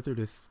Blizzard.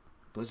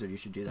 Blizzard, you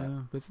should do that.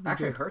 Yeah,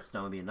 actually,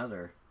 Hearthstone would be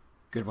another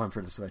good one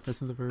for the Switch.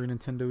 This is a very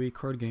Nintendo-y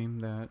card game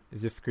that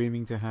is just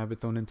screaming to have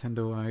its own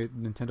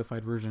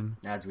Nintendo-fied version.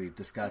 As we've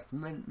discussed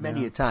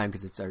many a time,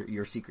 because it's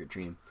your secret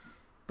dream.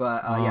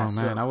 But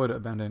man, I would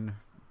abandon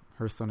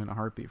Hearthstone in a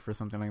heartbeat for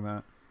something like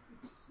that.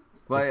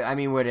 Well, I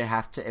mean, would it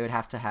have to? It would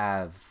have to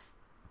have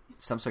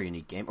some sort of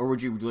unique game, or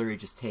would you literally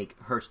just take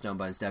Hearthstone,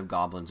 but instead of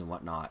goblins and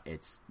whatnot,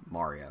 it's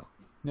Mario?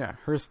 Yeah,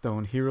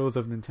 Hearthstone, Heroes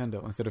of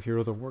Nintendo instead of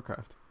Heroes of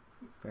Warcraft.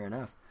 Fair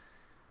enough.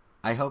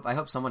 I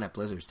hope someone at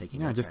Blizzard's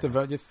taking. Yeah, just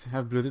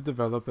have Blizzard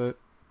develop it.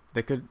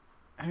 They could.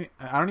 I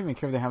don't even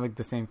care if they have like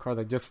the same card.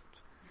 Like just,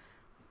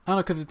 I don't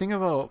know, because the thing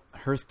about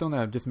Hearthstone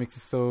that just makes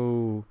it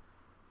so,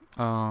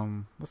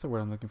 what's the word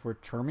I'm looking for?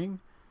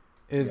 Charming,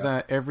 is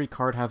that every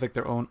card has like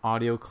their own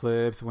audio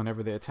clips.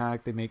 Whenever they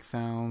attack, they make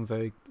sounds.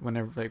 Like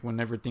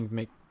whenever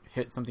things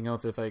hit something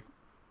else, there's like,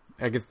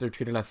 I guess they're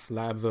treated as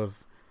slabs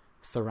of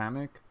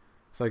ceramic.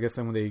 So I guess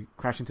then when they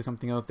crash into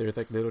something else, there's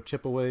like little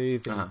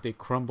chipaways and they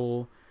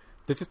crumble.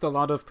 There's just a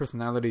lot of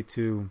personality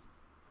to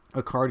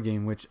a card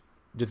game, which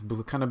just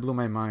kind of blew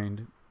my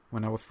mind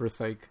when I was first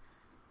like,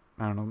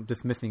 I don't know,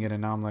 dismissing it,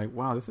 and now I'm like,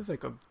 wow, this is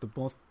like the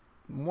most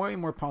way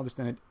more polished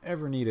than it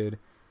ever needed,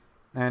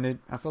 and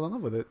I fell in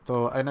love with it.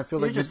 So and I feel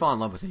you like just fall in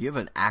love with it. You have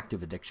an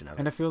active addiction of it,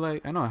 and I feel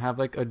like I have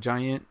like a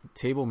giant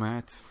table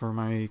mat for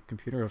my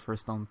computer of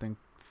Hearthstone thanks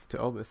to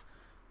Elvis,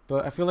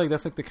 but I feel like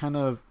that's like the kind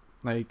of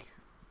like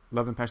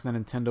love and passion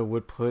that Nintendo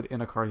would put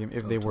in a card game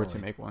if they were to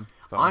make one.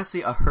 So.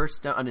 Honestly, a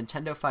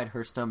Nintendo-fied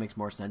Hearthstone makes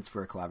more sense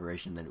for a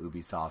collaboration than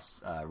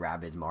Ubisoft's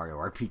Rabbids Mario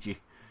RPG,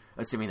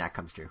 assuming that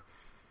comes true.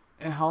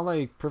 And how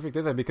like perfect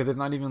is that? Because it's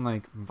not even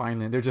like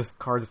violent; they're just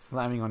cards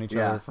slamming on each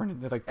other. It's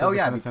like it'd be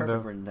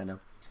perfect for Nintendo.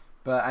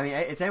 But I mean,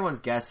 it's anyone's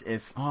guess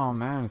if. Oh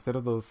man! Instead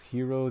of those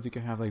heroes, you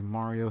could have like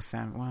Mario,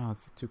 Sam. Wow,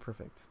 it's too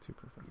perfect.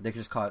 They could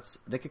just call it.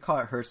 They could call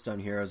it Hearthstone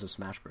Heroes of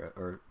Smash Bros.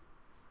 Or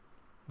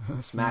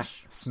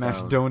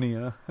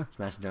Smashdonia.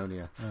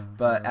 Smashdonia.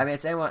 But I mean,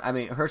 it's anyone. I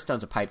mean,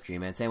 Hearthstone's a pipe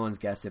dream, and it's anyone's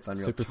guess if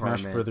Unreal Super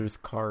Tournament. Smash Brothers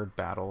card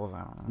battles. I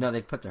don't know. No,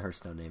 they put the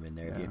Hearthstone name in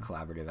there. It'd be a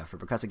collaborative effort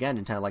because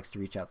again, Nintendo likes to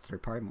reach out to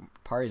third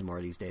parties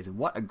more these days, and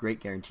what a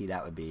great guarantee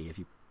that would be if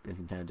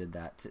Nintendo did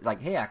that.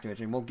 Like, hey,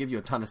 Activision, we'll give you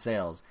a ton of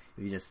sales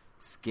if you just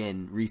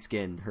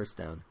reskin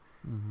Hearthstone.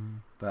 Mm-hmm.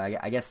 But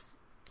I guess.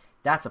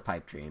 That's a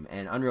pipe dream,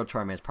 and Unreal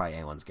Tournament is probably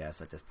anyone's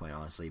guess at this point,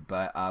 honestly.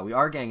 But we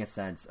are getting a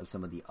sense of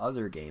some of the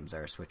other games that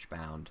are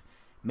Switch-bound,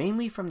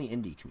 mainly from the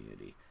indie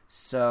community.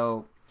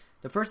 So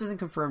the first isn't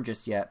confirmed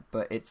just yet,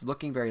 but it's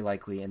looking very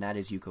likely, and that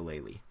is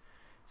Yooka-Laylee.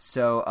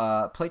 So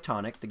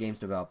Playtonic, the game's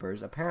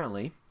developers,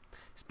 apparently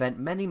spent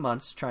many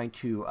months trying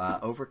to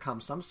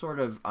overcome some sort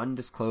of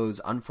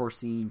undisclosed,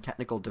 unforeseen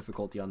technical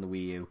difficulty on the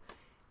Wii U.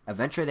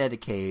 Eventually they had to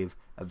cave.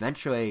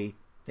 Eventually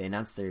they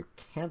announced they're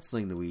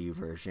canceling the Wii U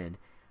version.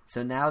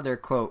 So now they're,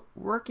 quote,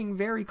 working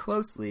very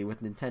closely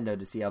with Nintendo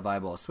to see how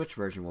viable a Switch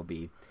version will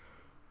be.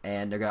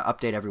 And they're going to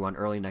update everyone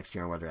early next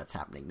year on whether that's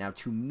happening. Now,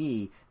 to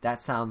me,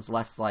 that sounds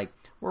less like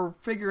we're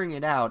figuring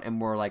it out and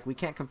more like we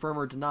can't confirm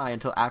or deny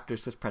until after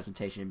Switch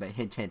presentation, but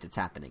hint, hint, it's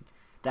happening.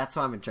 That's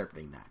how I'm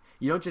interpreting that.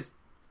 You don't just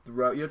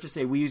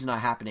say Wii U's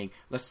not happening,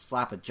 let's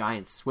slap a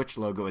giant Switch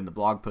logo in the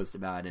blog post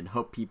about it and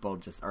hope people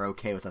just are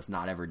okay with us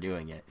not ever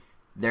doing it.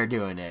 They're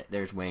doing it.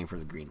 They're just waiting for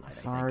the green light,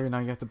 I think. Sorry, now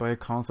you have to buy a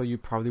console you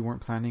probably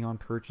weren't planning on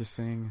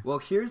purchasing. Well,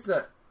 here's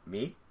the...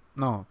 Me?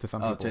 No, to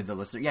some people. Oh, to the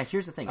listener. Yeah,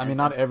 here's the thing. I mean,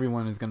 not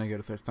everyone is going to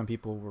get a Switch. Some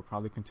people were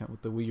probably content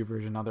with the Wii U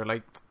version. Now they're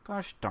like,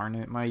 gosh darn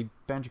it, my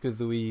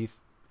Banjo-Kazooie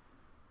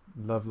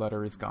love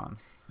letter is gone.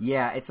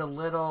 Yeah, it's a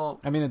little...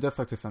 I mean, it does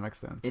suck to some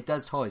extent. It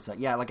does totally suck.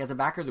 Yeah, like as a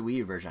backer of the Wii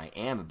U version, I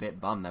am a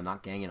bit bummed I'm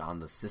not getting it on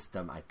the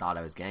system I thought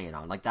I was getting it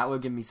on. Like, that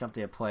would give me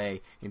something to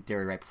play, in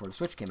theory, right before the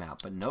Switch came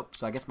out. But nope.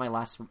 So I guess my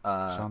last...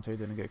 Shantae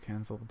didn't get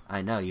canceled.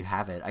 I know, you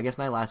have it. I guess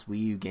my last Wii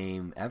U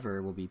game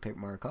ever will be Paper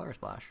Mario Color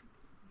Splash.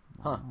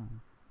 Huh. Wow.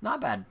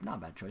 Not bad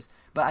choice.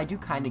 But I do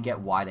kind of get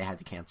why they had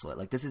to cancel it.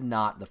 Like, this is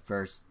not the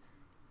first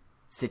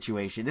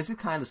situation. This is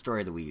kind of the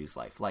story of the Wii U's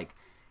life. Like,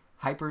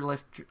 Hyper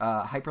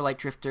Light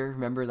Drifter,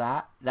 remember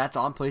that? That's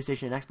on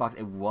PlayStation and Xbox.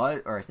 It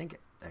was, or I think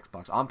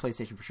Xbox, on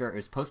PlayStation for sure. It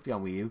was supposed to be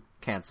on Wii U,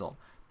 cancel.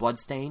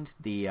 Bloodstained,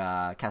 the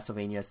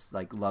Castlevania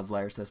like love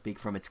letter, so to speak,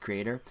 from its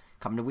creator,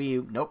 coming to Wii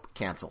U, nope,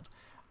 canceled.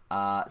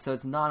 So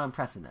it's not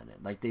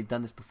unprecedented. Like, they've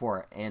done this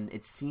before, and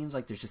it seems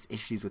like there's just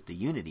issues with the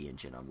Unity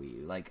engine on Wii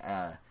U. Like,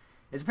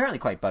 it's apparently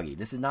quite buggy.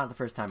 This is not the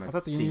first time I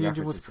thought the Unity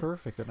engine was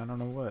perfect, and I don't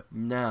know what.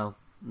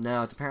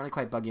 No, it's apparently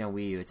quite buggy on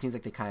Wii U. It seems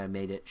like they kind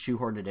of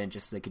shoehorned it in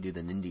just so they could do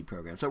the Nindy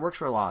program. So it works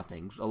for a lot of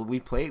things. We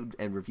played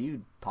and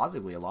reviewed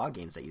positively a lot of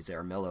games that use it,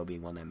 Armillo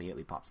being one that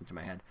immediately pops into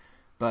my head.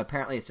 But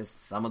apparently it's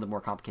just some of the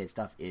more complicated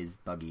stuff is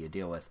buggy to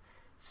deal with.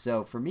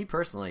 So for me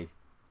personally,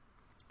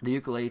 the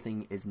ukulele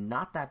thing is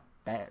not that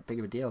big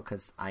of a deal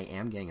because I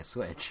am getting a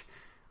Switch,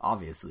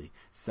 obviously.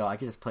 So I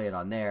can just play it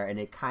on there, and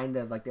it kind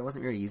of, like, they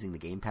wasn't really using the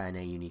gamepad in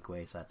a unique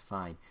way, so that's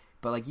fine.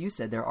 But like you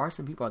said, there are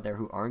some people out there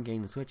who aren't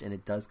getting the Switch, and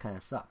it does kind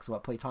of suck. So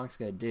what Playtonic's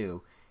going to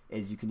do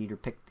is you can either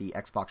pick the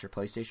Xbox or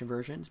PlayStation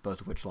versions,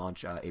 both of which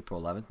launch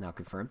April 11th, now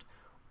confirmed,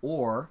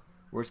 or,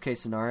 worst case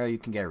scenario, you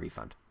can get a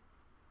refund.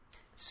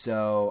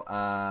 So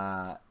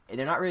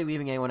they're not really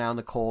leaving anyone out in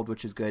the cold,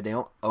 which is good. They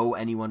don't owe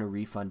anyone a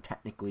refund,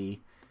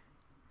 technically.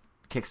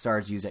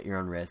 Kickstarter's used at your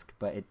own risk,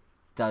 but it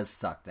does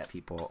suck that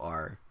people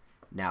are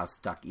now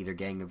stuck either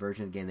getting a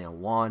version of the game they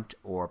don't want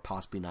or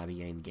possibly not even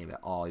getting the game at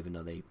all, even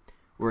though they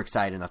were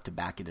excited enough to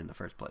back it in the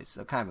first place.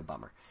 So kind of a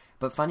bummer.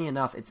 But funny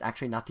enough, it's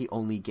actually not the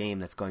only game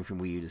that's going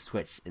from Wii U to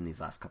Switch in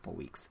these last couple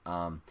weeks.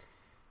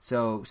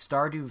 So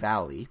Stardew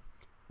Valley,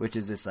 which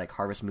is this like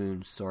Harvest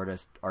Moon sort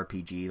of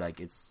RPG,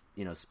 like it's,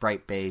 you know,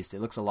 sprite based.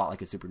 It looks a lot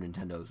like a Super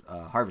Nintendo's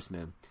Harvest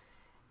Moon.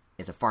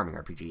 It's a farming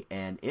RPG,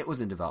 and it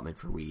was in development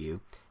for Wii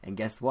U. And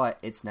guess what?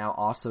 It's now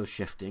also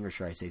shifting, or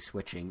should I say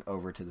switching,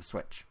 over to the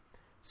Switch.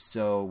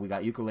 So we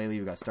got Yooka-Laylee,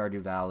 we got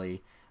Stardew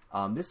Valley.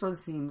 This one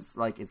seems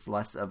like it's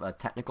less of a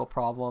technical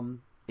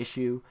problem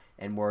issue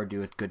and more to do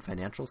with good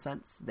financial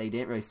sense. They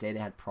didn't really say they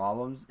had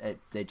problems.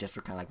 They just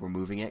were kind of like, we're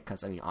moving it,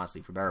 because, I mean,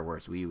 honestly, for better or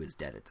worse, Wii U is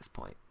dead at this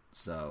point.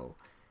 So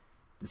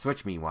the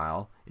Switch,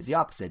 meanwhile, is the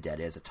opposite dead.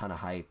 It has a ton of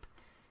hype.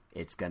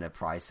 It's going to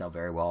probably sell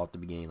very well at the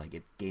beginning.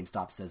 Like,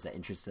 GameStop says that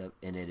interest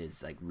in it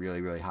is, like, really,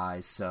 really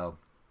high. So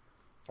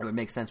it would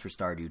make sense for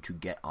Stardew to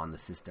get on the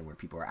system where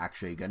people are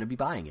actually going to be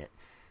buying it.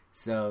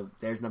 So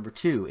there's number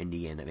 2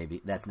 indie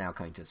game that's now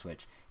coming to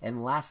Switch.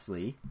 And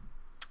lastly,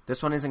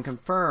 this one isn't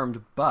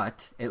confirmed,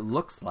 but it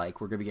looks like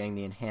we're going to be getting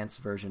the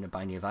enhanced version of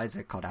Binding of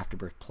Isaac called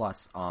Afterbirth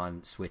Plus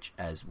on Switch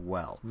as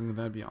well. Ooh,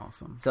 that'd be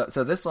awesome.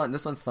 So this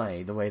one's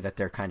funny, the way that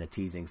they're kind of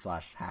teasing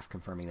 / half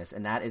confirming this,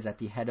 and that is that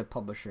the head of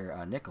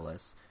publisher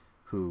Nicholas,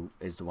 who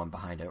is the one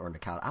behind it, or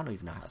Nicole, I don't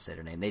even know how to say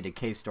their name. They did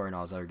Cave Story and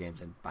all those other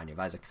games and Binding of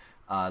Isaac.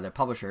 The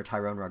publisher,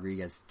 Tyrone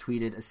Rodriguez,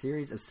 tweeted a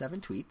series of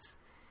 7 tweets.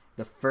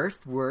 The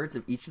first words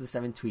of each of the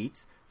 7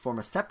 tweets form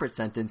a separate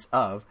sentence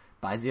of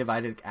Binding of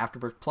Isaac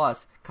Afterbirth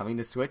Plus coming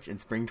to Switch in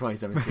spring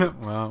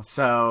 2017. Wow.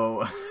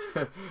 So,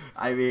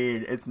 I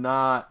mean, it's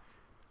not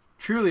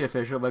truly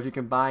official, but if you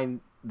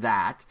combine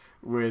that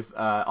with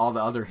all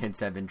the other hints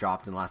that have been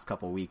dropped in the last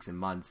couple of weeks and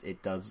months,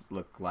 it does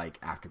look like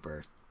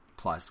Afterbirth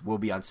Plus will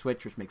be on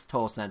Switch, which makes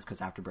total sense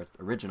because Afterbirth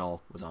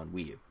Original was on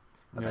Wii U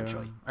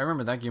eventually. Yeah. I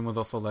remember that game was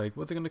also like,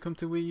 was it going to come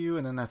to Wii U?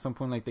 And then at some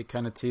point, like, they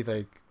kind of teased,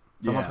 like,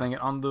 someone playing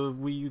it on the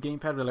Wii U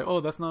gamepad. They're like, oh,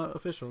 that's not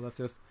official. That's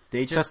just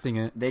testing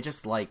it. They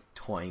just like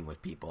toying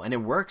with people. And it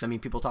works. I mean,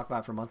 people talk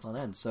about it for months on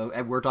end. So,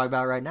 and we're talking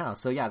about it right now.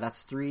 So, yeah,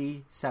 that's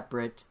 3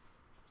 separate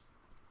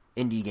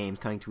indie games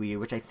coming to Wii U,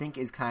 which I think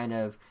is kind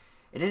of...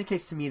 It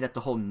indicates to me that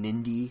the whole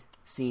Nindie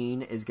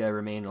scene is going to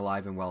remain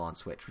alive and well on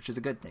Switch, which is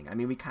a good thing. I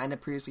mean, we kind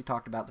of previously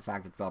talked about the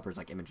fact that developers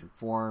like Image and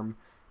Form,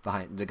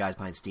 the guys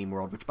behind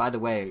SteamWorld, which, by the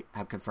way,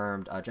 have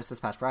confirmed just this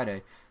past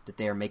Friday that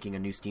they are making a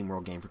new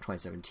SteamWorld game for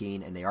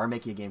 2017, and they are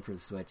making a game for the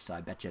Switch, so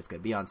I bet you it's going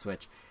to be on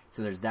Switch.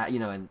 So there's that, you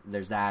know, and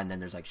there's that, and then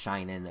there's like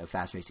Shinin, a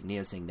Fast Racing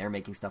Neo saying they're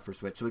making stuff for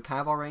Switch. So we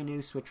kind of already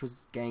knew Switch was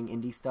getting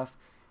indie stuff,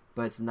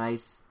 but it's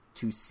nice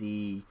to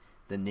see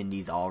the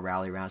Nindies all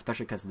rally around,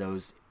 especially because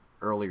those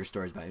earlier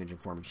stories about Image and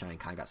Form and Shine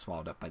kind of got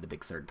swallowed up by the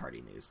big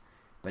third-party news.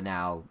 But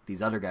now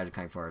these other guys are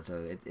coming forward,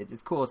 so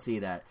it's cool to see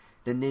that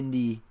the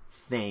Nindie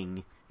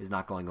thing is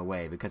not going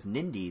away, because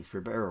Nindies, for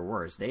better or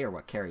worse, they are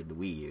what carried the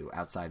Wii U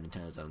outside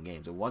Nintendo's own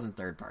games. It wasn't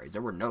third parties.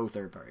 There were no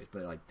third parties,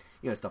 but like,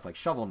 you know, stuff like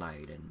Shovel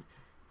Knight and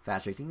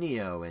Fast Racing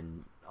Neo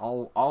and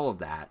all of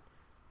that.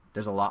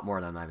 There's a lot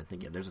more than I'm even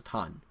thinking of. There's a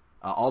ton.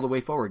 All the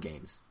Way Forward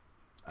games.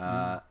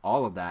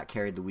 All of that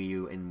carried the Wii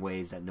U in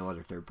ways that no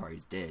other third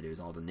parties did. It was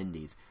all the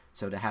Nindies.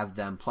 So to have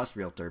them plus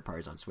real third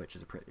parties on Switch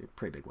is a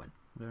pretty big win.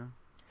 Yeah.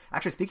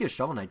 Actually, speaking of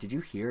Shovel Knight, did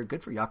you hear?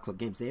 Good for Yacht Club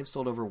Games. They have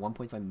sold over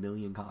 1.5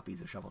 million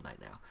copies of Shovel Knight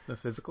now. The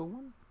physical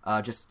one?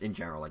 Just in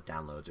general, like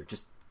downloads or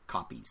just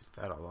copies. Is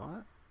that a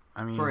lot?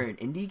 I mean, for an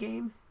indie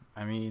game?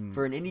 I mean,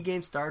 for an indie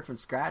game started from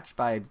scratch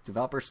by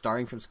developers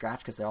starting from scratch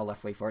because they all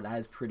left Way Forward, that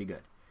is pretty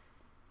good.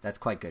 That's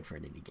quite good for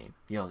an indie game.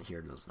 You don't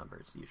hear those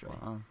numbers usually.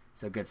 Wow.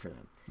 So good for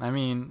them. I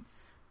mean,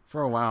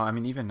 for a while, I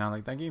mean, even now,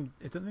 like, that game,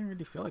 it doesn't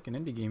really feel like an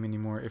indie game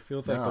anymore. It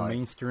feels like a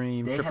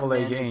mainstream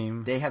AAA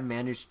game. They have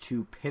managed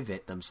to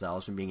pivot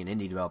themselves from being an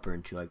indie developer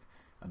into, like,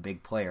 a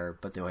big player,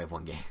 but they only have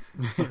one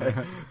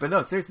game. But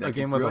no, seriously. A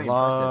game with really a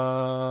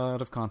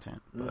lot of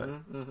content. But...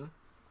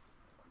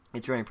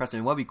 It's really impressive.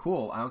 And what would be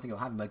cool, I don't think it'll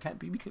happen, but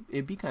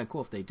it'd be kind of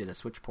cool if they did a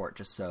Switch port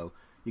just so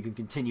you can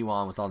continue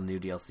on with all the new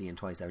DLC in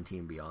 2017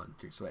 and beyond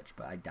through Switch,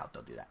 but I doubt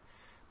they'll do that.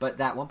 But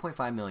that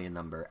 1.5 million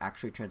number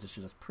actually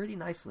transitions us pretty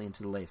nicely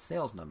into the latest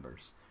sales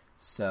numbers.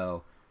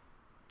 So,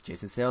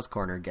 Jason's Sales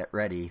Corner, get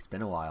ready. It's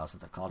been a while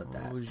since I called it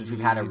that. Since we've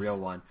had a real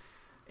one.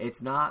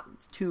 It's not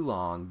too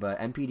long, but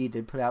NPD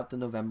did put out the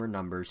November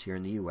numbers here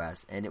in the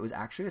US, and it was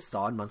actually a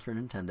solid month for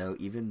Nintendo,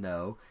 even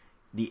though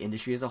the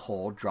industry as a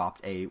whole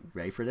dropped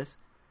ready for this?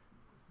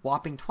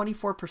 Whopping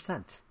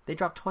 24%. They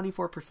dropped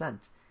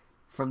 24%.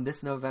 from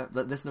this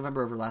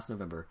November over last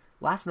November.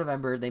 Last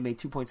November, they made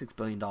 $2.6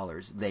 billion,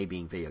 they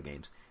being video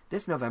games.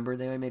 This November,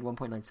 they only made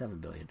 $1.97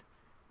 billion.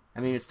 I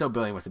mean, it's still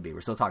billion with a B.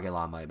 We're still talking a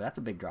lot of money, but that's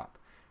a big drop.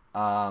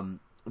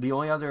 The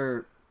only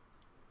other...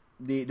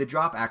 The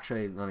drop,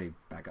 actually... Let me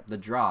back up. The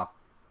drop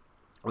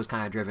was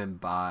kind of driven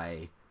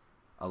by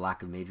a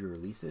lack of major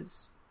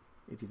releases.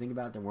 If you think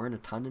about it, there weren't a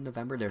ton in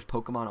November. There's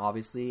Pokemon,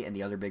 obviously, and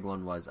the other big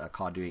one was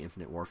Call of Duty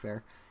Infinite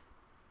Warfare,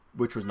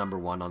 which was number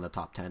 1 on the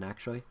top 10,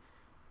 actually.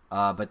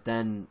 But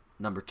then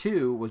number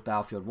 2 was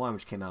Battlefield 1,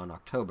 which came out in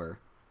October.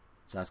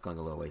 So that's going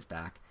a little ways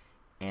back.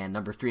 And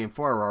number 3 and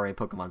 4 were already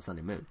Pokemon Sun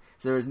and Moon.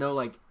 So there was no,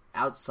 like,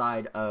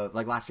 outside of...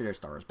 Like, last year there was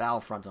Star Wars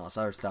Battlefront and all this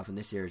other stuff, and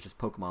this year is just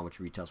Pokemon, which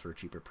retails for a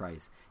cheaper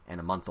price, and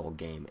a month-old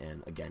game,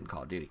 and, again,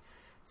 Call of Duty.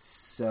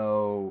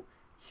 So,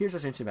 here's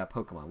what's interesting about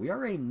Pokemon. We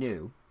already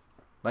knew,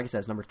 like I said,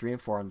 it's number 3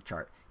 and 4 on the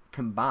chart.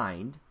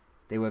 Combined,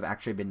 they would have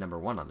actually been number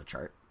 1 on the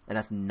chart, and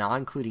that's not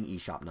including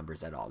eShop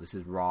numbers at all. This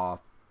is raw.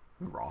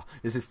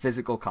 This is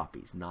physical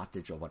copies, not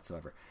digital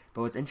whatsoever.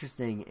 But what's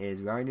interesting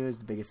is we already knew it was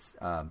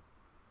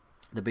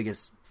the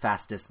biggest,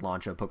 fastest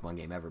launch of a Pokemon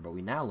game ever, but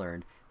we now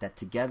learned that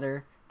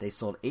together they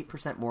sold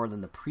 8% more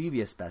than the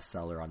previous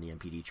bestseller on the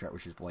NPD chart,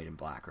 which is White and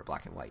Black, or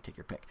Black and White, take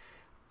your pick.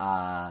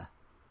 And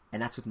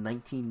that's with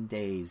 19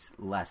 days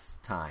less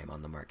time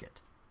on the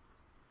market.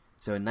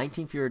 So in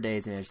 19 fewer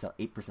days, they managed to sell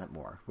 8%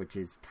 more, which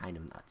is kind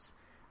of nuts.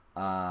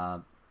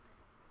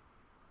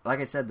 Like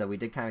I said, though, we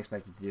did kind of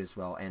expect it to do as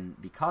well, and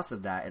because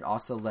of that, it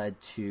also led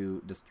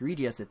to the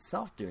 3DS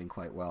itself doing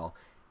quite well.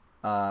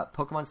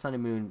 Pokemon Sun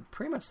and Moon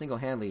pretty much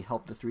single-handedly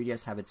helped the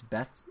 3DS have its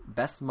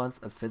best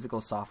month of physical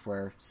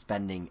software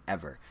spending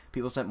ever.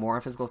 People spent more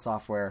on physical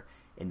software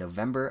in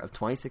November of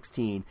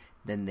 2016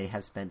 than they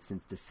have spent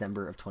since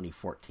December of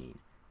 2014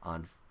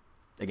 on,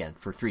 again,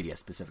 for 3DS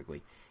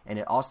specifically. And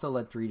it also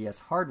led 3DS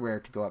hardware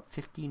to go up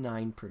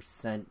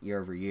 59%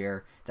 year over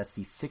year. That's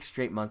the 6th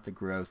straight month of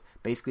growth.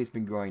 Basically, it's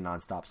been growing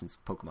nonstop since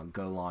Pokemon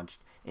Go launched.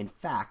 In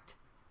fact,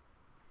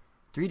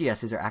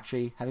 3DSs are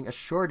actually having a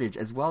shortage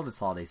as well this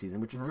holiday season,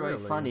 which is really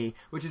funny.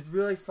 Which is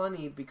really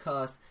funny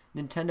because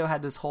Nintendo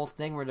had this whole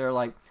thing where they're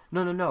like,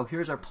 no,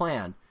 here's our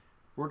plan.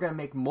 We're going to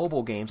make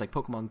mobile games like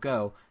Pokemon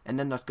Go, and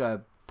then that's going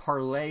to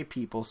parlay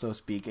people, so to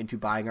speak, into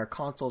buying our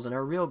consoles and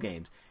our real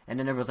games. And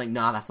then everyone's like,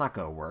 nah, that's not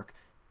going to work.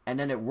 And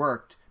then it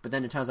worked, but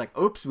then Nintendo's like,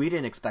 oops, we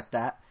didn't expect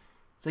that.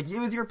 It's like, it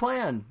was your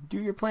plan. Do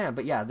your plan.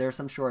 But yeah, there are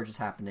some shortages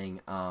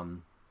happening.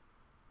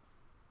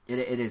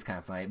 It is kind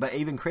of funny. But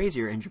even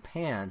crazier, in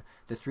Japan,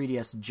 the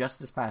 3DS just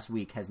this past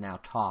week has now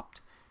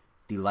topped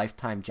the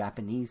lifetime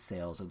Japanese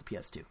sales of the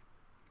PS2.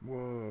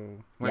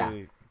 Whoa.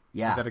 Wait.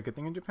 Yeah. Is that a good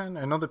thing in Japan?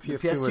 I know the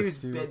PS2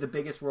 is the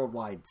biggest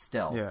worldwide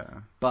still. Yeah.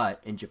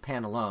 But in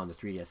Japan alone, the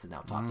 3DS has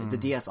now topped it. The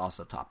DS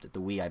also topped it.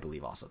 The Wii, I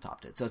believe, also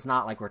topped it. So it's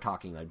not like we're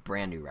talking a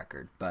brand new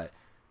record, but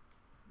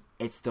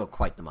it's still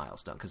quite the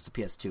milestone because the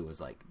PS2 was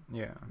like,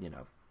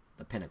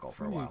 the pinnacle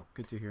for a while.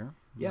 Good to hear.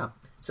 Yeah.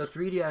 So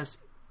 3DS...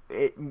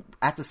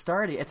 at the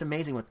start, it's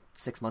amazing what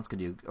 6 months could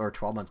do, or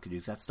 12 months could do.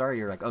 So at the start,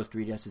 you're like,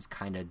 3DS is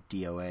kind of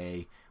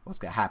DOA. What's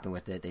going to happen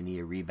with it? They need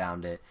to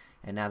rebound it.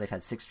 And now they've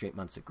had 6 straight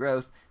months of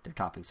growth. They're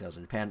topping sales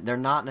in Japan. They're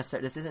not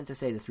necessarily... This isn't to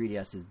say the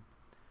 3DS is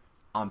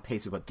on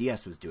pace with what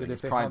DS was doing.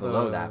 It's probably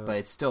below that, but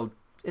it's still...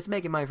 It's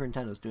making money for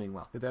Nintendo. It's doing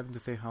well. Did they happen to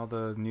say how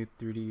the new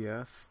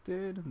 3DS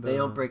did? They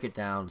don't break it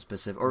down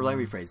specific... Or let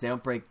me rephrase.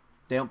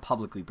 They don't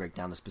publicly break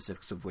down the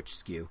specifics of which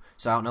SKU.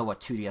 So I don't know what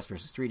 2DS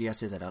versus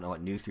 3DS is. I don't know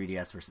what new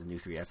 3DS versus new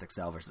 3DS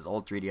XL versus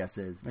old 3DS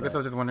is. I guess I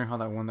was just wondering how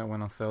that one that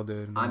went on sale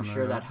did. I'm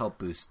sure that helped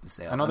boost the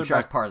sales. I'm sure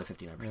that's part of the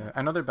 59%. Yeah,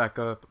 I know they're back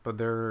up, but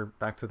they're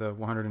back to the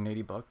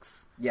 $180.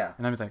 Yeah.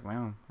 And I was like,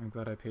 wow, I'm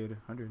glad I paid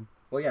 $100.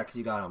 Well, yeah, because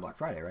you got it on Black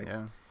Friday, right?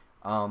 Yeah.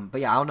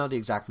 But yeah, I don't know the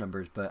exact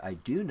numbers, but I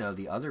do know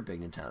the other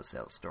big Nintendo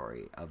sales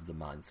story of the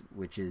month,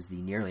 which is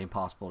the nearly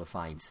impossible to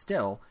find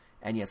still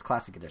NES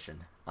Classic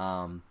Edition.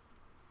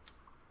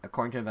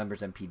 According to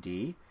November's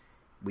NPD,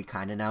 we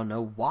kind of now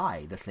know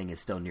why the thing is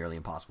still nearly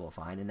impossible to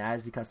find, and that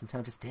is because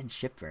Nintendo just didn't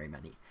ship very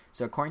many.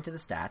 So according to the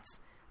stats,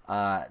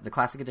 the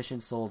Classic Edition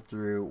sold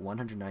through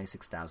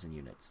 196,000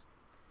 units.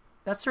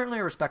 That's certainly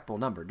a respectable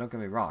number, don't get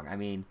me wrong. I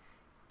mean,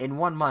 in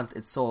 1 month,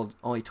 it sold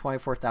only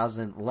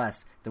 24,000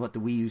 less than what the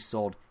Wii U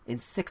sold in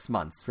 6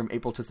 months from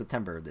April to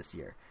September of this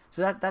year.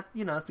 So that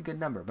that's a good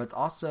number, but it's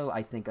also,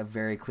 I think, a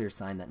very clear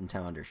sign that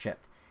Nintendo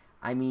undershipped.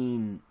 I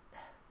mean...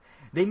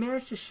 They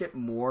managed to ship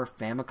more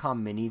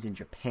Famicom Minis in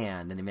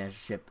Japan than they managed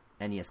to ship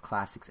NES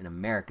Classics in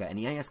America. And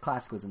the NES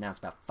Classic was announced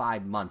about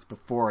 5 months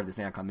before the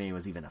Famicom Mini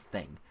was even a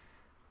thing.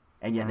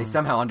 And yet they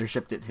somehow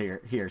undershipped it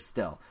here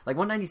still. Like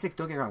 196,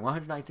 don't get me wrong,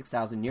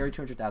 196,000, nearly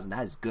 200,000,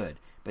 that is good.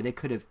 But they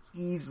could have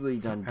easily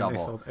done double. And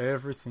they sold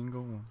every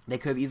single one. They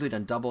could have easily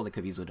done double, they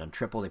could have easily done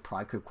triple, they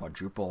probably could have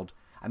quadrupled.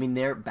 I mean,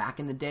 back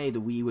in the day, the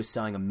Wii was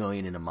selling 1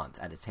 million in a month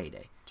at its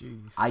heyday.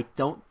 Jeez. I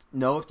don't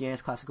know if the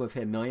NES Classic would have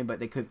hit 1 million, but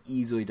they could have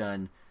easily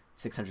done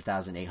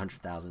 600,000,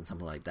 800,000,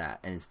 something like that,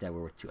 and instead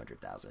we're worth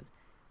 200,000.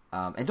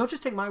 And don't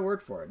just take my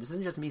word for it. This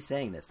isn't just me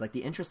saying this. Like,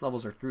 the interest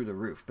levels are through the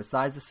roof.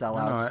 Besides the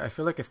sellouts... No, I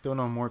feel like I still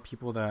know more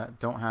people that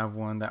don't have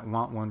one, that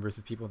want one,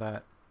 versus people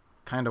that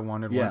kind of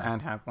wanted Yeah. one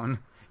and have one.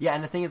 Yeah,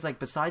 and the thing is, like,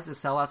 besides the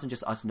sellouts and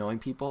just us knowing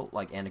people,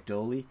 like,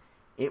 anecdotally,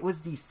 it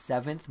was the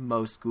 7th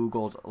most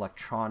Googled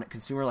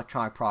consumer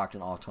electronic product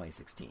in all of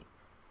 2016.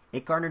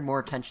 It garnered more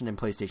attention than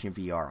PlayStation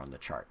VR on the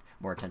chart,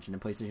 more attention than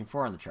PlayStation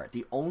 4 on the chart.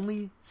 The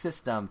only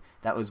system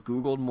that was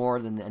Googled more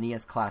than the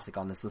NES Classic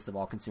on this list of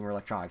all consumer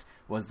electronics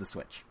was the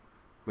Switch,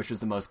 which was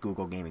the most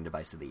Googled gaming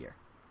device of the year.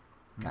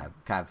 Kind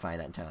of find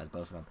that in town as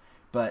both of them.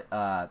 But,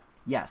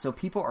 yeah, so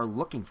people are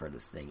looking for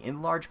this thing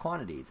in large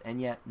quantities, and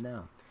yet,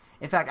 no.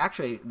 In fact,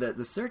 actually,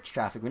 the search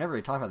traffic, we never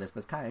really talked about this, but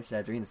it's kind of interesting.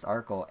 I was reading this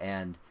article,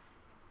 and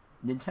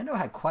Nintendo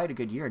had quite a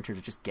good year in terms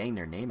of just getting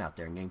their name out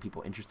there and getting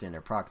people interested in their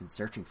products and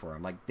searching for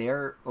them. Like,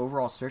 their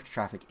overall search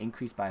traffic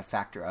increased by a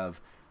factor of,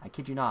 I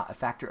kid you not, a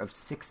factor of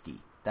 60.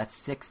 That's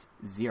 60,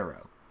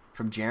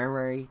 from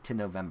January to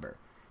November.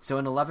 So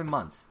in 11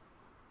 months,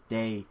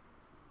 I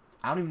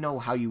don't even know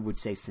how you would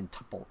say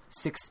centuple,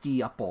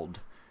 60-upled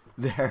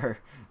their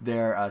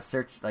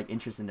search, like,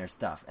 interest in their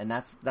stuff. And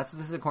this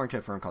is according to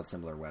a firm called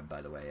SimilarWeb,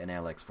 by the way, an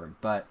analytics firm.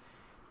 But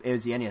it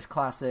was the NES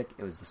Classic,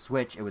 it was the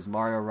Switch, it was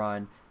Mario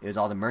Run, it was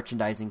all the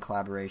merchandising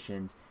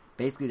collaborations.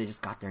 Basically, they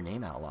just got their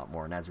name out a lot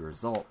more, and as a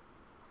result,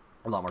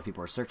 a lot more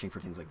people are searching for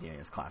things like the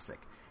NES Classic.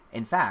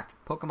 In fact,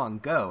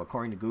 Pokemon Go,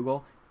 according to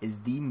Google, is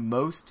the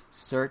most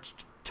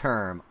searched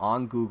term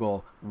on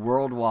Google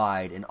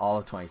worldwide in all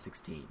of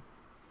 2016.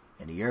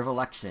 In a year of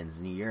elections,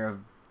 in a year of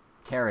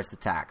terrorist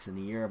attacks, in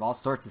a year of all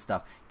sorts of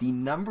stuff, the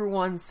number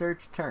one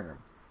search term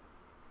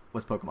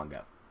was Pokemon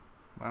Go.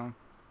 Wow.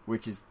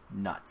 Which is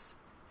nuts.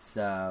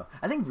 So,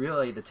 I think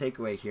really the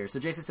takeaway here, so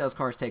Jason Sales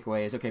Corner's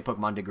takeaway is, okay,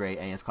 Pokemon did great,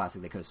 NES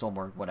Classic, they could have sold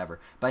more, whatever.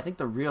 But I think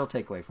the real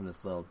takeaway from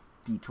this little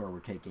detour we're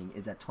taking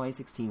is that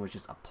 2016 was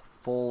just a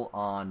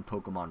full-on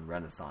Pokemon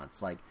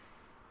renaissance. Like,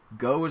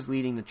 Go was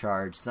leading the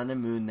charge, Sun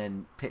and Moon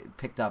then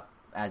picked up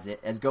as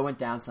Go went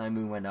down, Sun and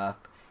Moon went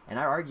up. And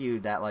I argue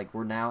that, like,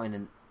 we're now in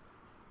an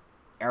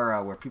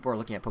era where people are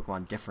looking at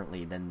Pokemon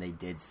differently than they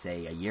did,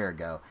 say, a year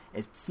ago.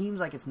 It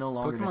seems like it's no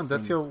longer... Pokemon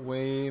does feel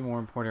way more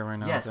important right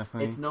now, yes,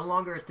 definitely. It's no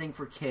longer a thing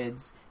for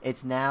kids.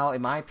 It's now,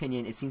 in my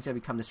opinion, it seems to have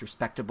become this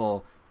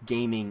respectable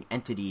gaming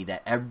entity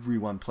that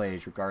everyone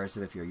plays, regardless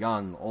of if you're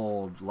young,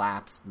 old,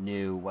 lapsed,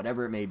 new,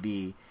 whatever it may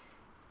be.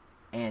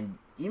 And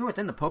even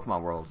within the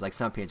Pokemon world, like,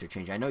 some opinions are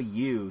changing. I know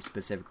you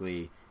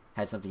specifically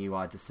had something you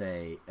wanted to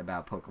say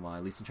about Pokemon,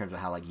 at least in terms of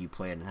how, like, you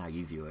play it and how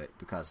you view it,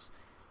 because,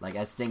 like,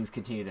 as things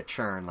continue to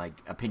churn, like,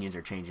 opinions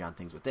are changing on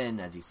things within,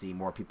 as you see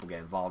more people get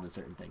involved in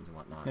certain things and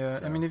whatnot. Yeah,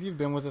 so. I mean, if you've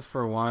been with us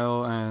for a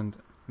while and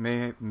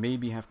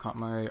maybe have caught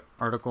my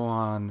article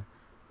on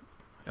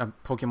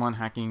Pokemon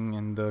hacking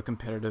and the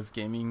competitive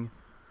gaming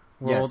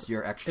world. Yes,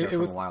 your extra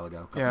from a while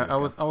ago. Yeah, I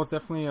was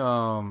definitely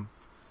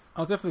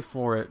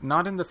for it.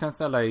 Not in the sense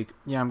that, like,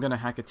 yeah, I'm gonna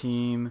hack a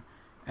team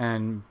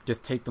and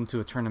just take them to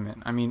a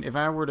tournament. I mean, if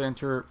I were to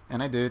enter,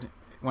 and I did,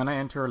 when I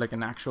enter, like,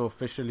 an actual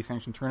officially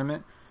sanctioned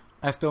tournament,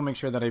 I still make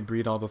sure that I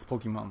breed all those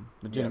Pokemon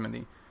legitimately.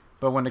 Yeah.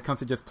 But when it comes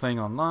to just playing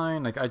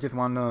online, like, I just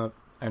want to,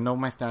 I know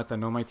my stats, I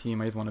know my team,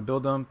 I just want to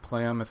build them,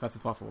 play them as fast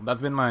as possible.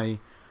 That's been my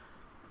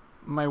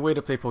way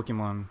to play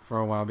Pokemon for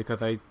a while,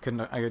 because I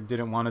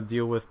didn't want to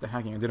deal with the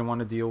hacking. I didn't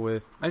want to deal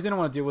with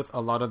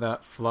a lot of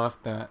that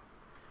fluff that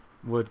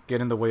would get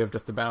in the way of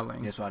just the battling.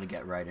 You just want to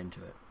get right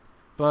into it.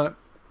 But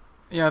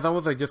yeah, that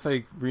was, like, just,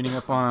 like, reading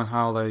up on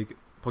how, like,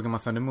 Pokemon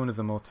Sun and Moon is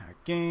the most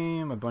hacked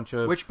game, a bunch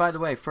of... Which, by the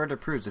way, further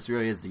proves this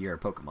really is the year of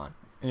Pokemon.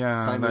 Yeah.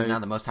 Sun and Moon is now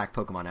the most hacked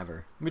Pokemon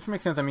ever. Which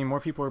makes sense. I mean, more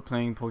people are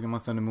playing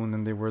Pokemon Sun and Moon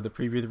than they were the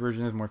previous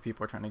versions. More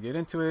people are trying to get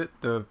into it.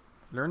 The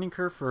learning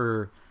curve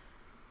for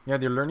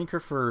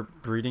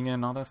breeding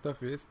and all that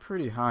stuff is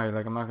pretty high.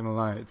 Like, I'm not going to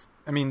lie.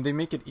 They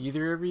make it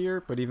easier every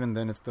year, but even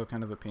then it's still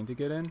kind of a pain to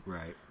get in.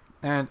 Right.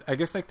 And I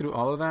guess, like, through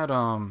all of that, I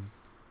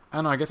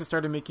don't know, I guess it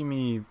started making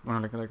me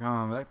want to, like,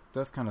 oh, that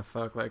does kind of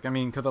suck. Like, I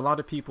mean, because a lot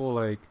of people,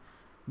 like,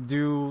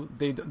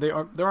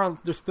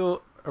 there's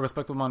still a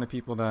respectable amount of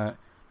people that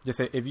just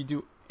say, if you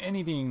do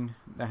anything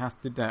that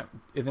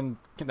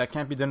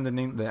can't be done in the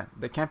name,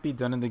 that can't be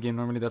done in the game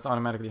normally, that's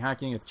automatically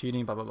hacking, it's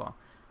cheating, blah, blah, blah.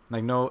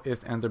 Like, no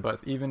ifs, ands, or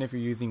buts, even if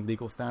you're using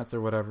legal stats or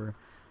whatever.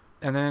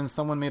 And then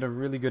someone made a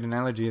really good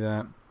analogy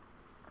that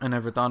I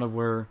never thought of,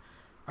 where,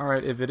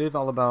 alright, if it is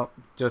all about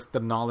just the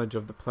knowledge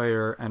of the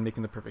player and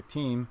making the perfect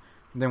team,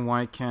 then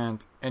why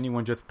can't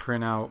anyone just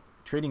print out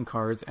trading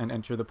cards and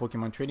enter the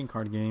Pokemon trading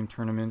card game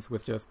tournaments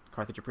with just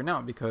cards that you print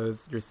out? Because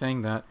you're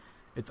saying that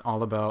it's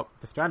all about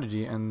the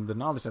strategy and the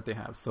knowledge that they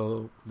have.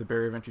 So the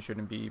barrier of entry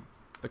shouldn't be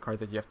the cards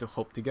that you have to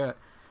hope to get.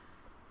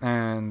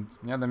 And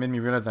yeah, that made me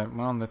realize that,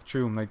 well, that's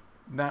true. Like,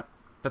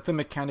 that's a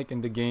mechanic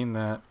in the game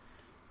that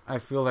I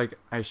feel like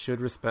I should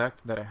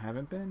respect, that I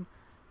haven't been.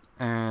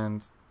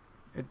 And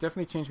it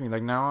definitely changed me.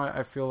 Like, now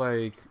I feel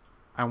like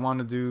I want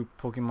to do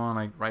Pokemon,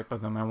 like, right by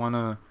them. I want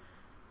to,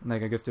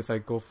 like, I guess just,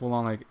 like, go full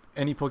on, like,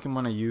 any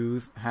Pokemon I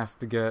use have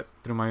to get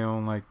through my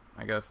own, like,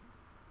 I guess,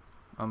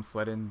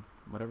 sweat and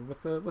whatever.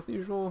 What's the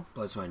usual?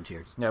 Blood, sweat, and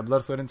tears. Yeah,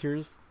 blood, sweat, and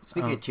tears.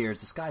 Speaking of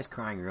tears, the sky's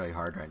crying really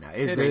hard right now.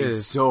 It's raining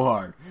so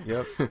hard.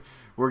 Yep.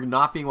 We're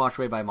not being washed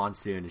away by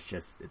monsoon.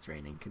 It's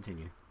raining.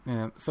 Continue.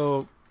 Yeah.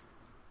 So,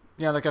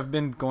 Yeah, like I've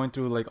been going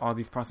through like all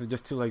these processes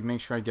just to like make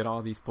sure I get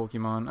all these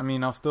Pokemon. I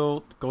mean, I'll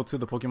still go to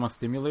the Pokemon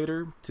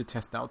Simulator to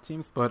test out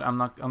teams, but I'm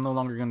no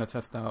longer gonna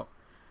test out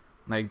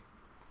like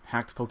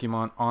hacked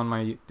Pokemon on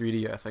my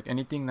 3DS. Like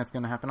anything that's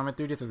gonna happen on my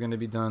 3DS is gonna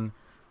be done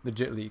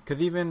legitly.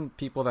 Because even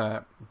people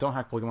that don't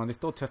hack Pokemon, they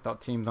still test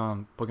out teams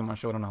on Pokemon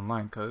Showdown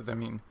Online. Because I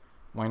mean,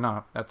 why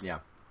not? That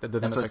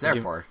doesn't that's what it's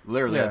there for.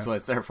 Literally, that's what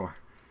it's there for.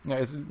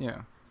 Yeah,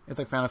 it's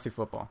like fantasy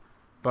football,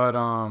 but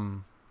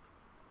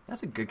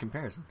that's a good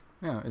comparison.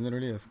 Yeah, it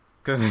literally is.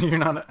 Because you're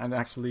not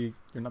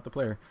the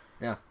player.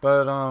 Yeah.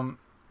 But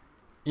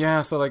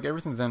yeah. So like ever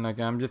since then, like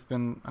I'm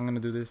gonna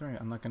do this right.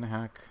 I'm not gonna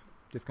hack.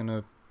 Just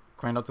gonna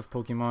grind out this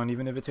Pokemon,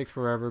 even if it takes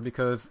forever.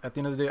 Because at the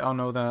end of the day, I'll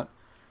know that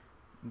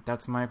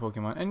that's my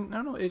Pokemon. And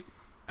I don't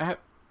know.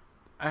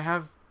 I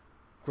have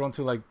grown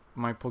to like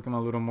my Pokemon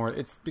a little more.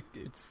 It's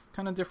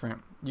kind of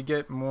different. You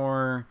get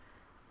more.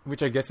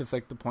 Which I guess is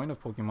like the point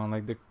of Pokemon.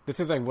 Like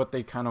this is like what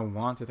they kind of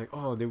want. It's like,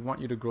 oh, they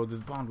want you to grow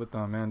this bond with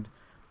them, and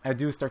I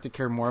do start to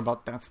care more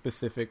about that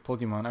specific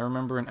Pokemon. I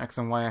remember in X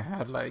and Y I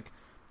had like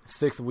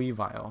 6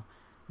 Weavile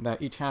that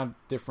each had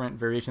different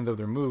variations of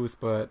their moves,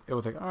 but it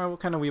was like, all right, what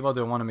kind of Weavile do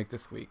I want to make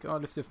this week? Oh,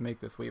 let's just make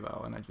this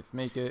Weavile, and I just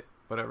make it,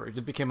 whatever. It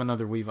just became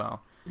another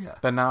Weavile. Yeah.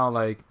 But now,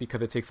 like,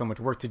 because it takes so much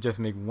work to just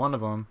make one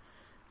of them,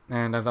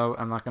 and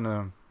I'm not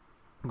gonna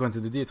go into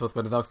the details,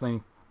 but as I was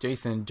explaining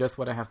Jason just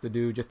what I have to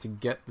do just to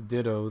get the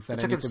Dittos that I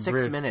need to bridge. It took him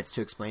 6 minutes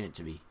to explain it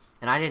to me.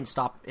 And I didn't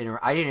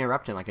I didn't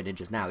interrupt him like I did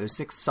just now. It was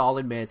 6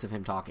 solid minutes of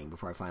him talking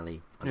before I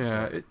finally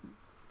understood.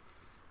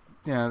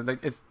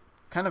 Like it's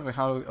kind of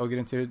how I'll get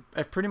into it.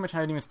 I pretty much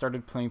hadn't even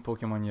started playing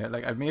Pokemon yet.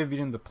 Like I may have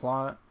beaten the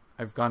plot.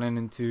 I've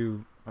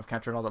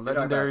captured all the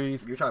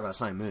legendaries. You're talking about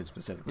Sun and Moon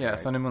specifically. Yeah,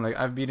 right? Sun and Moon. Like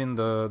I've beaten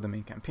the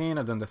main campaign.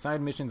 I've done the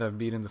side missions. I've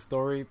beaten the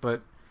story,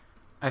 but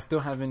I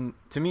still haven't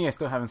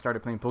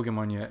started playing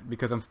Pokemon yet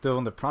because I'm still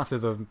in the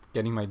process of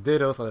getting my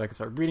Ditto so that I can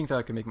start breeding so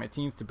I can make my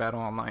teams to battle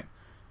online.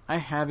 I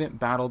haven't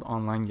battled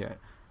online yet.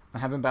 I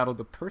haven't battled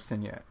a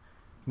person yet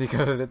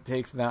because it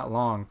takes that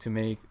long to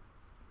make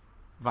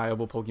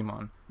viable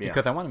Pokemon. Yeah.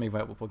 Because I want to make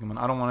viable Pokemon.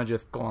 I don't want to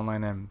just go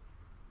online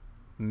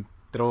and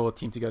throw a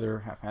team together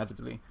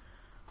haphazardly.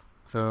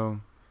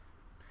 So,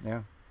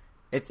 yeah.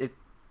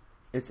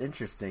 It's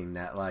interesting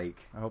that,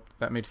 like... I hope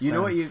that made sense. You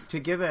know what? To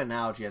give an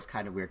analogy, that's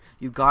kind of weird.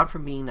 You've gone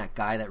from being that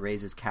guy that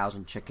raises cows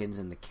and chickens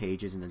in the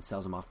cages and then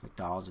sells them off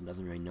McDonald's and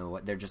doesn't really know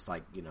what... They're just,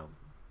 like, you know,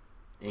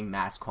 in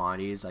mass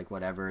quantities, like,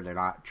 whatever. They're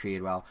not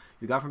treated well.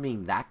 You've gone from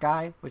being that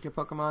guy with your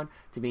Pokemon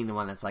to being the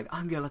one that's like,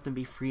 I'm going to let them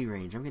be free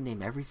range. I'm going to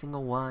name every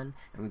single one.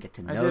 I'm going to get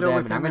to know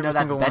them. And I'm going to know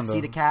that's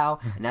Betsy the cow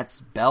and that's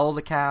Belle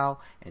the cow.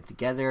 And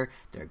together,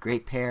 they're a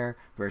great pair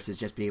versus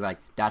just being like,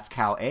 that's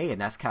cow A and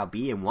that's cow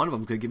B and one of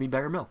them could give me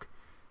better milk.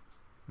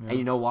 Yeah. And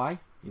you know why?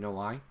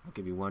 I'll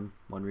give you one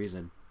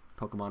reason.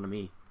 Pokemon to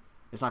me.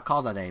 It's not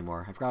called that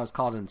anymore. I forgot it was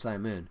called in Sun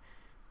and Moon.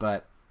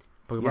 But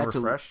Pokemon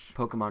Refresh?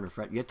 Pokemon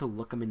Refresh. You have to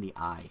look them in the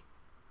eye.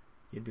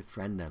 You had to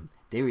befriend them.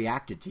 They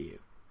reacted to you.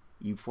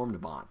 You formed a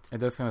bond. It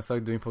does kind of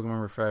suck doing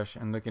Pokemon Refresh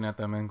and looking at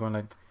them and going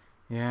like,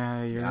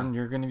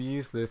 you're going to be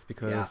useless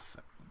because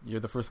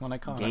you're the first one I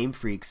caught. Game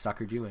Freak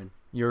suckered you in.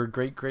 Your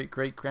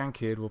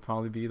great-great-great-grandkid will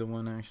probably be the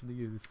one I actually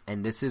use.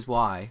 And this is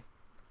why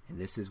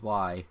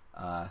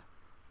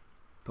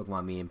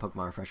Pokemon Me and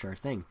Pokemon Refresh are a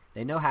thing.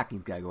 They know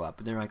hacking's gotta go up,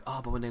 but they're like,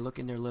 oh, but when they look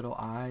in their little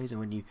eyes and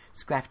when you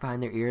scratch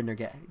behind their ear and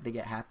they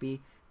get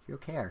happy, you'll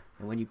care.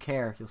 And when you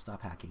care, you'll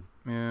stop hacking.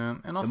 Yeah,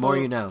 and also, the more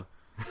you know.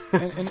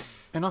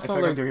 and also, I feel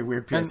like I'm doing a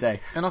weird PSA.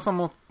 And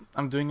also,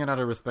 I'm doing it out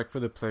of respect for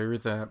the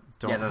players that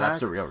don't hack. That's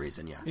the real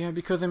reason, yeah. Yeah,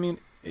 because, I mean,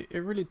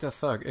 it really does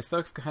suck. It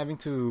sucks having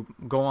to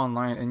go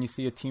online and you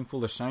see a team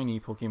full of shiny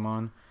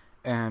Pokemon.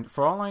 And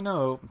for all I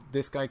know,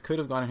 this guy could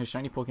have gotten his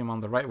shiny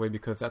Pokemon the right way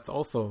because that's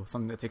also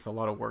something that takes a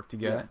lot of work to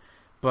get. Yeah.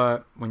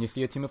 But when you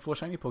see a team of full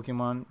shiny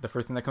Pokemon, the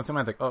first thing that comes to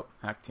mind is like, oh,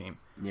 hack team.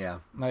 Yeah.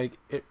 Like,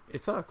 it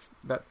sucks.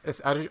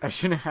 I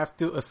shouldn't have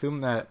to assume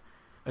that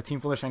a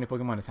team full of shiny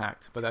Pokemon is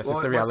hacked, but that's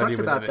just the reality. What sucks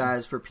about that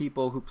is for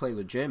people who play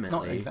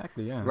legitimately. No,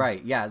 exactly, yeah.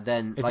 Right, yeah,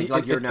 then,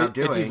 you're now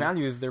doing. It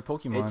devalues their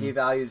Pokemon.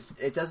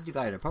 It doesn't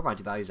devalue their Pokemon,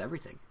 it devalues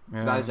everything.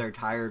 Yeah. It devalues their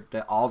entire,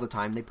 all the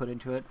time they put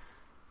into it.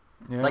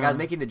 Yeah. Like, I was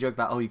making the joke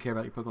about, oh, you care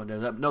about your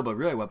Pokemon. No, but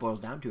really what it boils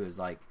down to is,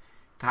 like,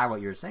 kind of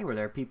what you were saying, where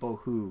there are people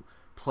who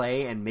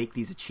play and make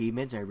these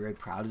achievements and are very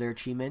proud of their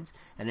achievements,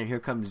 and then here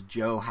comes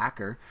Joe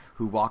Hacker,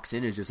 who walks in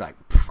and is just like,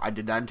 I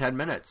did that in 10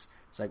 minutes.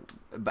 It's like,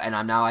 and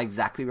I'm now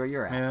exactly where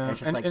you're at. Yeah. It's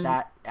just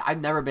that. I've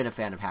never been a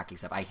fan of hacking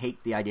stuff. I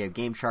hate the idea of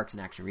Game Sharks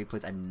and Action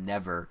Replays. I've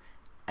never,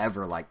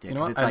 ever liked it. You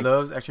know what? I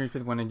love Action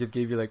Replays when it just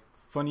gave you, like,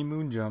 funny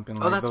moon jump and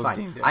like that's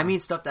fine. I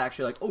mean stuff that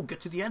actually like get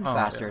to the end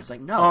faster. Yeah. It's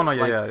like no. Oh no,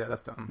 yeah,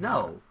 that's dumb.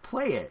 No,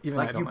 play it. Even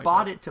like you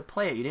bought it to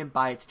play it. You didn't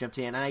buy it to jump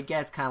to the end. And I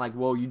guess kind of like,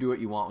 well, you do what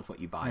you want with what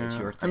you buy. Yeah. It's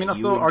your thing. I mean, I'll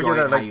still argue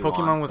that like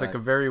Pokemon was like a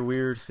very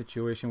weird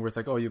situation where it's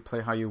like, oh, you play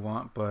how you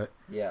want, but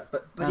yeah,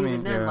 but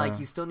even then, like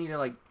you still need to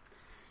like,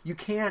 you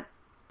can't.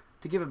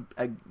 To give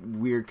a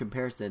weird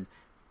comparison,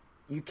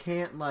 you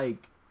can't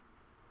like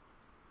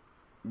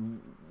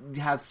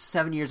have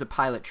 7 years of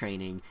pilot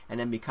training and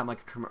then become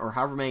like or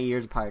however many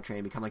years of pilot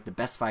training, become like the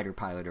best fighter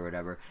pilot or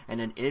whatever, and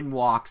then in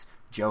walks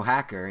Joe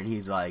Hacker and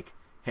he's like,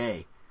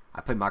 hey,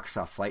 I played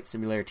Microsoft Flight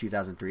Simulator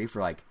 2003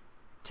 for like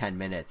 10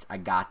 minutes, I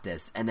got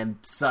this, and then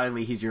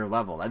suddenly he's your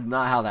level. That's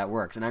not how that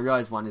works. And I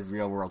realize one is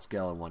real world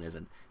skill and one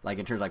isn't. Like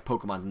in terms of like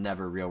Pokemon's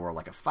never real world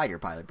like a fighter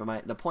pilot,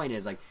 but the point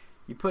is like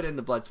you put in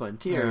the blood, sweat, and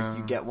tears,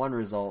 you get one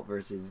result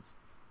versus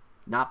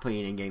not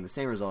putting in getting the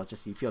same result,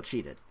 just you feel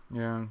cheated.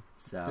 Yeah.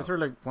 So just for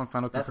like one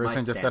final that's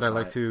comparison, just that I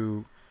like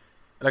to,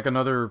 like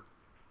another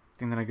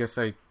thing that I guess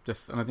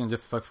another thing that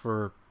just sucks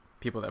for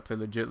people that play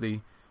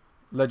legitly,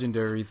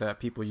 legendaries that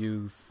people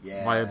use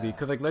viably,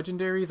 because like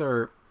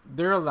legendaries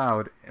they're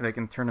allowed like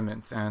in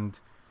tournaments, and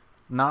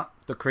not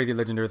the crazy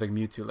legendaries like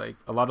Mewtwo. Like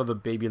a lot of the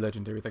baby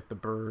legendaries, like the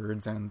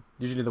birds, and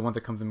usually the ones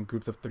that comes in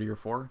groups of 3 or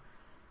 4.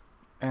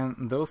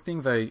 And those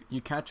things, like you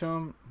catch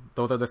them,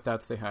 those are the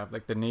stats they have,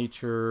 like the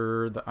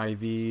nature, the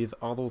IVs,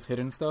 all those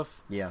hidden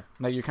stuff. Yeah,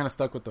 like you're kind of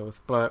stuck with those.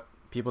 But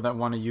people that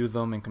want to use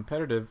them in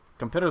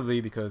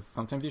competitively, because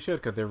sometimes you should,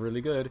 because they're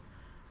really good.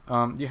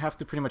 You have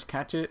to pretty much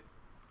catch it,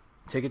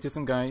 take it to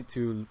some guy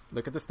to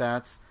look at the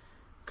stats,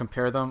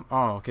 compare them.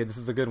 Oh, okay, this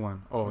is a good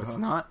one. Oh, it's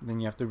not. Then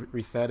you have to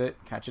reset it,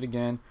 catch it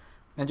again.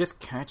 And just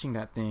catching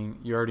that thing,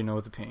 you already know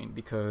it's a pain,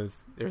 because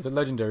there's a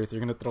legendary, so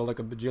you're going to throw like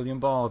a bajillion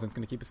balls and it's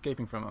going to keep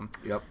escaping from them.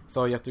 Yep.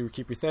 So you have to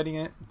keep resetting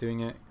it, doing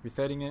it,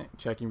 resetting it,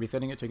 checking,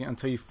 resetting it, checking it,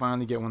 until you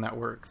finally get one that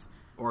works.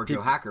 Or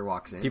Joe Hacker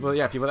walks in. People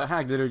that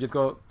hack literally just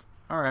go,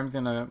 alright, I'm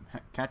going to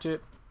catch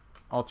it,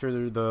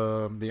 alter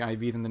the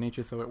IVs and the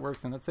nature so it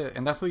works, and that's it.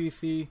 And that's what you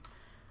see.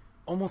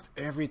 Almost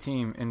every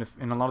team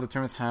in a lot of the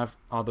tournaments have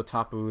all the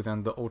Tapus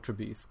and the Ultra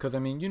Beasts. Because, I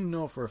mean, you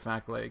know for a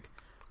fact, like,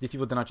 these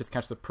people did not just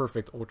catch the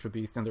perfect Ultra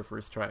Beast in their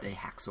first try. They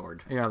hack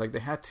sword. Yeah, like, they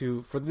had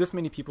to. For this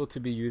many people to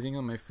be using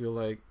them, I feel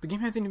like the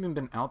game hasn't even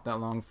been out that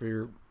long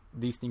for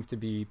these things to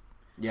be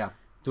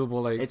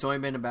doable. Like, it's only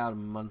been about a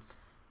month.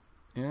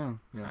 Yeah.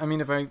 I mean,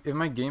 if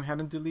my game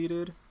hadn't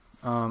deleted,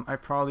 I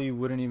probably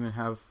wouldn't even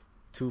have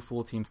 2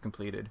 full teams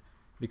completed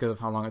because of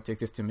how long it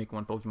takes just to make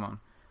one Pokemon.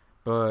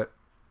 But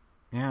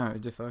yeah,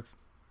 it just sucks.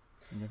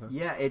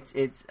 Yeah,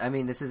 it's. I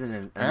mean, this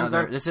isn't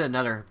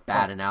another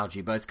bad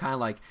analogy, but it's kind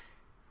of like,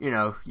 you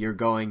know, you're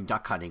going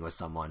duck hunting with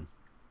someone,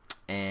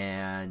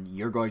 and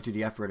you're going through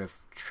the effort of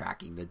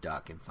tracking the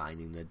duck and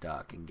finding the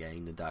duck and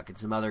getting the duck, and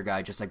some other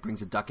guy just like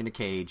brings a duck in a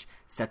cage,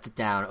 sets it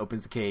down,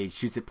 opens the cage,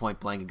 shoots it point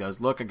blank, and goes,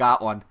 "Look, I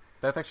got one."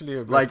 That's actually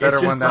a better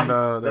one than the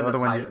other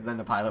one. Than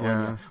the pilot one.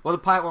 Yeah. Well, the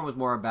pilot one was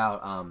more about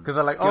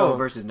skill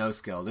versus no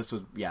skill. This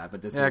was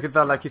because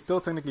like he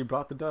still technically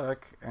brought the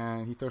duck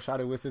and he still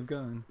shot it with his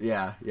gun.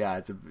 Yeah,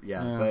 but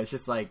it's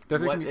just like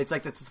it's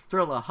like it's a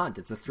thrill of a hunt.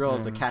 It's a thrill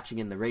of the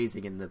catching and the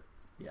raising and the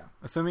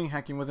Assuming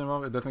hacking was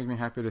involved, it does make me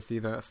happy to see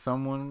that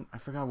someone, I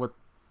forgot what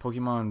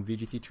Pokemon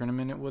VGC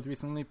tournament it was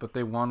recently, but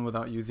they won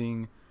without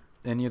using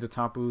any of the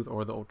Tapus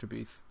or the Ultra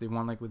Beasts. They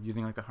won like with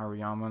using like a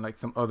Hariyama, like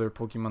some other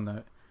Pokemon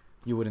that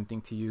you wouldn't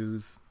think to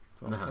use.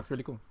 So that's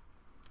really cool.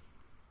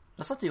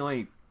 That's not the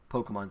only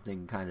Pokemon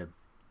thing kind of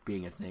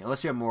being a thing,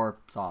 unless you have more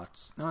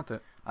thoughts. No, that's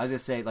it. I was gonna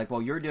say, like,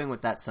 while you're doing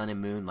with that Sun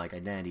and Moon like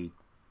identity,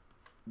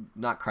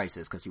 not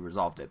crisis because you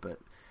resolved it, but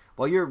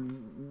while you're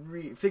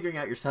figuring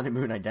out your Sun and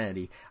Moon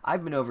identity,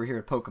 I've been over here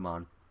at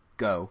Pokemon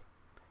Go,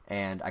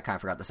 and I kind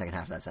of forgot the second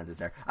half of that sentence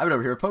there. I've been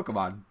over here at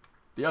Pokemon,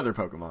 the other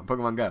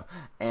Pokemon Go,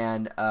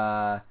 and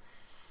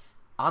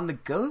on the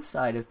Go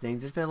side of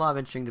things, there's been a lot of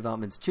interesting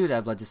developments too that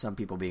have led to some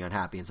people being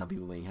unhappy and some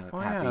people being happy.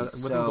 Yeah.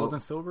 Wasn't Gold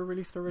and Silver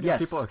released already? Yes,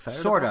 people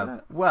excited sort about of.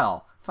 That?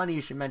 Well, funny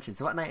you should mention.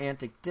 So what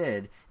Niantic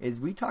did is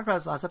we talked about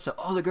this last episode.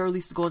 Oh, they're going to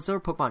release the Gold and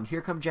Silver Pokemon.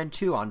 Here come Gen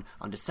 2 on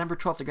December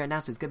 12th. They're going to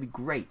announce it. It's going to be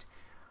great.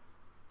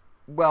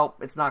 Well,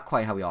 it's not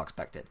quite how we all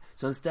expected.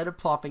 So instead of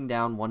plopping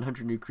down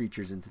 100 new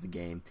creatures into the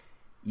game,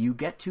 you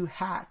get to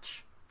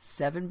hatch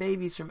 7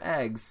 babies from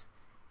eggs,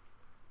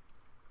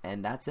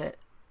 and that's it.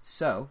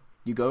 So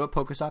you go to a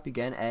Pokestop, you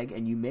get an egg,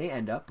 and you may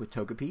end up with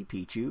Togepi,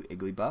 Pichu,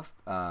 Igglybuff,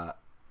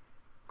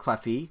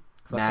 Cleffa,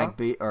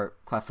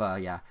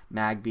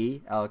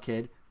 Magby,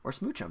 Elekid, or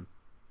Smoochum.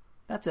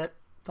 That's it.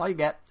 That's all you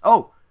get.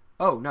 Oh,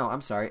 no,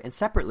 I'm sorry. And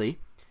separately,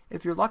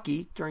 if you're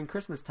lucky, during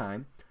Christmas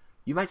time,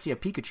 you might see a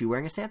Pikachu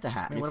wearing a Santa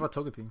hat. Hey, what about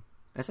Togepi?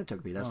 I said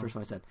Togepi. That's the first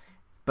one I said.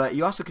 But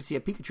you also could see a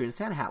Pikachu in a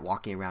Santa hat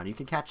walking around. You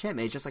can catch him.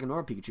 It's just like a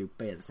normal Pikachu,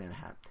 but he has a Santa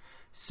hat.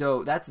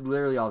 So that's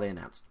literally all they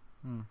announced.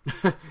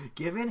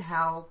 Given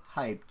how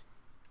hyped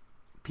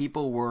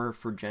people were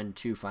for Gen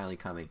 2 finally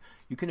coming,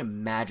 you can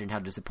imagine how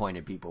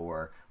disappointed people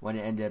were when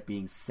it ended up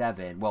being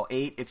 7. Well,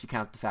 8 if you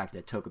count the fact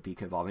that Togepi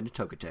could evolve into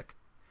Togetic.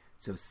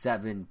 So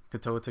 7.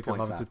 Could Togetic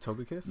evolve into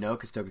Togekiss? No,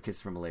 because Togekiss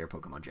is from a later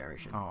Pokemon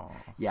generation. Oh.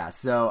 Yeah,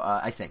 so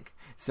I think.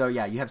 So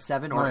yeah, you have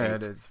 7 or 8. Yeah,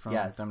 it is from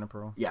Diamond and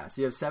Pearl. Yeah,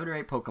 so you have 7 or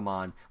 8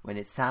 Pokemon when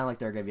it sounded like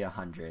they're going to be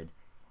 100.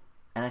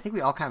 And I think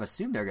we all kind of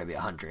assumed they're going to be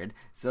 100.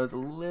 So it's a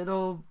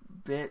little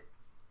bit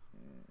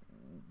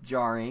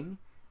jarring.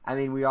 I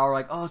mean, we all were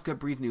like, oh, it's going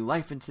to breathe new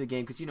life into the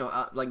game. Because,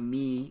 like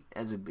me,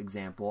 as an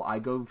example, I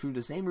go through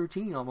the same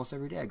routine almost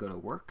every day. I go to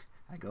work,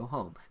 I go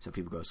home. So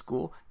people go to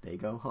school, they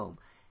go home.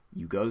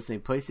 you go to the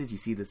same places, you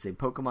see the same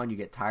Pokemon, you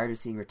get tired of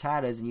seeing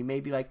Rattatas, and you may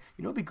be like,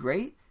 you know what'd be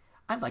great?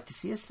 I'd like to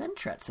see a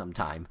Sentret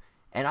sometime.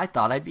 And I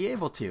thought I'd be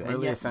able to. Really,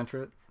 and yet, a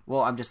Sentret?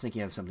 Well, I'm just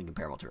thinking of something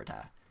comparable to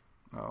Rattata.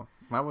 Oh.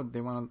 Why would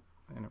they want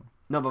to... Anyway.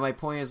 No, but my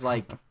point is,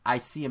 like, I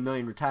see a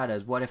million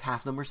Rattatas. What if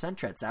half of them were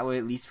Sentrets? That would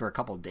at least for a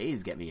couple of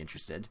days get me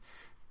interested.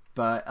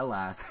 But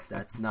alas,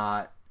 that's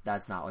not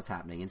what's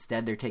happening.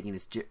 Instead, they're taking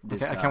this.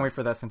 Okay, I can't wait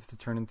for that sense to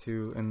turn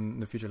into in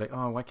the future. Like,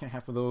 oh, why can't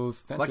half of those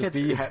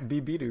Sentrets be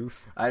Bidoof?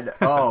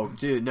 Oh,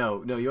 dude,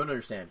 no, you don't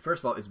understand.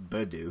 First of all, it's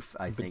Bidoof.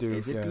 I think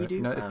is it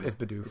Bidoof? No, it's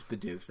Bidoof. It's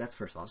Bidoof. That's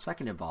first of all.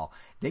 Second of all,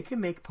 they can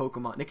make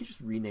Pokemon. They could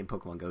just rename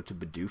Pokemon Go to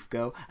Bidoof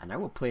Go, and I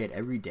will play it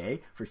every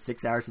day for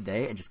 6 hours a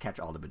day and just catch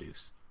all the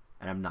Bidoofs.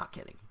 And I'm not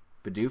kidding.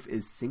 Bidoof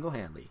is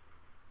single-handedly,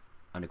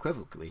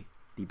 unequivocally,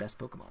 the best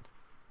Pokemon.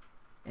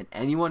 And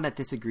anyone that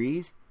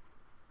disagrees,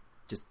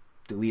 just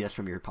delete us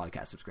from your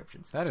podcast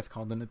subscriptions. That is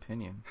called an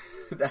opinion.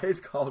 That is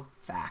called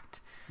fact.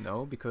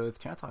 No, because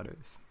Chatot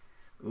is.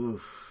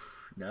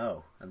 Oof.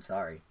 No, I'm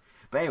sorry.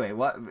 But anyway,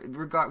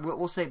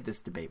 we'll save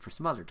this debate for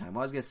some other time.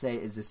 What I was going to say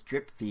is this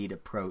drip feed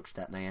approach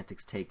that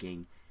Niantic's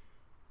taking.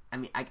 I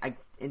mean, I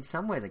in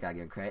some ways I got to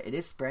give credit. It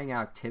is spraying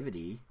out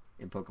activity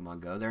in Pokemon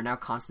Go. There are now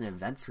constant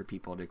events for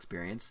people to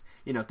experience.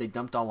 You know, if they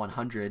dumped all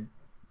 100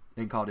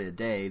 and called it a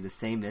day, the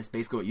sameness,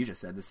 basically what you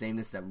just said, the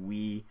sameness that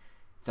we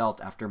felt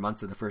after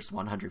months of the first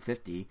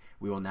 150,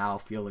 we will now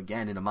feel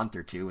again in a month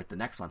or two with the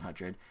next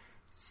 100.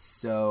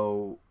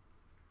 So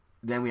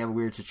then we have a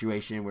weird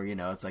situation where, you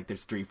know, it's like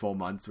there's 3 full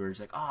months where it's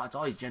like, oh, it's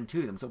always Gen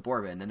 2s, I'm so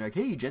bored of it. And then they're like,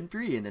 hey, Gen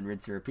 3, and then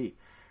rinse and repeat.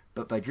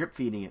 But by drip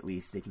feeding, at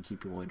least, they can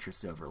keep people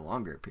interested over a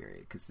longer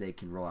period because they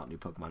can roll out new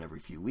Pokemon every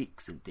few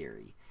weeks, in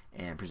theory,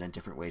 and present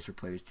different ways for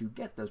players to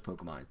get those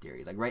Pokemon, in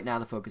theory. Like, right now,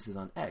 the focus is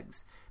on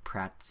eggs.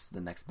 Perhaps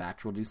the next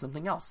batch will do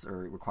something else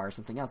or require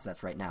something else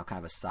that's right now kind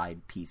of a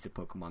side piece of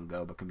Pokemon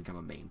Go but can become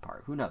a main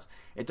part. Who knows?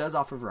 It does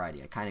offer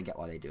variety. I kind of get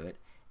why they do it.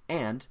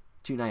 And,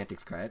 to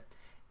Niantic's credit,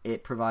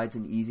 it provides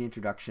an easy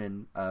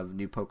introduction of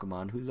new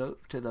Pokemon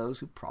to those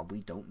who probably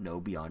don't know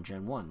beyond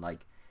Gen 1.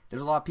 Like,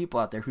 there's a lot of people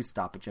out there who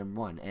stop at Gen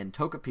 1. And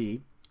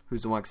Togepi,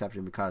 who's the one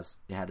exception because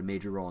it had a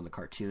major role in the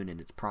cartoon in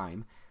its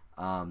prime,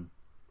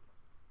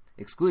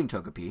 excluding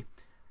Togepi,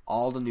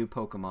 all the new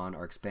Pokemon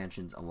are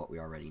expansions on what we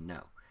already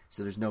know.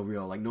 So there's no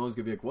real, like, no one's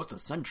going to be like, what's a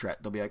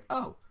Sentret? They'll be like,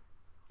 oh,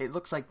 it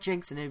looks like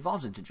Jynx and it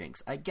evolves into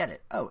Jynx. I get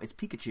it. Oh, it's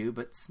Pikachu,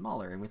 but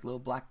smaller and with little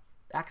black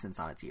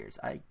accents on its ears.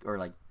 Or,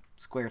 like,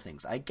 square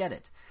things. I get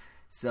it.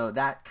 So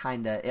that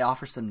kind of, it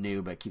offers some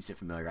new, but keeps it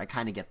familiar. I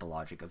kind of get the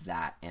logic of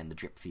that and the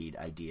drip feed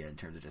idea in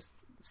terms of just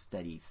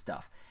steady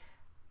stuff.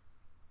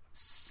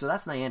 So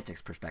that's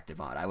Niantic's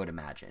perspective on it, I would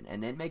imagine.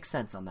 And it makes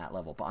sense on that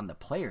level. But on the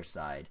player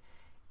side,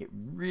 it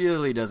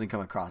really doesn't come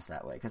across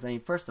that way. Because, I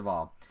mean, first of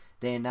all,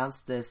 they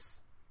announced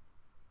this.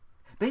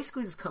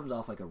 Basically, this comes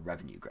off like a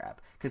revenue grab.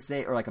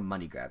 Or like a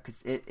money grab.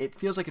 Because it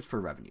feels like it's for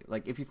revenue.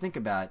 Like, if you think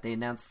about it, they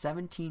announced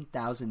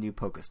 17,000 new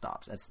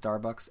Pokestops at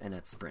Starbucks and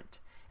at Sprint.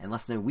 And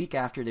less than a week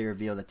after, they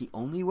revealed that the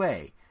only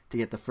way to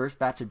get the first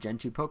batch of Gen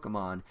 2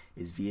 Pokemon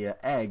is via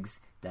eggs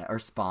that are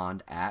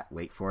spawned at,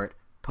 wait for it,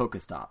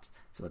 Pokestops.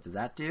 So what does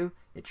that do?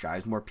 It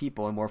drives more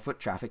people and more foot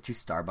traffic to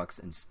Starbucks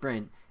and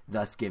Sprint,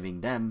 thus giving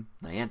them,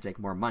 Niantic,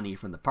 more money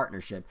from the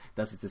partnership.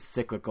 Thus it's a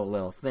cyclical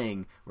little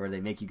thing where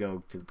they make you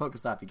go to the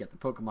Pokestop, you get the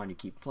Pokemon, you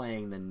keep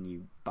playing, then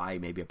you buy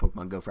maybe a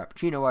Pokemon Go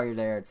Frappuccino while you're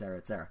there, etc.,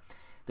 etc.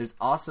 There's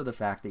also the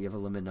fact that you have a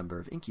limited number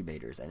of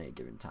incubators at any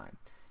given time.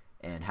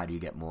 And how do you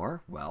get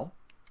more? Well,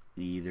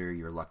 either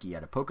you're lucky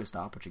at a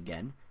Pokestop, which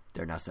again,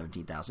 there are now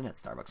 17,000 at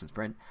Starbucks and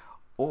Sprint,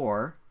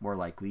 or, more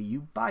likely,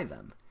 you buy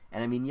them.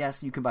 And I mean,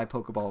 yes, you can buy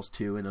Pokeballs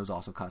too, and those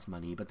also cost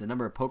money, but the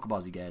number of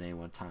Pokeballs you get at any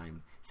one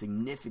time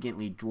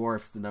significantly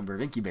dwarfs the number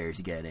of incubators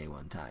you get at any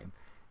one time.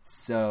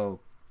 So,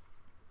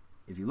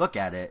 if you look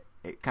at it,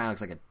 it kind of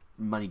looks like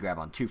a money grab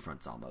on two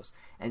fronts almost.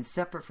 And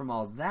separate from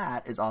all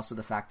that is also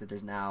the fact that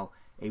there's now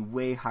a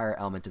way higher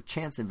element of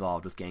chance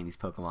involved with getting these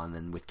Pokemon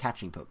than with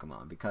catching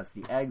Pokemon, because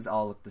the eggs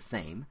all look the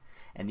same,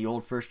 and the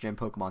old first-gen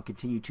Pokemon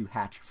continue to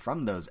hatch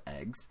from those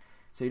eggs.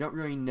 So you don't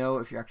really know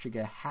if you're actually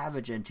going to have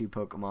a Gen 2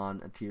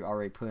 Pokemon until you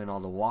already put in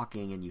all the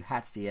walking and you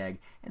hatch the egg,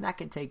 and that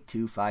can take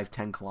 2, 5,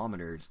 10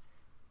 kilometers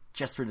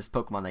just for this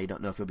Pokemon that you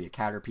don't know if it'll be a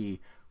Caterpie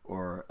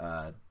or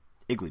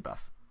Igglybuff.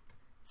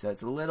 So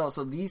it's a little.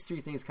 So these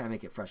three things kind of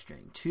make it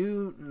frustrating.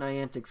 To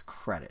Niantic's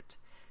credit,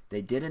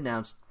 they did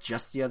announce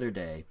just the other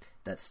day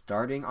that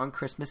starting on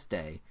Christmas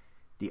Day,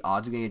 the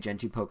odds of getting a Gen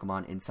 2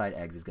 Pokemon inside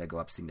eggs is going to go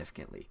up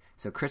significantly.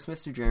 So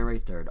Christmas through January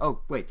 3rd.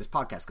 Oh, wait, this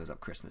podcast goes up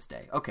Christmas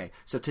Day. Okay,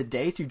 so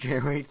today through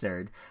January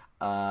 3rd,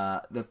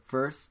 the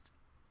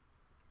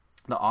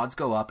odds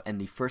go up, and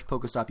the first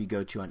Pokestop you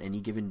go to on any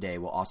given day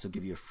will also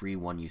give you a free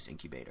one-use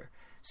incubator.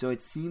 So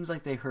it seems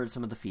like they heard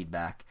some of the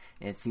feedback,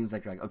 and it seems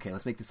like they're like, okay,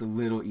 let's make this a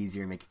little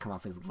easier and make it come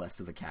off as less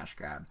of a cash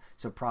grab.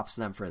 So props to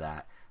them for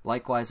that.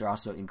 Likewise, they're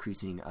also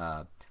increasing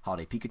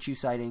Holiday Pikachu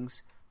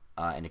sightings,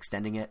 and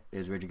extending it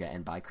is originally going to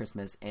end by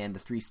Christmas. And the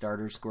 3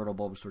 starters, Squirtle,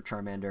 Bulbasaur,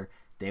 Charmander,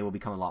 they will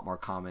become a lot more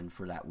common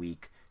for that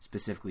week,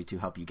 specifically to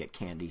help you get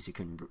candy so you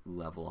can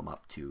level them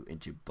up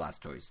into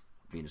Blastoise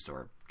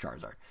Venusaur,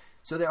 Charizard.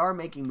 So they are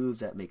making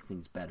moves that make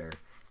things better,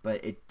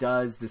 but it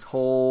does this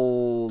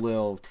whole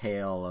little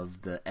tale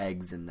of the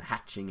eggs and the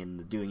hatching and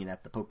the doing it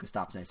at the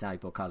Pokestops and Sally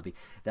Bill Cosby.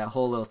 That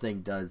whole little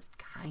thing does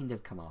kind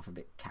of come off a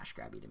bit cash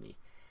grabby to me.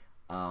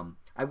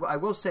 I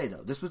will say,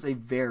 though, this was a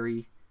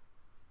very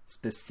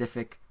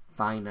specific,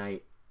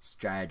 finite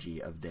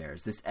strategy of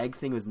theirs. This egg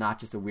thing was not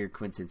just a weird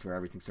coincidence where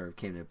everything sort of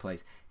came into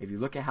place. If you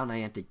look at how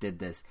Niantic did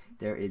this,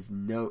 there is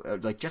no,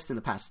 like just in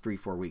the past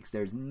 3-4 weeks,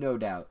 there's no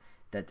doubt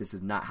that this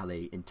is not how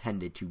they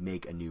intended to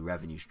make a new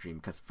revenue stream.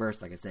 Because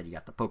first, like I said, you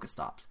got the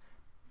Pokestops.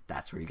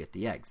 That's where you get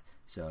the eggs.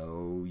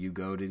 So you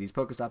go to these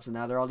Pokestops and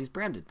now they're all these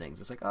branded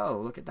things. It's like, oh,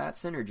 look at that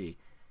synergy.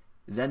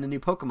 Then the new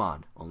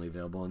Pokemon, only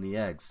available in the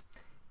eggs.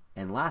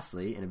 And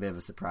lastly, in a bit of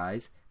a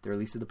surprise, the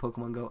release of the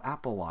Pokemon Go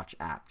Apple Watch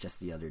app just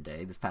the other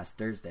day, this past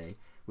Thursday,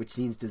 which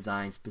seems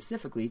designed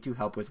specifically to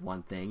help with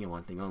one thing and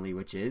one thing only,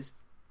 which is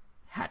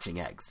hatching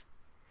eggs.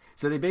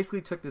 So they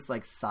basically took this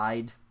like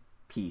side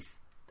piece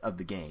of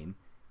the game,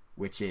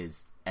 which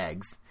is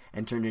eggs,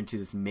 and turned it into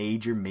this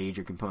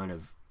major component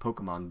of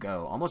Pokemon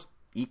Go, almost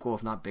equal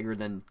if not bigger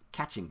than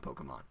catching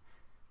Pokemon.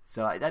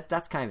 So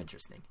that's kind of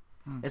interesting.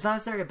 It's not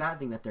necessarily a bad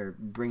thing that they're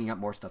bringing up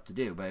more stuff to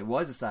do, but it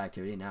was a side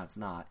activity, and now it's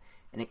not.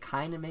 And it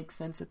kind of makes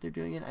sense that they're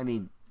doing it. I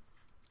mean,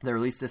 they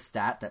released this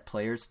stat that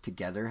players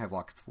together have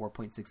walked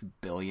 4.6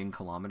 billion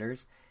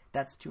kilometers.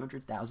 That's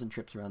 200,000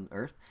 trips around the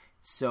Earth.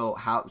 So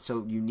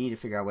you need to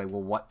figure out a way,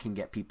 well, what can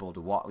get people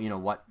to walk? You know,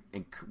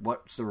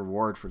 what's the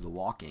reward for the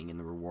walking? And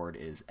the reward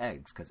is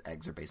eggs, because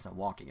eggs are based on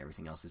walking.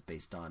 Everything else is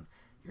based on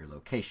your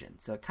location.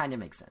 So it kind of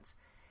makes sense.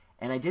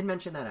 And I did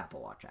mention that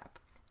Apple Watch app.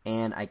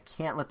 And I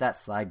can't let that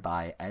slide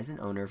by as an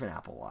owner of an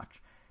Apple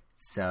Watch.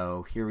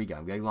 So here we go.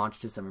 I'm going to launch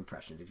to some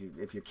impressions.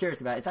 If you're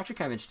curious about it, it's actually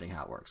kind of interesting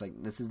how it works.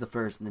 Like, this is the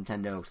first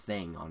Nintendo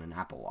thing on an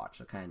Apple Watch,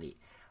 so kind of neat.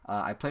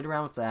 I played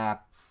around with the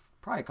app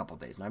probably a couple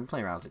days, and I've been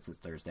playing around with it since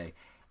Thursday.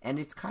 And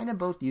it's kind of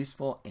both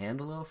useful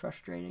and a little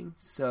frustrating.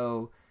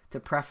 So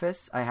to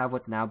preface, I have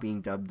what's now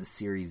being dubbed the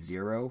Series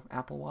 0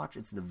 Apple Watch.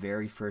 It's the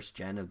very first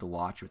gen of the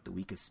watch with the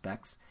weakest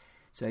specs.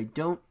 So I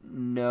don't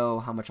know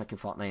how much I can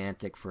fault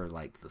Niantic for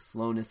like the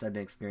slowness I've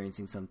been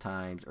experiencing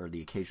sometimes, or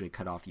the occasionally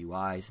cut off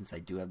UI, since I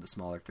do have the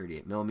smaller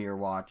 38mm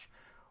watch,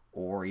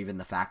 or even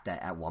the fact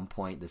that at one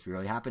point, this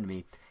really happened to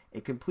me,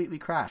 it completely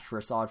crashed for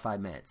a solid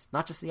 5 minutes.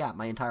 Not just the app,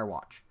 my entire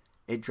watch.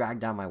 It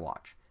dragged down my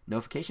watch.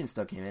 Notifications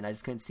still came in, I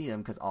just couldn't see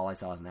them because all I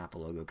saw was an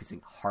Apple logo because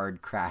it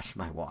hard crashed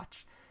my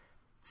watch.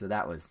 So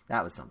that was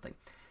something.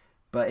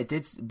 But it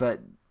did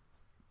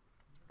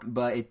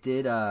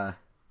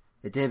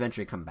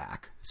eventually come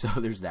back, so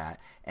there's that.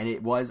 And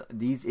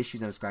these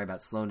issues I'm describing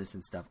about slowness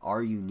and stuff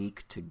are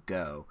unique to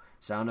Go.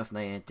 So I don't know if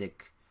Niantic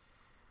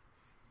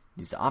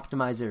needs to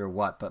optimize it or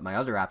what, but my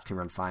other apps can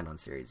run fine on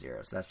Series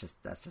 0, so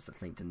that's just a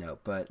thing to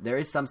note. But there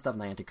is some stuff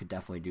Niantic could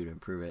definitely do to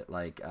improve it.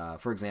 Like,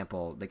 for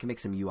example, they can make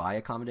some UI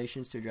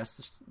accommodations to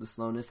address the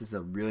slowness. This is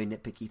a really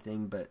nitpicky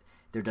thing, but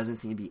there doesn't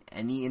seem to be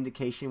any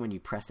indication when you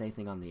press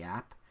anything on the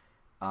app.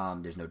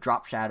 There's no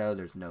drop shadow,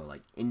 there's no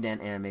like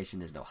indent animation,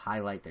 there's no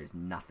highlight, there's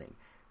nothing.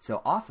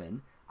 So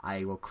often,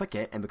 I will click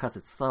it, and because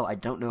it's slow, I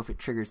don't know if it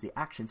triggers the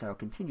action, so I'll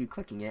continue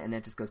clicking it, and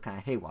it just goes kind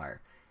of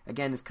haywire.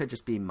 Again, this could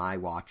just be my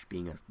watch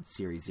being a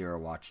Series 0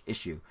 watch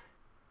issue,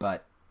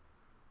 but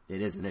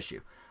it is an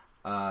issue.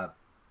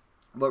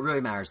 What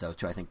really matters, though,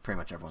 to I think pretty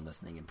much everyone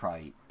listening, and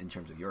probably in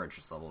terms of your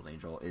interest level,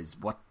 Angel, is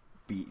what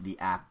the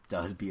app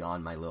does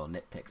beyond my little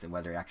nitpicks, and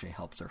whether it actually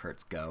helps or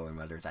hurts Go, and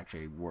whether it's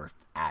actually worth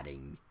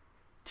adding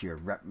to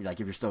your like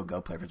if you're still a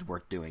Go player, if it's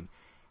worth doing.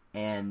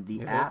 And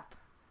the app,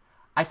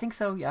 I think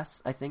so.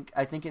 Yes, I think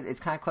it's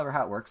kind of clever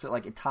how it works. So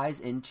like it ties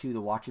into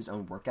the watch's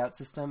own workout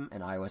system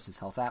and iOS's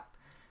health app.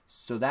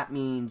 So that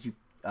means you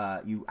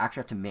actually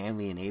have to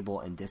manually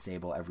enable and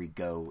disable every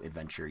Go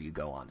adventure you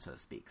go on, so to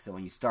speak. So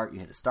when you start, you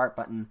hit a start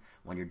button.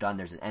 When you're done,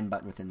 there's an end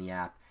button within the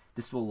app.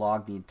 This will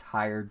log the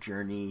entire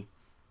journey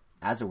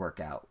as a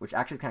workout, which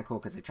actually is kind of cool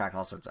because they track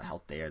all sorts of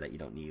health data that you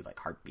don't need, like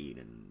heartbeat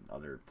and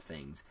other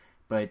things.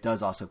 But it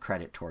does also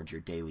credit towards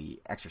your daily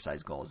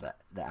exercise goals that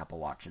the Apple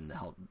Watch and the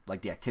health,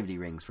 like the activity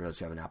rings for those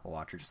who have an Apple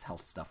Watch, or just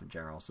health stuff in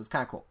general. So it's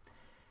kind of cool.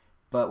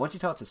 But once you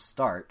tell it to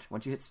start,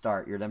 once you hit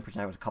start, you're then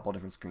presented with a couple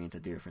different screens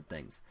that do different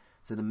things.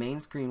 So the main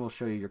screen will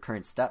show you your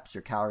current steps,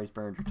 your calories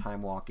burned, your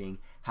time walking,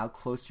 how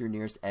close your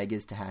nearest egg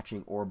is to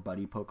hatching or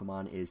buddy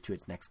Pokemon is to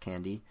its next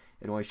candy.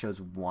 It only shows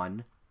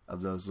one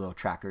of those little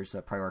trackers, so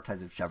it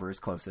prioritizes whichever is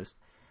closest.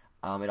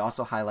 It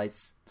also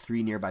highlights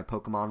 3 nearby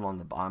Pokemon along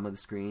the bottom of the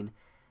screen,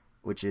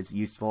 which is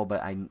useful,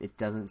 but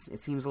it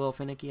seems a little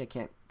finicky.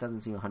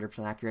 Doesn't seem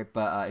 100% accurate.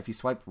 But if you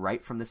swipe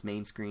right from this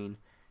main screen,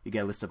 you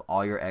get a list of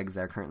all your eggs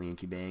that are currently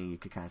incubating. You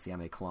can kind of see how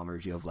many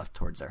kilometers you have left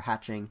towards their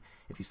hatching.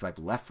 If you swipe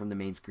left from the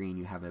main screen,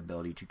 you have an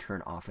ability to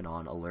turn off and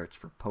on alerts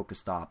for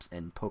Pokestops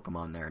and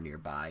Pokemon that are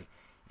nearby.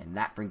 And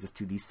that brings us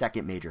to the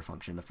second major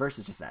function. The first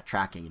is just that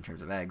tracking in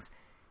terms of eggs.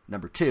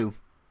 Number 2,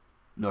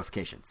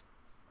 notifications.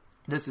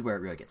 This is where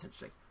it really gets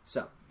interesting.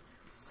 So,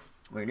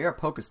 when you're near a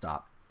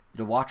Pokestop,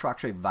 the watch will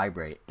actually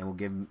vibrate and will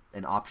give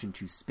an option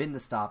to spin the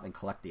stop and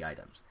collect the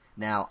items.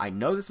 Now, I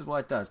know this is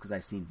what it does because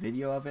I've seen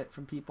video of it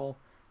from people,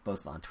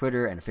 both on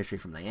Twitter and officially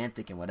from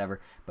Niantic and whatever,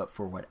 but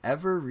for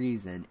whatever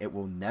reason, it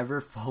will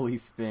never fully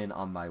spin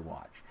on my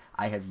watch.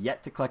 I have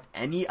yet to collect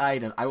any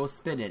item. I will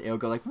spin it. It'll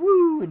go like,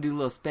 woo, and do a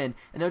little spin,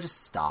 and it'll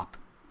just stop.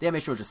 The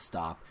animation will just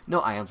stop.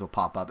 No items will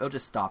pop up. It'll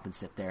just stop and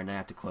sit there, and then I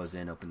have to close it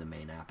and open the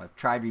main app. I've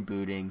tried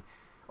rebooting,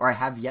 or I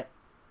have yet.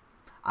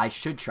 I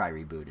should try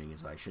rebooting,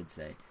 is what I should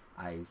say.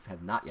 I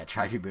have not yet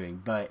tried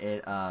rebooting, but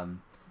it,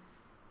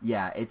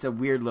 yeah, it's a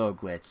weird little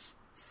glitch,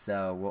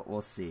 so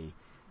we'll see.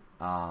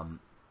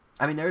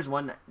 I mean, there's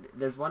one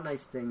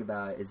nice thing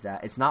about it is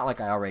that it's not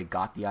like I already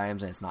got the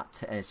items, and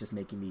it's just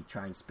making me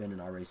try and spin an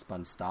already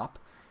spun stop.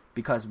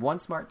 Because one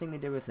smart thing they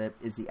did with it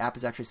is the app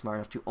is actually smart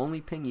enough to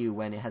only ping you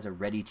when it has a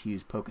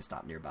ready-to-use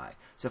Pokestop nearby.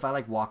 So if I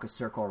like walk a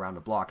circle around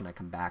a block and I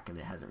come back and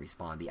it hasn't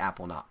respawned, the app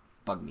will not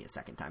bug me a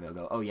second time. It'll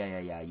go, oh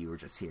yeah, you were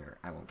just here.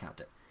 I won't count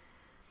it.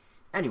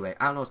 Anyway,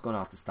 I don't know what's going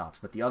on with the stops,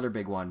 but the other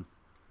big one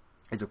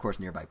is, of course,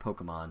 nearby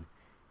Pokemon.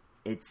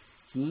 It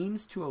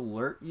seems to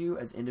alert you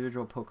as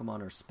individual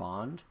Pokemon are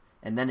spawned,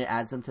 and then it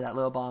adds them to that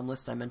little bottom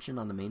list I mentioned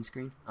on the main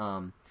screen.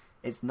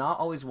 It's not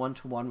always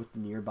one-to-one with the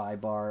nearby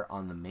bar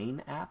on the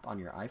main app on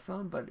your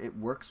iPhone, but it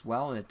works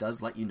well, and it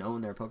does let you know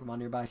when there are Pokemon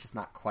nearby. It's just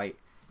not quite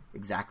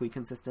exactly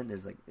consistent.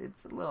 It's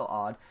a little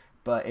odd,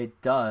 but it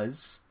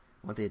does.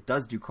 One thing it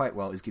does do quite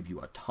well is give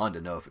you a ton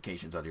of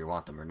notifications whether you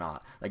want them or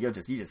not. Like you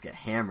just get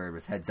hammered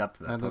with heads up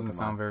for that Pokemon. That doesn't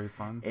sound very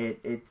fun.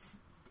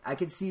 I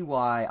can see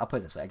why. I'll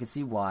put it this way: I can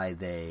see why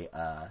they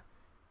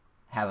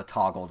have a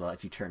toggle to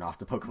let you turn off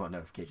the Pokemon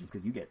notifications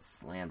because you get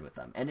slammed with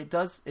them, and it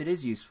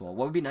is useful.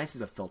 What would be nice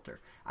is a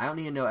filter. I don't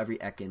need to know every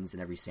Ekans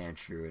and every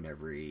Sandshrew and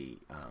every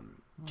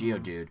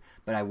Geodude,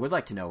 but I would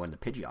like to know when the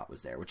Pidgeot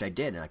was there, which I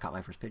did, and I caught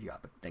my first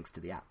Pidgeot thanks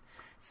to the app.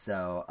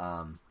 So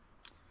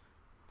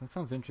that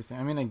sounds interesting.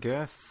 I mean, I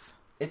guess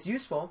it's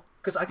useful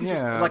because I could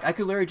I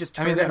could literally just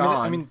turn it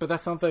on. I mean, but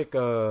that sounds like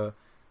I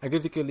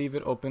guess you could leave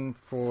it open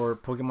for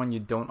Pokemon you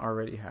don't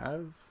already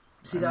have.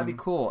 See, that'd be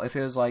cool if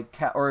it was like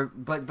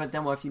but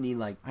then what if you need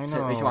like if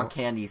you want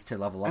candies to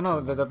level up? I know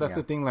that's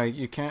the thing. Like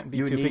you can't be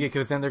too picky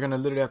because then they're gonna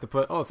literally have to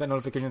put set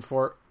notifications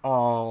for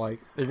all. Like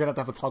you're gonna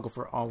have to toggle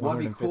for all. What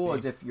would be cool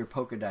is if your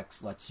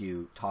Pokedex lets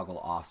you toggle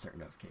off certain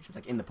notifications,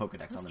 like in the Pokedex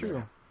that's on the true.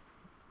 menu.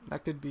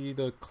 That could be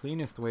the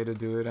cleanest way to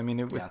do it. I mean,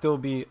 it would still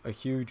be a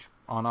huge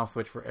on-off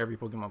switch for every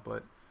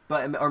Pokemon,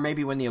 or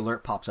maybe when the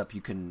alert pops up,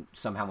 you can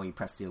somehow when you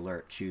press the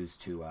alert choose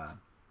to.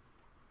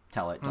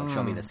 Tell it, don't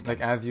show me this again.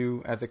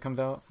 Like as it comes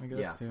out, I guess.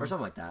 Yeah, or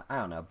something like that. I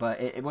don't know. But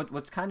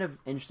what's kind of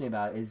interesting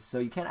about it is so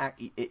you can't act.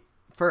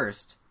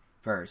 First,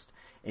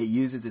 it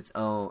uses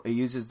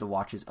the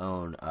watch's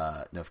own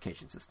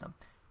notification system.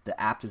 The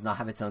app does not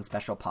have its own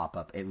special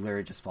pop-up. It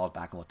literally just falls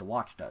back on what the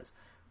watch does,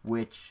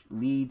 which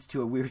leads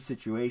to a weird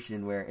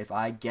situation where if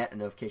I get a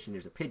notification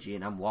there's a Pidgey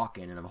and I'm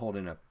walking and I'm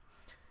holding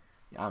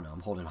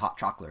I'm holding hot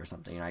chocolate or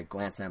something, and I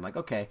glance and I'm like,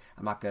 okay,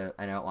 I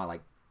don't want to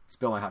like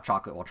spill my hot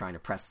chocolate while trying to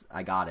press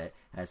I got it.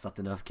 I just let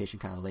the notification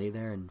kind of lay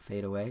there and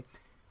fade away.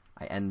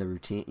 I end the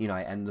routine,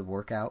 I end the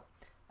workout.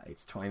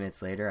 It's 20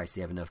 minutes later. I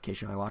see I have a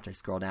notification on my watch. I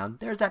scroll down.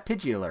 There's that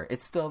Pidgey alert.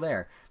 It's still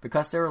there.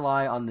 Because they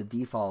rely on the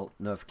default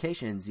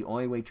notifications, the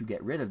only way to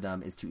get rid of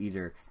them is to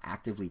either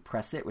actively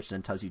press it, which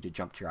then tells you to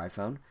jump to your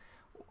iPhone,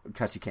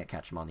 because you can't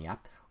catch them on the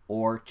app,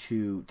 or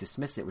to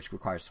dismiss it, which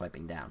requires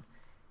swiping down.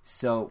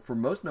 So for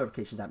most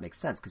notifications, that makes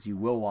sense, because you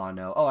will want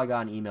to know, I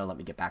got an email, let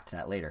me get back to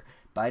that later.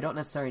 But I don't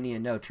necessarily need to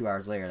know 2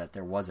 hours later that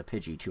there was a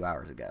Pidgey 2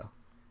 hours ago.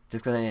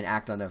 Just because I didn't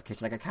act on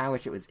notification. Like, I kind of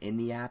wish it was in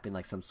the app in,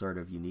 like, some sort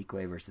of unique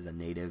way versus a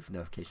native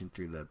notification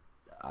through the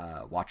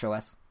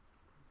WatchOS.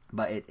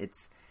 But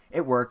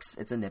it works.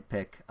 It's a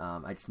nitpick.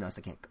 I just noticed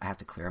I have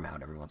to clear them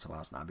out every once in a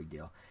while. It's not a big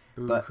deal.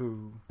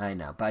 Boo-hoo. But I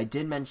know. But I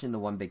did mention the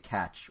one big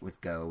catch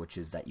with Go, which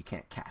is that you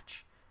can't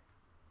catch.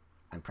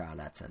 I'm proud of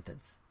that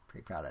sentence.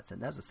 Pretty proud of that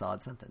sentence. That was a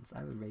solid sentence.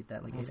 I would rate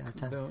that like 8 out of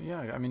 10. Though,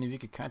 yeah, I mean, if you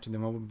could catch it,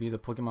 then what would be the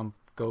Pokemon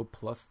Go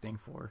Plus thing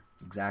for?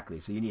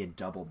 Exactly. So you need a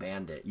double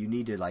bandit. You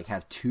need to like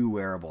have 2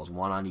 wearables,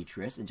 one on each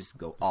wrist, and just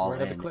go all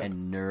in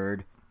and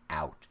nerd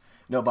out.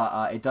 No,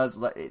 but it does.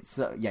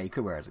 You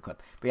could wear it as a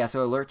clip. But yeah,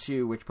 so it alerts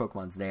you which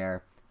Pokemon's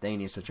there. Then you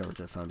need to switch over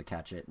to the phone to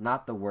catch it.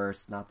 Not the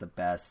worst, not the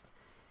best.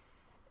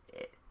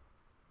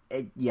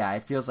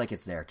 It feels like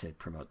it's there to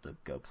promote the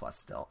Go Plus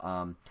still.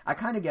 I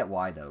kind of get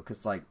why though,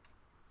 because like.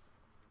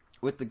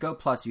 With the Go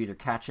Plus, you either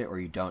catch it or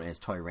you don't, and it's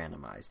totally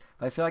randomized.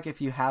 But I feel like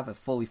if you have a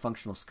fully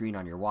functional screen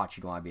on your watch,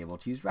 you'd want to be able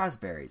to use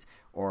raspberries,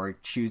 or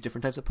choose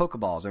different types of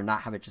Pokeballs, or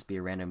not have it just be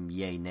a random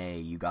yay, nay,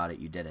 you got it,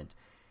 you didn't.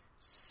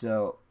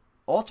 So,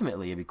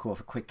 ultimately, it'd be cool if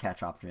a quick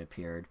catch option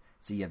appeared,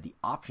 so you have the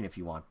option if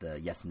you want the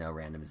yes-no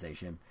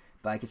randomization.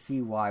 But I can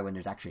see why when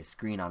there's actually a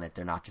screen on it,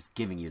 they're not just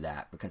giving you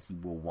that, because you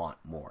will want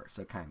more.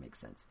 So it kind of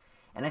makes sense.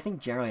 And I think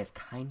generally it's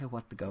kind of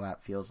what the Go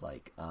app feels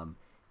like.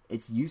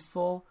 It's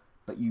useful,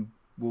 but you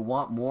will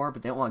want more,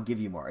 but they don't want to give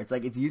you more. It's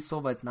like it's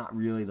useful, but it's not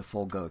really the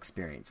full Go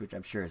experience, which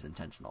I'm sure is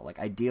intentional. Like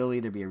ideally,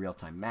 there'd be a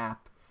real-time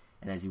map,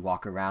 and as you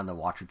walk around, the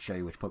watch would show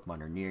you which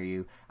Pokemon are near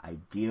you.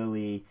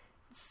 Ideally,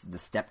 the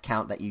step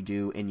count that you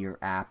do in your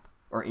app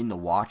or in the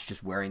watch,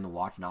 just wearing the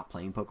watch, not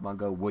playing Pokemon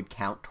Go, would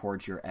count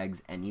towards your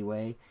eggs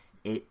anyway.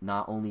 It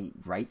not only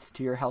writes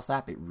to your health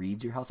app, it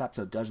reads your health app,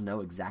 so it does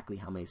know exactly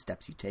how many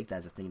steps you take.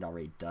 That's a thing it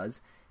already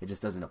does. It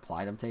just doesn't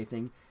apply them to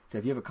anything. So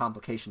if you have a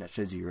complication that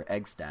shows you your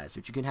egg status,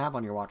 which you can have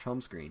on your watch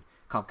home screen,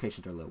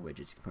 complications are little widgets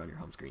you can put on your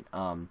home screen.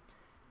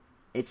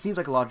 It seems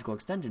like a logical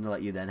extension to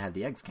let you then have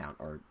the eggs count,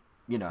 or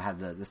have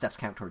the steps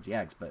count towards the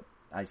eggs, but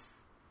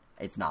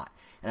it's not.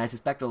 And I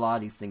suspect a lot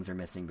of these things are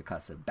missing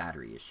because of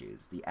battery issues.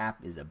 The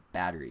app is a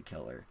battery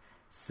killer.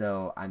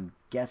 So I'm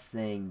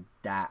guessing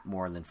that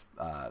more than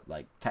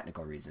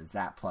technical reasons.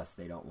 That plus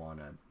they don't want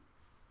to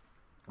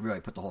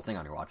really put the whole thing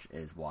on your watch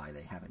is why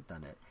they haven't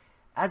done it.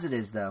 As it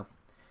is, though,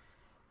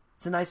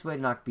 it's a nice way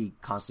to not be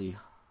constantly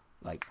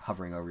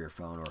hovering over your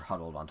phone or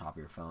huddled on top of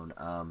your phone.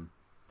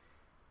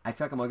 I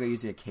feel like I'm going to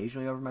use it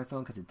occasionally over my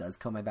phone because it does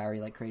kill my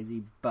battery like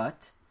crazy.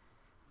 But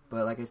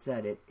like I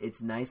said,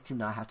 it's nice to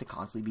not have to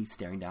constantly be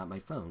staring down at my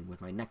phone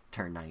with my neck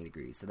turned 90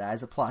 degrees. So that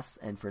is a plus.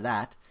 And for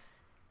that,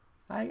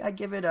 I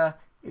give it a,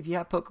 if you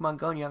have Pokemon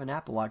Go and you have an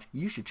Apple Watch,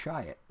 you should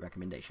try it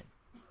recommendation.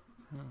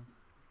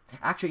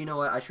 Actually, you know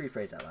what? I should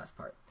rephrase that last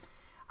part.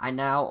 I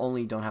now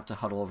only don't have to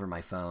huddle over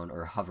my phone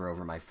or hover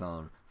over my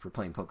phone for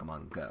playing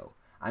Pokemon Go.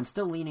 I'm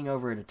still leaning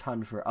over it a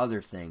ton for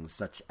other things,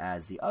 such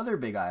as the other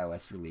big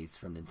iOS release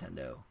from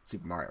Nintendo,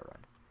 Super Mario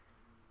Run.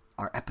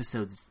 Our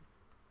episode's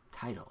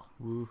title.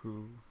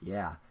 Woohoo.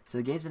 Yeah. So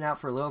the game's been out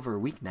for a little over a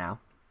week now.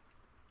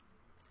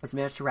 It's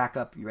managed to rack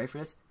up, you ready for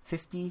this?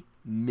 50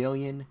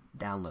 million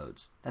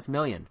downloads. That's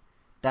million.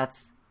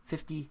 That's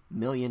 50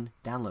 million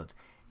downloads.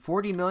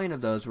 40 million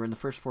of those were in the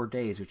first 4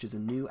 days, which is a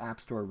new App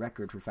Store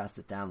record for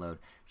fastest download.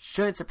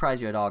 Shouldn't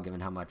surprise you at all, given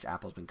how much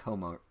Apple's been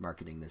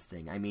co-marketing this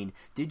thing. I mean,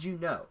 did you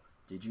know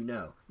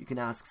you can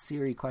ask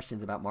Siri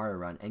questions about Mario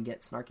Run and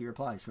get snarky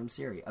replies from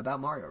Siri about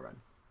Mario Run?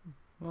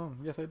 Well,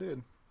 yes, I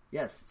did.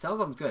 Yes, some of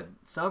them good.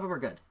 Some of them are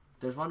good.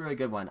 There's one really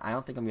good one. I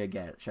don't think I'm going to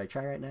get it. Should I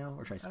try right now,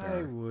 or should I spare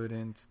I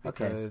wouldn't,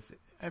 because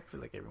I feel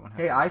like everyone has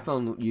Hey,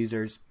 iPhone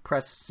users,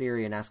 press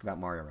Siri and ask about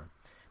Mario Run.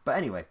 But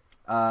anyway,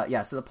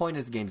 so the point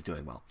is the game's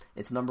doing well.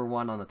 It's number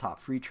one on the top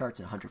free charts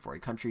in 140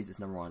 countries. It's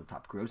number one on the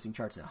top grossing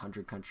charts in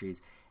 100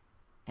 countries.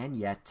 And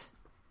yet,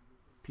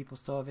 people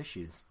still have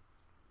issues.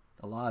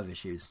 A lot of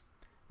issues.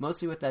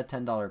 Mostly with that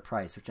 $10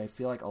 price, which I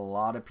feel like a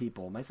lot of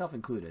people, myself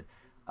included,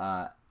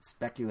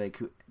 speculate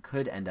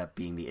could end up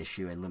being the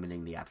issue and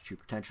limiting the app's true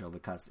potential,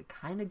 because it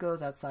kind of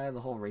goes outside of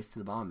the whole race to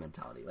the bottom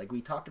mentality. Like,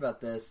 we talked about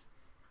this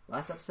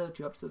last episode,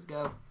 2 episodes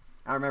ago.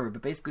 I don't remember,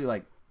 but basically,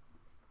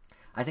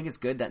 I think it's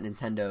good that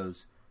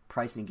Nintendo's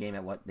pricing game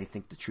at what they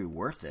think the true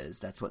worth is.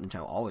 That's what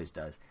Nintendo always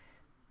does.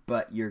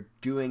 But you're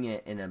doing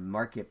it in a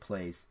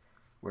marketplace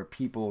where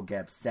people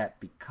get upset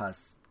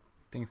because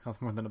things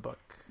cost more than $1.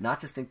 Not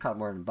just things cost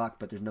more than $1,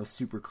 but there's no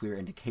super clear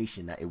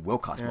indication that it will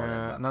cost more than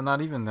 $1. No,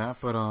 not even that.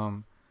 But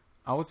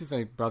I was just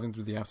browsing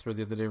through the App Store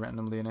the other day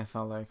randomly, and I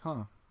saw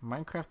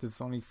Minecraft is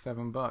only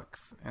 $7,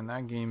 and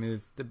that game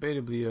is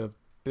debatably a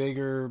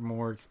bigger,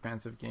 more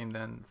expansive game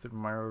than Super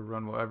Mario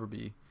Run will ever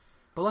be.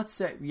 But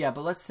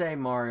let's say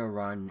Mario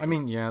Run. I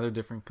mean, yeah, they're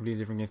different, completely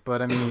different games.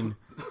 But I mean,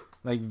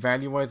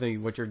 value-wise,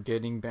 what you're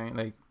getting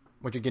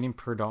what you're getting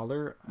per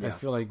dollar, yeah. I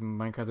feel like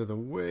Minecraft is a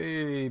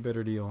way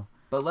better deal.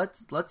 But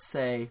let's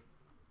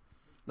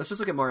just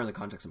look at Mario in the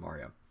context of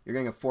Mario. You're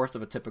getting a fourth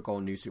of a typical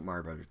new Super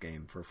Mario Bros.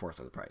 Game for a fourth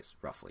of the price,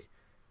 roughly.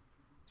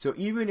 So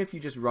even if you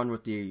just run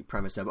with the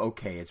premise of,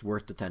 okay, it's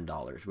worth the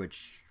 $10,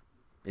 which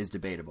is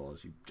debatable,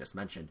 as you just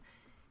mentioned,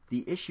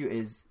 the issue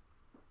is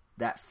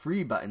that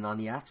free button on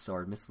the App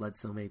Store misled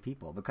so many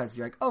people, because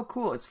you're like, oh,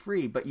 cool, it's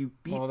free, but you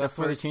beat the that's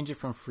why they changed it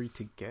from free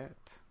to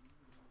get.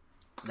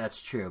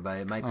 That's true, but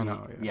it might be,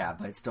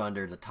 but it's still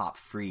under the top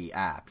free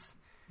apps.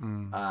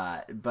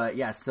 But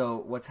yeah,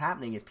 so what's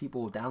happening is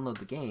people will download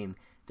the game.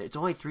 It's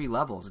only 3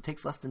 levels. It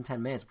takes less than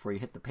 10 minutes before you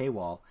hit the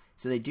paywall.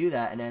 So they do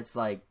that, and it's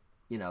like,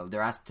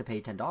 they're asked to pay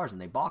 $10,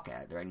 and they balk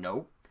at it. They're like,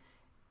 nope.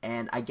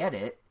 And I get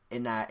it,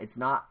 in that it's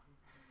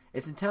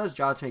Nintendo's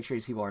job to make sure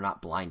these people are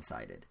not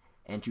blindsided,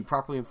 and to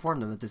properly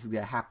inform them that this is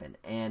going to happen.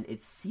 And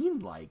it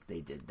seemed like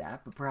they did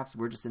that, but perhaps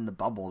we're just in the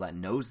bubble that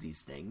knows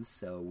these things,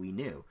 so we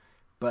knew.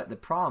 But the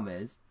problem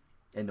is,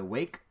 in the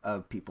wake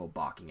of people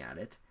balking at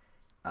it,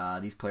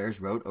 these players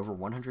wrote over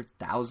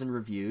 100,000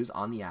 reviews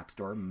on the App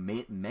Store,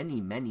 many,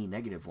 many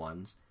negative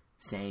ones,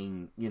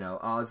 saying,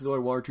 this is only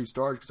 1 or 2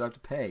 stars because I have to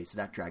pay. So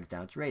that drags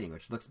down its rating,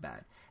 which looks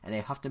bad. And they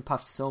huffed and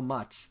puffed so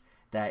much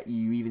that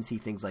you even see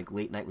things like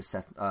Late Night with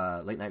Seth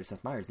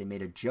Meyers. They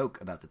made a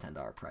joke about the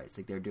 $10 price.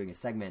 Like, they were doing a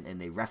segment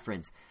and they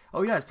reference,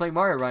 oh yeah, I was playing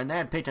Mario Run and I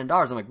had to pay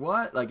 $10. I'm like,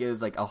 what? Like, it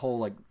was like a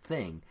whole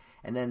thing.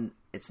 And then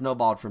it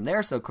snowballed from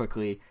there so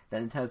quickly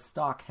that Nintendo's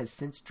stock has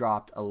since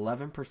dropped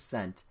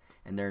 11%.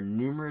 And there are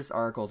numerous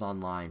articles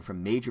online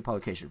from major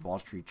publications, Wall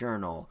Street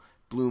Journal,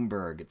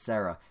 Bloomberg,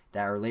 etc.,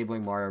 that are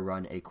labeling Mario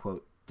Run a,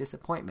 quote,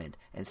 disappointment,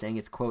 and saying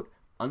it's, quote,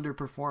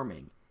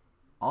 underperforming.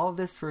 All of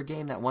this for a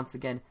game that, once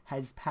again,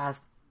 has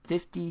passed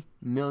 50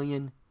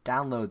 million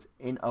downloads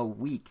in a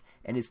week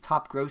and is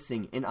top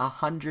grossing in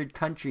 100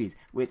 countries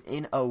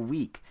within a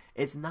week.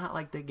 It's not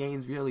like the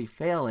game's really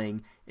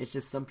failing. It's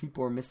just some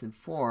people are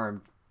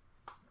misinformed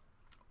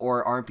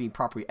or aren't being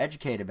properly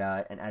educated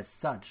about it, and as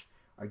such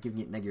are giving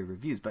it negative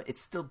reviews. But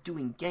it's still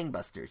doing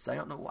gangbusters, so I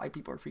don't know why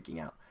people are freaking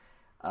out.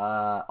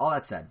 All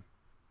that said,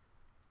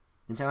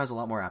 Nintendo has a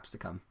lot more apps to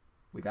come.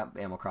 We got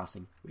Animal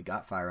Crossing. We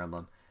got Fire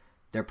Emblem.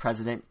 Their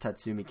president,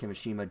 Tatsumi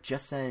Kimishima,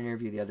 just said in an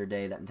interview the other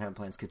day that Nintendo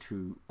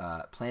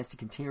plans to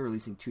continue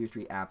releasing 2 or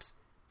 3 apps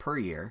per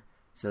year.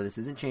 So this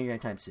isn't changing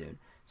anytime soon.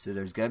 So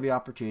there's going to be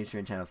opportunities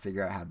for Nintendo to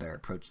figure out how to better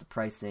approach the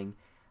pricing.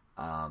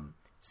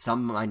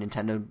 Some of my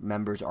Nintendo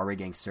members are already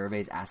getting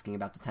surveys asking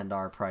about the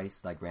 $10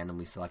 price, like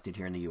randomly selected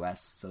here in the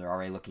US. So they're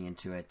already looking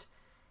into it.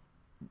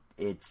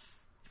 It's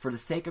for the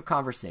sake of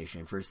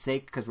conversation,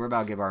 because we're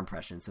about to give our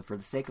impressions. So for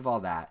the sake of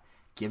all that,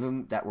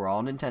 given that we're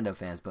all Nintendo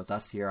fans, both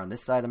us here on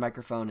this side of the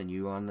microphone and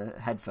you on the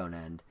headphone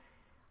end,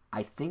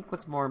 I think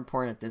what's more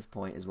important at this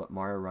point is what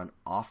Mario Run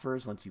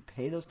offers once you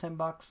pay those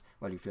 $10,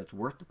 whether you feel it's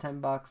worth the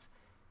 $10,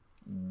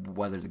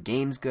 whether the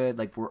game's good.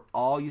 Like, we're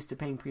all used to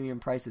paying premium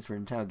prices for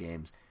Nintendo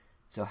games.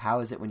 So how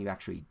is it when you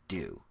actually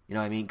do? You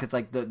know what I mean? Because,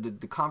 like,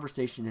 the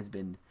conversation has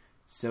been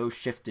so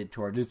shifted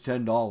toward it's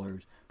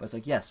 $10. But it's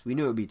like, yes, we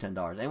knew it would be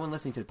 $10. Anyone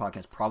listening to the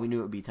podcast probably knew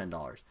it would be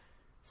 $10.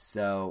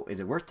 So is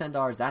it worth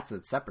 $10? That's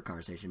a separate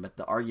conversation. But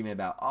the argument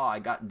about, I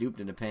got duped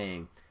into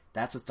paying,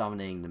 that's what's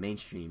dominating the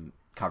mainstream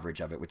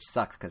coverage of it, which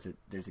sucks because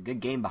there's a good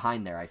game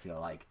behind there, I feel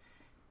like.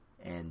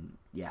 And,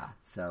 yeah.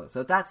 So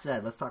with that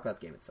said, let's talk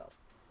about the game itself.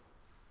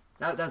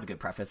 That was a good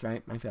preface,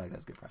 right? I feel like that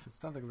was a good preface.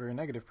 Sounds like a very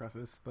negative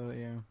preface, but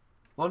yeah.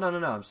 Well, no.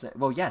 I'm saying,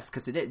 well, yes,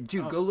 because it is.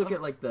 Dude, go look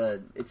at, like,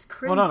 it's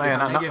crazy. Well,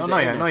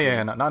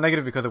 not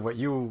negative because of what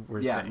you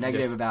were saying. Yeah,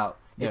 negative about,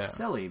 it's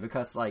silly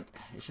because, like,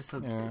 it's just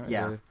so,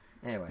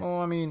 Anyway. Well,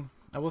 I mean,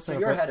 I will start. So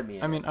you're ahead of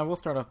me. I will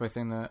start off by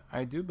saying that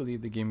I do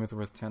believe the game is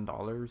worth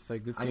 $10.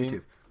 Like this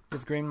game,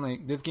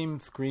 this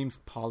game screams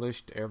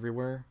polished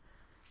everywhere.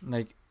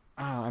 Like,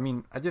 I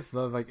just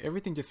love, like,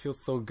 everything just feels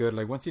so good.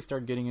 Like once you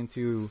start getting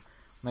into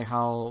like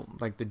how,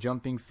 like, the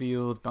jumping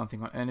feels,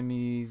 bouncing on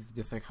enemies,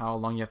 just like how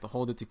long you have to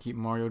hold it to keep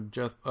Mario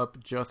just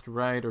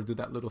right, or do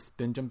that little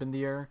spin jump in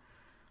the air.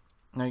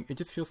 Like, it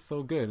just feels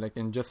so good. Like,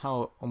 and just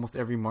how almost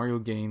every Mario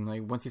game,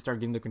 like, once you start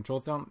getting the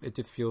controls down, it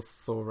just feels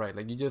so right.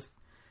 Like, you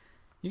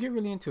get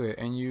really into it,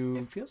 and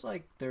it feels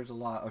like there's a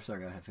lot. Oh,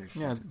 sorry, go ahead. Finish.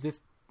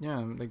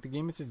 Like, the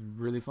game is just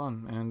really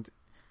fun, and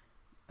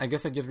I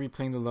guess just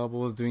replaying the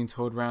levels, doing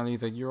Toad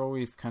rallies, like, you're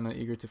always kind of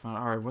eager to find,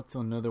 all right, what's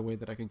another way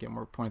that I can get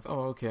more points?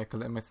 Oh, okay, I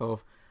could let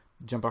myself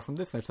jump off from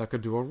this ledge, so I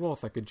could do a roll,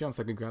 so I could jump,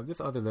 so I could grab this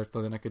other ledge,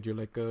 so then I could do,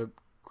 like, a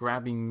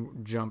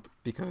grabbing jump,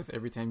 because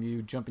every time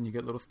you jump and you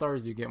get little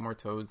stars, you get more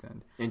toads.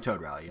 And in Toad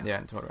Rally, in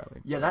Toad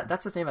Rally. Yeah,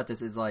 that's the thing about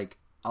this is, like,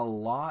 a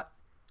lot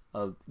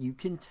of, you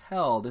can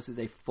tell this is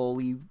a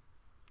fully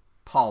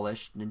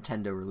polished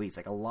Nintendo release.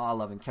 Like, a lot of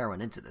love and care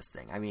went into this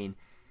thing. I mean,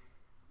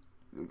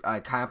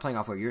 kind of playing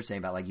off what you're saying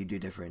about, like, you do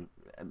different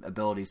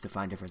abilities to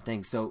find different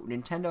things. So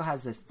Nintendo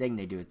has this thing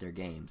they do with their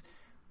games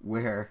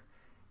where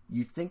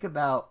you think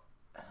about,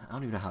 I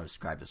don't even know how to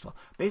describe this well.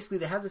 Basically,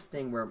 they have this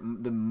thing where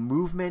the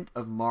movement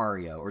of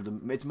Mario,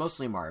 it's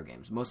mostly Mario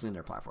games, mostly in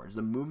their platforms,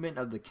 the movement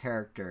of the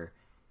character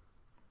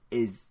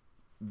is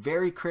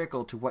very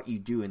critical to what you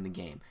do in the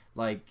game.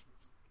 Like,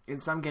 in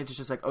some games, it's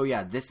just like, oh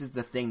yeah, this is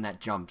the thing that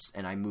jumps,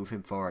 and I move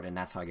him forward, and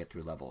that's how I get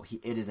through a level.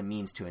 It is a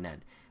means to an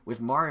end. With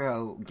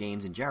Mario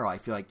games in general, I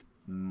feel like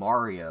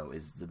Mario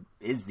is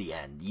the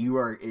end.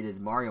 It is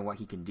Mario and what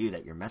he can do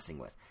that you're messing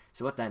with.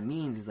 So what that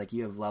means is, like,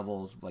 you have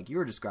levels, like you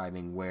were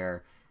describing,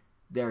 where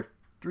there are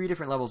 3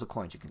 different levels of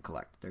coins you can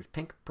collect. There's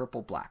pink,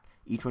 purple, black.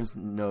 Each one's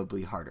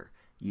notably harder.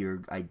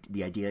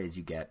 The idea is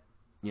you get,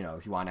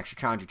 if you want an extra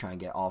challenge, you try and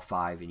get all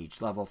 5 in each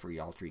level for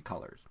all 3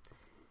 colors.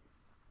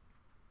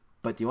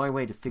 But the only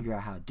way to figure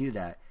out how to do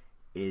that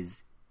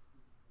is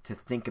to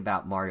think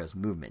about Mario's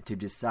movement, to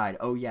decide,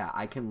 oh yeah,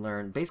 I can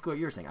learn, basically what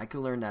you're saying, I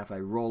can learn that if I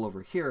roll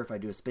over here, if I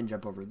do a spin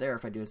jump over there,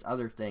 if I do this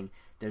other thing,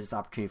 there's this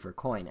opportunity for a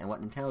coin. And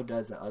what Nintendo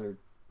does that other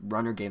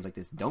runner games like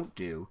this don't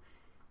do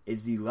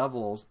is the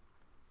levels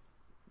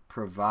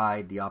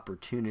provide the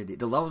opportunity.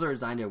 The levels are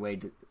designed in a way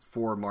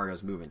for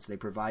Mario's movement, so they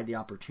provide the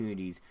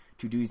opportunities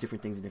to do these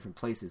different things in different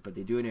places, but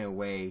they do it in a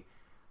way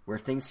where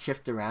things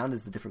shift around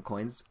as the different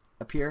coins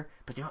appear,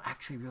 but they don't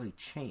actually really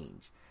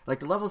change. Like,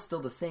 the level's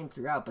still the same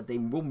throughout, but they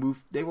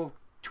will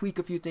tweak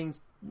a few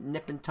things,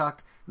 nip and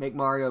tuck, make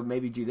Mario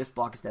maybe do this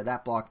block instead of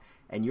that block,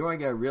 and you're only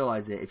going to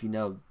realize it if you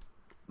know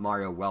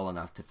Mario well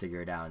enough to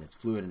figure it out, and it's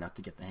fluid enough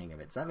to get the hang of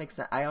it. Does that make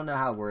sense? I don't know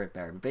how to word it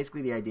better, but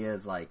basically the idea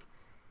is, like,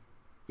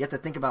 you have to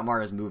think about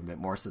Mario's movement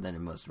more so than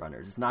in most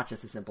runners. It's not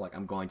just a simple, like,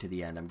 I'm going to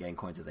the end, I'm getting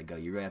coins as I go.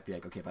 You really have to be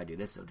like, okay, if I do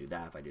this, I'll do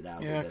that. If I do that,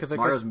 I'll do this. Like,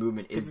 Mario's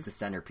movement is the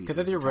centerpiece.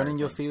 Because as you're running,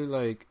 you'll see,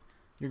 like,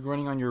 you're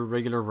running on your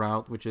regular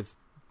route, which is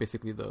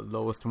basically the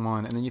lowest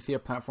one, and then you see a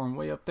platform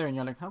way up there, and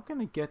you're like, how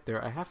can I get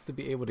there? I have to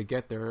be able to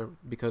get there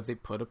because they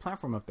put a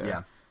platform up there.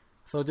 Yeah.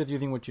 So just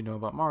using what you know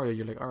about Mario,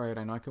 you're like, all right,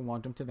 I know I can wall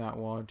jump to that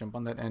wall, jump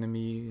on that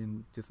enemy,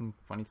 and do some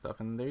funny stuff,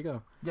 and there you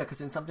go. Yeah,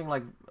 because in something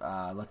like,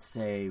 let's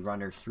say,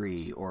 Runner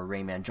 3 or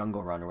Rayman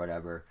Jungle Run or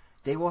whatever,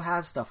 they will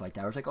have stuff like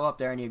that. Where it's like, oh, up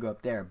there, I need to go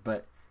up there.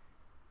 But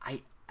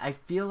I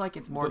feel like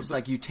it's more just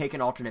like you take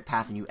an alternate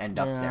path and you end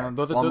up there.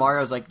 While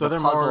Mario's like, the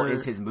puzzle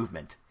is his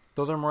movement.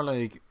 Those are more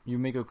like you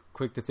make a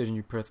quick decision,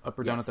 you press up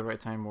or down at the right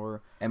time,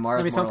 or and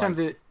Mario's sometimes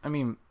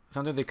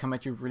they come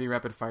at you really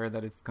rapid fire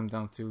that it comes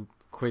down to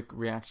quick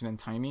reaction and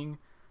timing.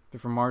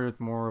 But for Mario, it's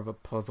more of a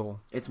puzzle.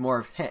 It's more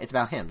of him. It's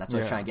about him. That's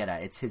what I'm trying to get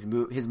at. It's his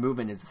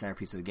movement is the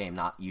centerpiece of the game,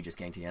 not you just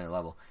getting to the end of the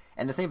level.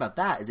 And the thing about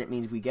that is it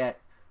means we get,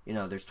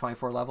 there's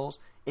 24 levels.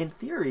 In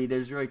theory,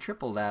 there's really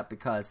triple that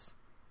because,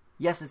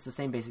 yes, it's the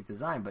same basic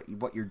design, but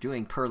what you're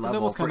doing per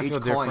level for each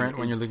coin different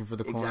when you're looking for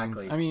the coins.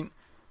 Exactly. I mean,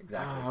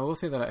 exactly. I will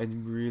say that I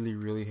really,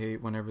 really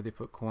hate whenever they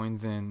put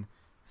coins in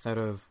instead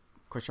of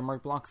question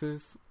mark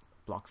boxes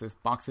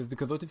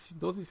because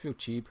those just feel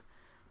cheap.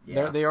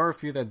 Yeah. There are a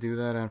few that do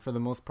that, and for the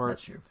most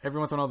part, every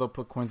once in a while they'll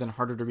put coins in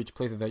harder to reach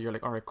places that you're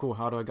like, all right, cool,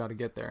 how do I got to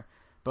get there?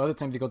 But other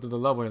times you go through the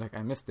level, you're like,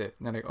 I missed it.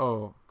 And they're like,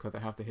 oh, because I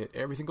have to hit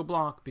every single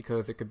block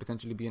because it could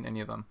potentially be in any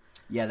of them.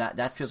 Yeah,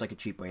 that feels like a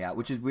cheap way out,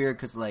 which is weird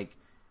because, like,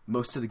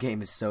 most of the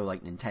game is so,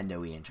 like,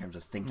 Nintendo-y in terms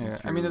of thinking through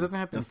I mean, it doesn't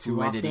happen the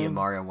fluidity in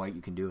Mario and what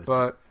you can do with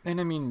it.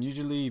 And I mean,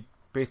 usually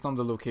based on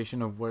the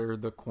location of where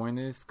the coin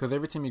is, because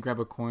every time you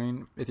grab a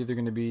coin, it's either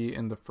going to be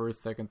in the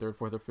first, second, third,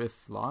 fourth, or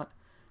fifth slot.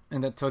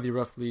 And that tells you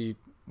roughly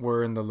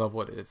where in the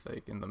level it is.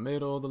 Like, in the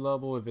middle of the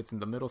level, if it's in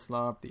the middle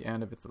slot, the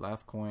end, if it's the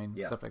last coin,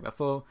 stuff like that.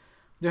 So,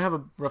 you have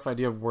a rough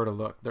idea of where to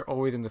look. They're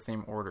always in the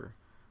same order.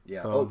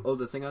 Yeah. So,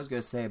 the thing I was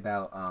going to say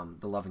about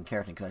the Love and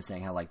Care thing, because I was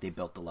saying how, like, they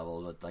built the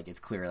level, like,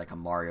 it's clearly like a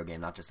Mario game,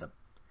 not just a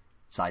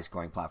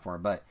side-scrolling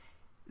platform, but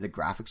the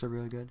graphics are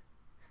really good.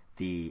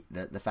 The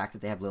fact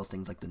that they have little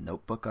things like the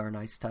Notebook are a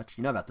nice touch.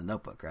 You know about the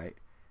Notebook, right?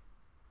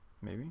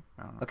 Maybe.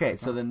 I don't know. Okay,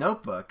 so the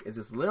Notebook is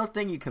this little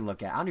thing you can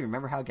look at. I don't even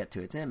remember how to get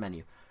to it. It's in a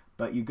menu.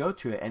 But you go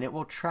to it, and it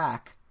will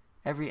track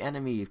every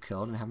enemy you've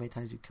killed and how many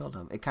times you've killed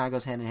them. It kind of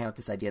goes hand in hand with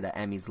this idea that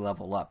enemies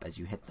level up as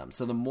you hit them.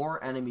 So the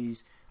more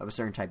enemies of a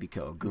certain type you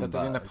kill, Goombas... Is that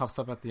the thing that pops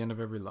up at the end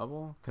of every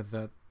level? Because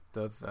that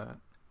does that.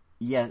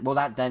 Yeah, well,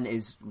 that then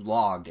is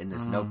logged in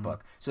this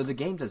Notebook. So the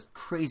game does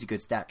crazy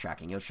good stat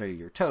tracking. It'll show you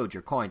your toads,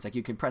 your coins. Like,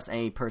 you can press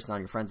any person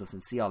on your friends list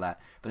and see all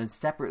that. But then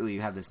separately,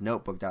 you have this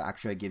Notebook that will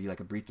actually give you, like,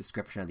 a brief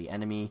description of the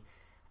enemy,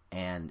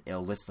 and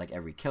it'll list, like,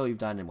 every kill you've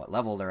done and what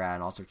level they're at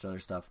and all sorts of other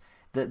stuff.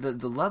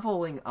 The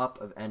leveling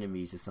up of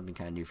enemies is something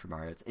kind of new for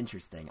Mario. It's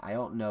interesting. I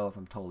don't know if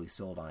I'm totally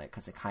sold on it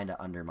because it kind of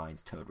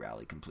undermines Toad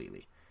Rally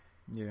completely.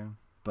 Yeah.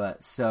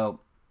 But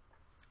so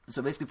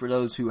basically for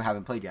those who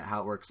haven't played yet, how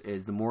it works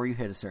is the more you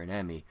hit a certain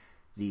enemy,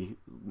 the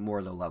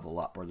more they'll level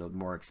up, or the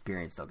more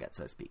experience they'll get,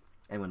 so to speak.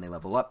 And when they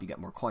level up, you get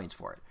more coins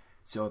for it.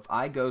 So if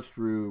I go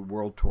through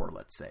World Tour,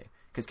 let's say,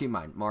 because keep in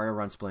mind, Mario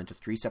runs split into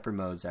 3 separate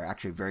modes that are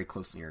actually very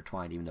closely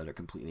intertwined, even though they're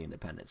completely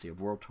independent. So you have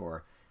World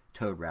Tour,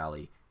 Toad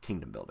Rally,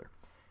 Kingdom Builder.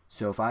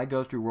 So if I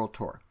go through World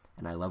Tour,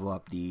 and I level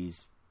up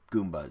these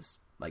Goombas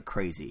like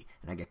crazy,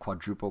 and I get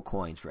quadruple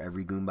coins for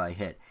every Goomba I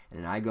hit, and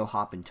then I go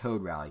hop in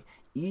Toad Rally,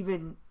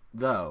 even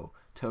though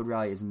Toad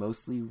Rally is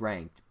mostly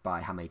ranked by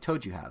how many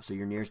toads you have, so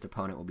your nearest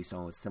opponent will be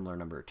someone with similar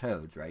number of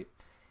toads, right?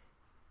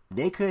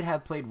 They could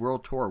have played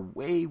World Tour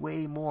way,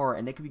 way more,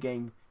 and they could be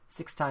getting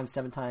 6 times,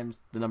 7 times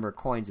the number of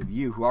coins of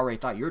you, who already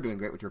thought you were doing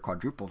great with your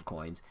quadrupled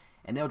coins,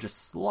 and they'll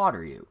just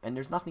slaughter you. And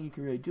there's nothing you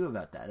can really do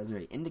about that. It doesn't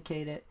really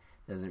indicate it.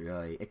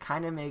 It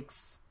kind of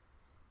makes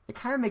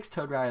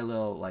Toad Rally a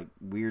little, like,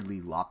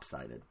 weirdly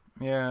lopsided.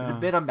 Yeah, it's a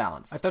bit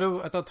unbalanced. I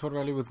thought Toad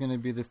Rally was going to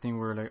be this thing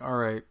where, like, all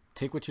right,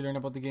 take what you learn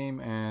about the game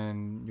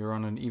and you're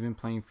on an even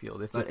playing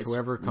field. It's just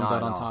whoever comes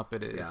out on top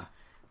it is. Yeah.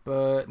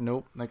 But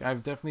nope, like,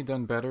 I've definitely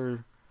done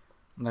better.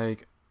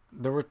 Like,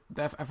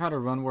 I've had a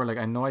run where, like,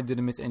 I know I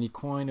didn't miss any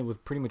coin. It was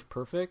pretty much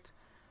perfect,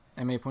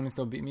 and my opponent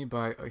still beat me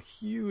by a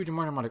huge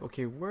amount. I'm like,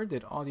 okay, where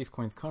did all these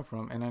coins come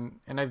from? And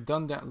I've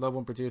done that level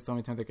in particular so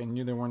many times, like, I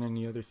knew there weren't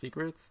any other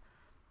secrets.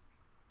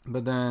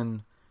 But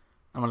then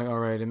I'm like, all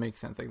right, it makes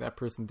sense. Like, that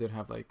person did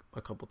have, like,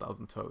 a couple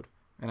thousand toad.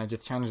 And I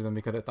just challenged them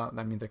because I thought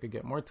that means I could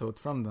get more toads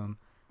from them.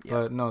 Yeah.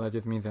 But no, that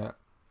just means that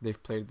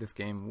they've played this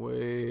game way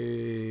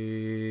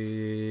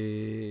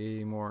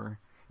more.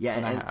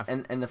 Yeah,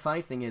 and the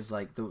funny thing is,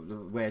 like, the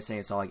way I was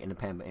saying it's all, like,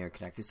 independent but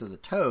interconnected. So the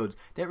toads,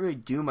 they don't really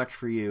do much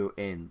for you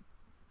in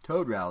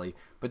Toad Rally,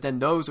 but then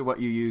those are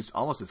what you use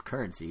almost as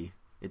currency.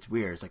 It's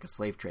weird. It's like a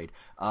slave trade.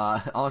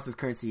 Almost as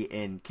currency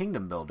in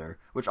Kingdom Builder,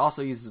 which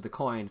also uses the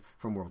coin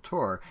from World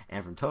Tour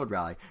and from Toad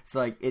Rally. So,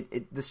 like,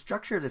 the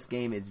structure of this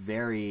game is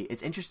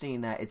it's interesting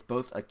in that it's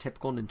both a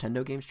typical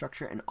Nintendo game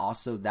structure and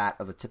also that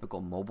of a typical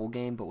mobile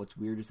game. But what's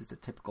weird is it's a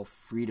typical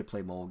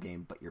free-to-play mobile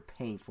game, but you're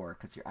paying for it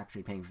because you're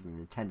actually paying for the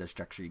Nintendo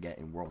structure you get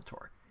in World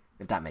Tour,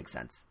 if that makes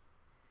sense.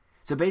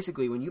 So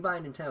basically, when you buy a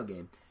Nintendo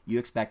game, you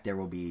expect there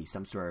will be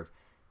some sort of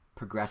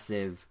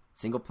progressive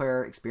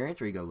single-player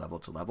experience where you go level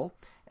to level,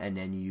 and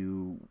then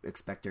you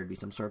expect there to be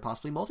some sort of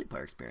possibly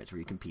multiplayer experience where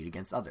you compete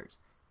against others.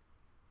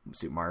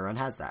 Super Mario Run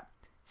has that.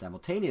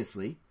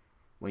 Simultaneously,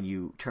 when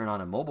you turn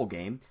on a mobile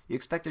game, you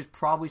expect there's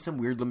probably some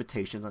weird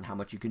limitations on how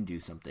much you can do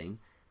something.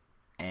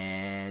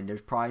 And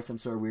there's probably some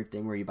sort of weird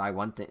thing where you buy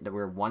one thing,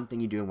 where one thing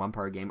you do in one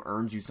part of the game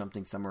earns you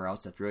something somewhere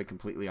else that's really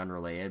completely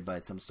unrelated, but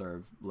it's some sort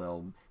of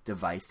little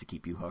device to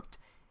keep you hooked.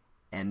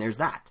 And there's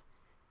that.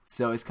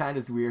 So it's kind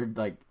of this weird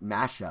like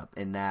mashup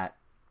in that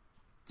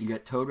you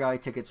get Toad Rally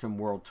tickets from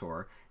World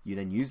Tour. You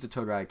then use the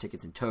Toad Rally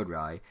tickets in Toad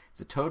Rally.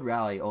 The Toad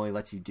Rally only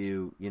lets you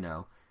do,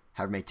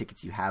 however many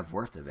tickets you have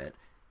worth of it.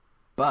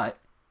 But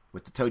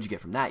with the Toads you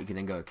get from that, you can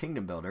then go to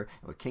Kingdom Builder.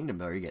 And with Kingdom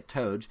Builder, you get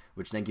Toads,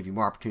 which then give you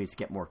more opportunities to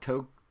get more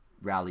Toad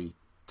Rally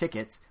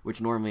tickets,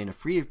 which normally in a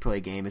free-to-play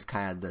game is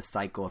kind of the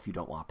cycle if you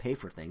don't want to pay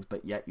for things,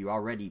 but yet you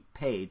already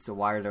paid, so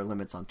why are there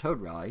limits on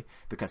Toad Rally?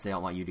 Because they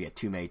don't want you to get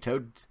too many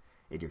Toads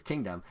in your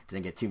kingdom to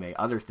then get too many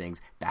other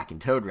things back in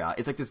Toad Rally.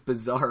 It's like this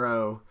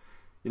bizarro,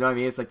 you know what I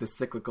mean? It's like this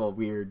cyclical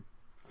weird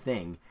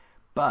thing.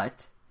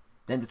 But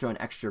then to throw an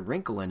extra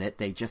wrinkle in it,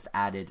 they just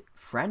added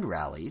friend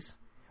rallies,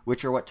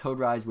 which are what Toad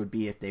Rallies would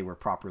be if they were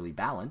properly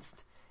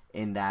balanced,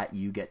 in that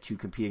you get to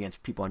compete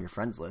against people on your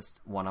friends list,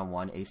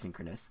 one-on-one,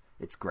 asynchronous.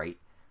 It's great.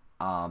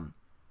 But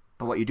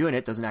what you do in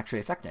it doesn't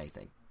actually affect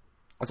anything.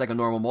 It's like a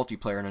normal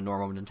multiplayer in a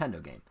normal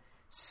Nintendo game.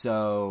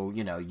 So,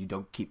 you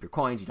don't keep your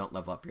coins, you don't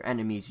level up your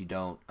enemies, you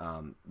don't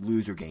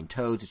lose or gain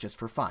toads. It's just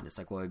for fun. It's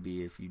like what it would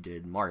be if you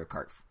did Mario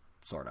Kart,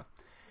 sort of.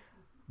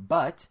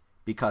 But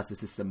because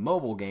this is a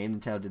mobile game,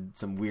 Nintendo did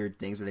some weird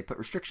things where they put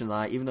restrictions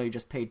on it, even though you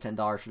just paid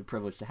 $10 for the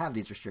privilege to have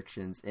these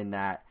restrictions, in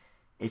that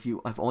if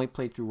you have only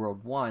played through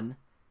World 1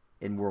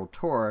 in World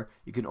Tour,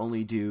 you can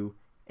only do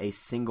a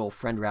single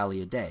friend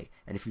rally a day.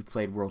 And if you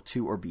played World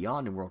 2 or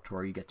beyond in World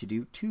Tour, you get to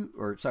do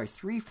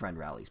 3 friend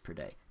rallies per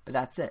day. But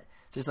that's it.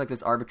 It's just like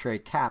this arbitrary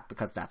cap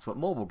because that's what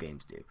mobile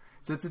games do.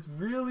 So it's this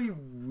really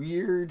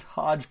weird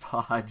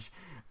hodgepodge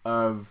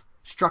of,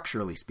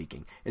 structurally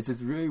speaking, it's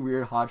this really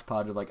weird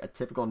hodgepodge of like a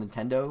typical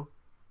Nintendo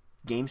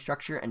game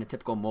structure and a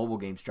typical mobile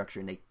game structure,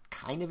 and they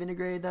kind of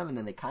integrated them and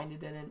then they kind of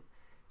didn't.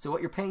 So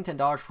what you're paying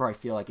 $10 for, I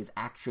feel like, is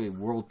actually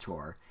World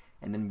Tour.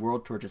 And then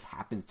World Tour just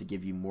happens to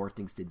give you more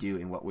things to do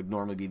in what would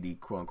normally be the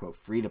quote-unquote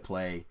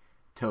free-to-play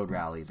Toad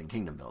Rallies and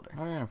Kingdom Builder.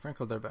 Oh yeah, friend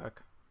codes are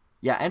back.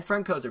 Yeah, and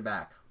friend codes are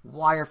back.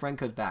 Why are friend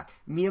codes back?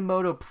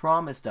 Miyamoto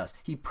promised us.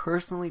 He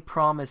personally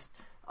promised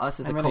us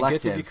as a collective. I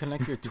guess if you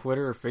connect your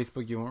Twitter or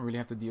Facebook, you won't really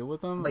have to deal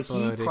with them. Like,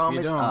 he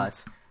promised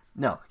us...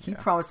 No, he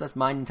promised us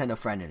My Nintendo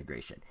Friend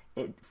integration.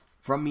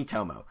 From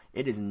Miitomo.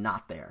 It is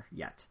not there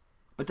yet.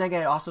 But then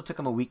again, it also took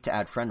them a week to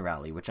add Friend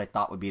Rally, which I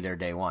thought would be their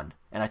day one.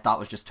 And I thought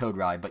was just Toad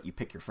Rally, but you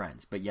pick your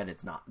friends. But yet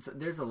it's not. So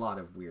there's a lot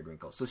of weird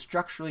wrinkles. So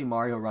structurally,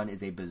 Mario Run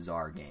is a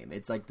bizarre game.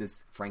 It's like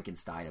this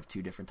Frankenstein of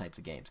two different types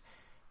of games.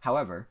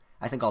 However,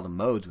 I think all the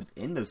modes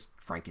within those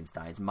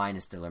Frankensteins,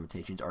 minus their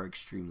limitations, are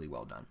extremely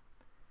well done.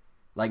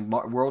 Like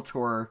World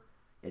Tour,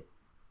 it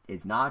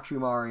is not a true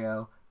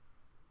Mario.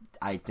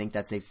 I think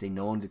that's safe to say.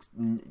 No one's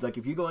like,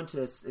 if you go into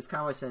this, it's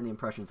kind of like I said in the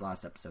impressions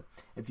last episode.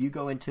 If you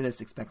go into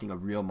this expecting a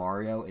real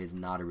Mario, it is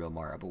not a real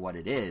Mario. But what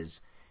it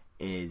is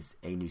a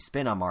new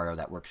spin on Mario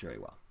that works very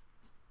well,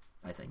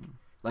 I think.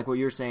 Like what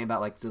you're saying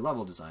about like the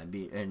level design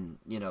and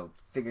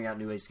figuring out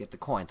new ways to get the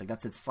coins. Like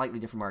that's a slightly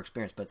different Mario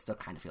experience, but it still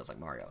kind of feels like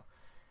Mario.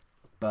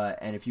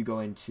 And if you go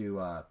into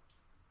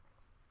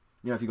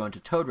if you go into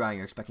Toad Rally,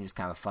 you're expecting just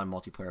kind of a fun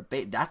multiplayer.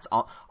 That's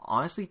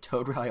honestly,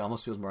 Toad Rally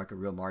almost feels more like a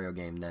real Mario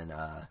game than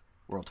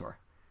World Tour.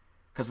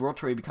 Because World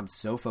Tour becomes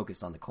so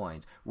focused on the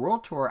coins.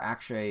 World Tour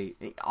actually,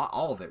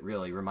 all of it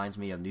really reminds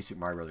me of New Super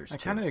Mario Bros. 2. I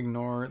kind of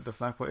ignore the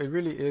fact that it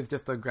really is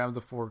just to grab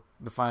the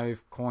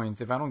 5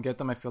 coins. If I don't get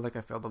them, I feel like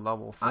I failed the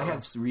level. So. I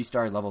have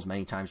restarted levels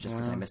many times just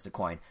because I missed a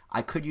coin.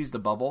 I could use the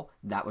bubble.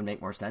 That would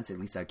make more sense. At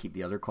least I'd keep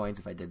the other coins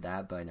if I did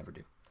that, but I never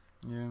do.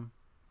 Yeah.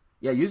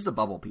 Yeah, use the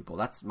bubble, people.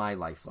 That's my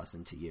life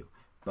lesson to you.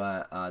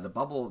 But the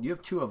bubble, you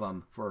have 2 of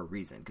them for a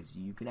reason, because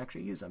you can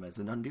actually use them as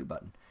an undo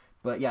button.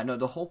 But yeah, no,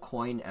 the whole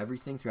coin,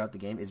 everything throughout the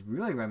game is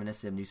really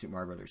reminiscent of New Super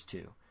Mario Bros.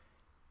 2.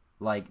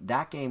 Like,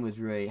 that game was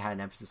really had an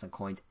emphasis on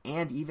coins,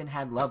 and even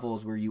had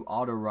levels where you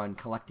auto-run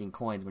collecting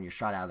coins when you're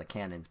shot out of the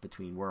cannons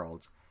between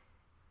worlds.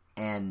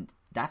 And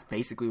that's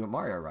basically what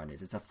Mario Run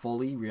is. It's a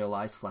fully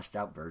realized,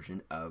 fleshed-out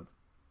version of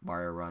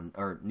Mario Run,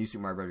 or New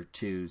Super Mario Bros.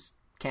 2's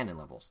canon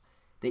levels.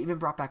 They even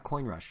brought back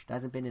Coin Rush. That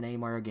hasn't been in any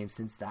Mario game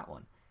since that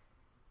one.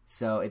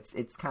 So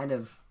it's kind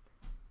of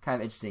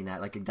interesting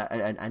that like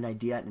an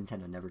idea at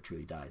Nintendo never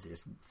truly dies. They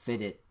just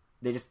fit it.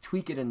 They just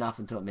tweak it enough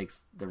until it makes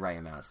the right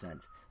amount of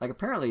sense. Like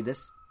apparently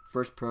this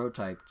first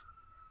prototyped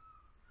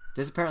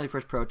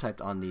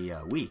on the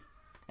Wii,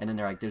 and then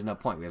they're like, "There's no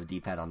point. We have a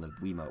D-pad on the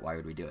Wiimote. Why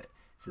would we do it?"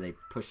 So they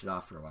pushed it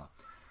off for a while.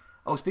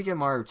 Oh, speaking of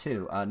Mario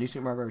 2, New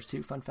Super Mario Bros.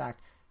 2. Fun fact: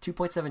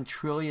 2.7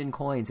 trillion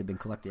coins have been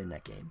collected in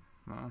that game.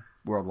 Wow.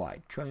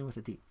 Worldwide, trillion with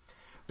a T.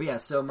 But yeah,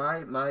 so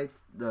I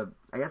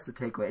guess the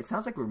takeaway, it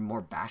sounds like we're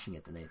more bashing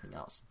it than anything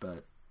else,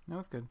 but no,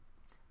 it's good.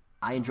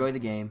 I enjoy the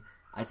game.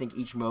 I think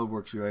each mode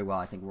works really well.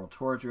 I think World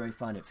Tour is really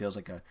fun. It feels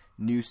like a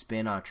new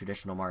spin on a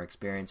traditional Mario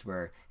experience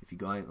where if you're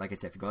going, like I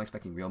said, if you're going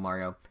expecting real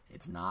Mario,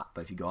 it's not.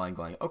 But if you go in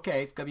going,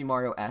 okay, it's going to be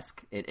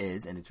Mario-esque, it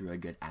is, and it's really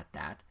good at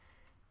that.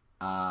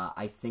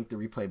 I think the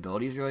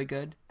replayability is really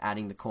good.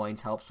 Adding the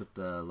coins helps with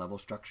the level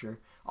structure.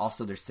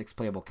 Also, there's 6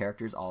 playable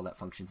characters, all that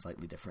function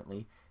slightly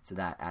differently, so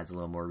that adds a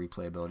little more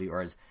replayability.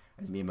 Or as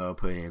Miyamoto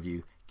put in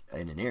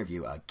an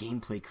interview,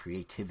 gameplay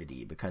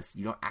creativity, because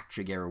you don't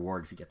actually get a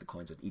reward if you get the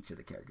coins with each of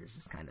the characters. It's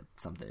just kind of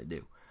something to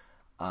do.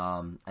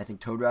 I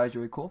think Toad Ride is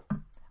really cool.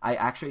 I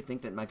actually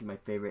think that might be my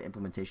favorite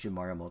implementation of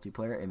Mario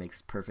multiplayer. It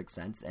makes perfect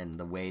sense, and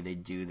the way they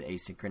do the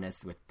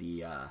asynchronous with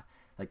the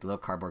the little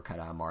cardboard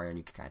cutout of Mario, and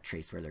you can kind of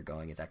trace where they're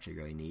going, is actually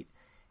really neat.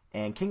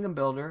 And Kingdom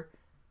Builder,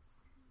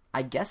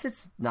 I guess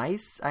it's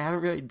nice. I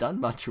haven't really done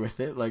much with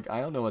it. Like,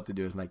 I don't know what to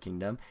do with my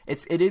kingdom.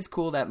 It is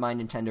cool that My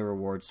Nintendo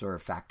Rewards sort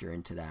of factor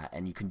into that,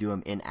 and you can do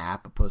them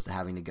in-app opposed to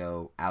having to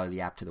go out of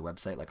the app to the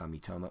website like on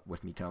Miitomo.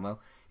 With Miitomo,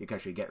 you can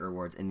actually get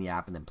rewards in the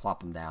app and then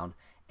plop them down.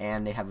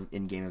 And they have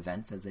in-game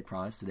events, as they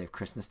promised. So they have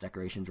Christmas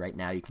decorations right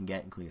now you can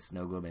get, including a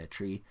snow globe and a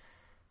tree.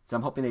 So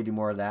I'm hoping they do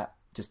more of that,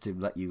 just to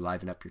let you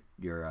liven up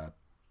your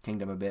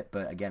kingdom a bit.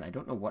 But again, I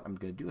don't know what I'm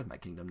going to do with my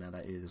kingdom now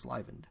that it is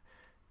livened.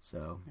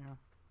 So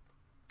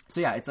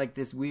yeah, it's like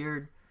this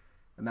weird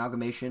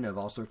amalgamation of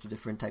all sorts of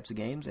different types of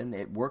games, and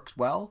it works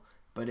well,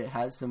 but it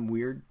has some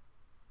weird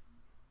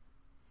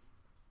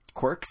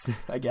quirks,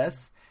 I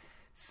guess.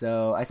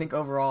 So I think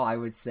overall, I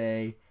would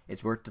say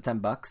it's worth the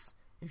 $10.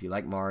 If you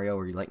like Mario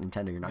or you like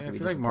Nintendo, you're not going to be disappointed.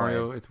 If you like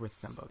Mario, it's worth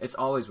 $10. It's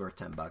always worth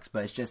 $10,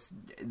 but it's just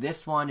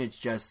this one. It's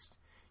just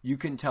you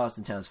can tell it's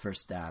Nintendo's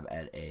first stab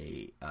at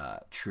a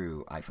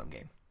true iPhone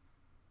game,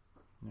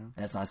 and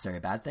that's not necessarily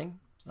a bad thing.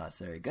 It's not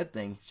necessarily a good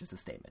thing. It's just a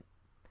statement.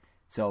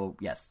 So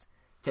yes,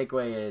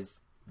 takeaway is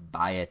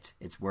buy it.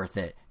 It's worth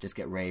it. Just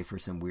get ready for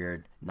some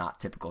weird, not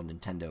typical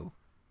Nintendo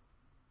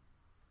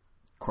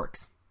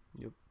quirks.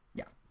 Yep.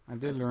 Yeah, I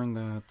did learn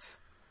that,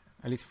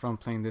 at least from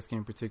playing this game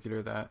in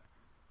particular, that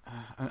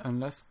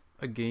unless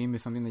a game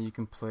is something that you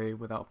can play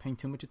without paying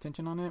too much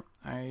attention on it,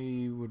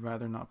 I would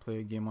rather not play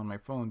a game on my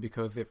phone,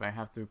 because if I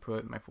have to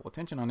put my full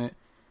attention on it,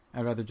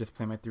 I'd rather just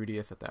play my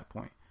 3DS at that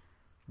point.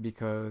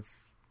 Because,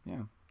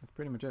 yeah, that's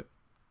pretty much it.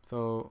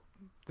 So,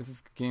 this is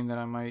a game that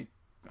I'm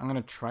going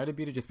to try to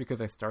beat it just because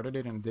I started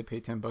it and did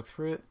pay $10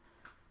 for it.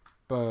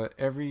 But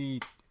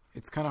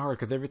it's kind of hard,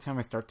 because every time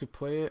I start to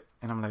play it,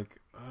 and I'm like,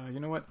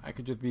 you know what, I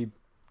could just be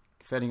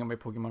setting up my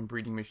Pokemon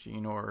breeding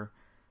machine or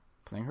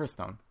playing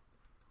Hearthstone.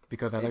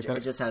 Because I like that.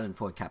 It just hasn't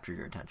fully captured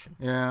your attention.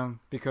 Yeah,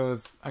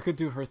 because I could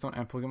do Hearthstone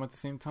and Pokemon at the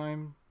same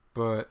time,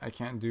 but I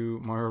can't do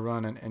Mario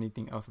Run and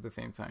anything else at the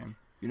same time.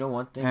 You know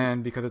one thing?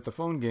 And because it's a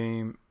phone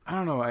game, I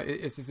don't know,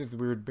 it's just this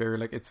weird barrier.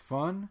 Like, it's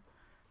fun,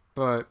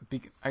 but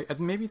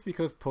maybe it's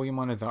because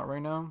Pokemon is out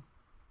right now.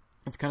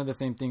 It's kind of the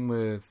same thing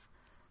with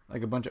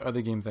like a bunch of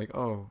other games. Like,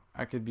 oh,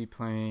 I could be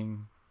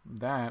playing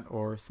that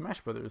or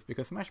Smash Brothers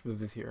because Smash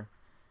Brothers is here.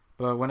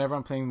 But whenever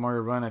I'm playing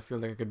Mario Run, I feel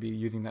like I could be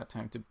using that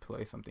time to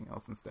play something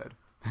else instead.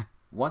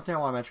 One thing I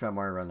want to mention about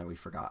Mario Run that we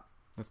forgot.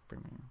 That's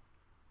pretty much.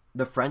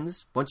 The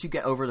friends, once you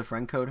get over the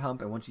friend code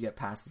hump and once you get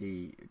past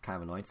the kind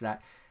of annoyance of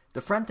that,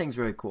 the friend thing's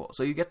really cool.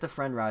 So you get the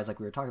friend rise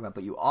like we were talking about,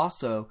 but you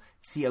also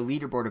see a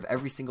leaderboard of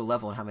every single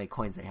level and how many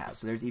coins they have.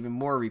 So there's even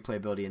more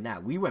replayability in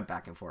that. We went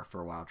back and forth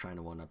for a while trying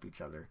to one-up each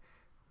other.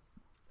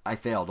 I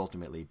failed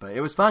ultimately, but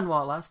it was fun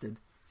while it lasted.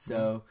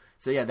 So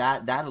yeah,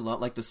 that alone,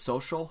 like the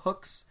social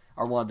hooks,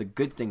 are one of the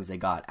good things they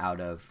got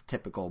out of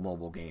typical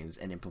mobile games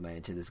and implemented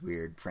into this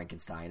weird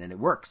Frankenstein, and it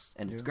works,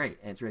 and it's great,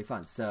 and it's really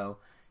fun. So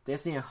they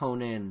just need to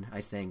hone in,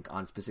 I think,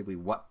 on specifically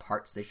what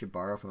parts they should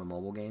borrow from a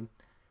mobile game.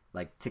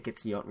 Like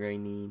tickets you don't really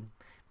need,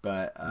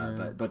 but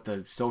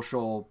the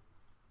social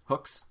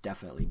hooks,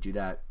 definitely do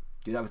that.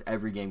 Do that with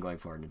every game going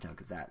forward in Nintendo,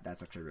 because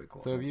that's actually really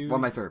cool. So one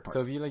of my favorite parts.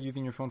 So if you like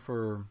using your phone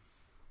for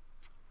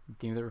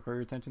games that require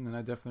your attention, then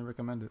I definitely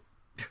recommend it.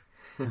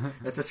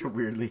 That's such a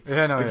weirdly.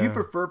 If you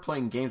prefer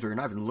playing games where you're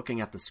not even looking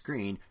at the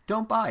screen,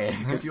 don't buy it,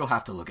 because you'll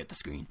have to look at the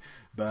screen.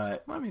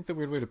 But well, I mean, it's a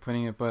weird way of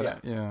putting it,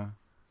 but yeah.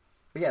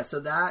 But yeah, so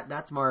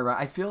that's Mario Run.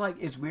 I feel like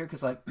it's weird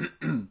because, like,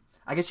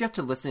 I guess you have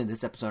to listen to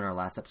this episode and our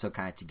last episode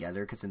kind of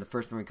together, because in the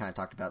first one we kind of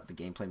talked about the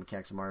gameplay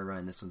mechanics of Mario Run,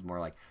 and this one's more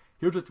like,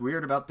 here's what's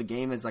weird about the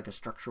game as like a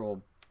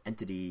structural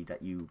entity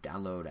that you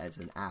download as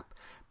an app.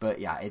 But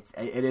yeah, it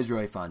is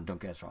really fun. Don't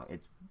get us wrong.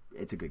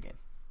 It's a good game.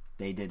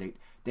 They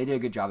did a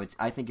good job.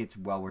 I think it's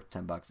well worth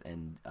 $10,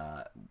 and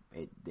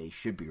they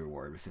should be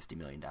rewarded with 50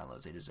 million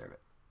downloads. They deserve it.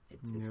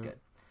 It's good.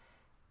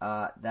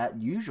 That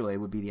usually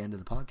would be the end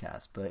of the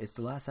podcast, but it's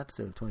the last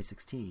episode of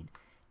 2016.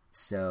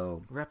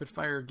 So rapid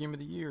fire game of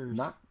the year.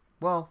 Not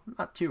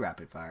too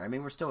rapid fire. I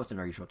mean, we're still within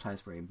our usual time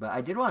frame, but I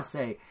did want to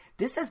say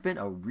this has been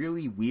a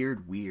really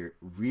weird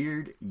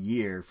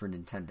year for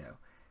Nintendo.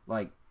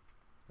 Like,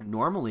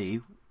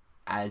 normally,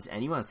 as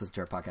anyone that's listened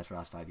to our podcast for the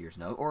last 5 years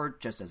knows, or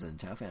just as a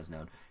Nintendo fan has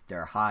known,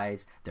 there are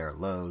highs, there are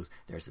lows,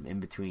 there are some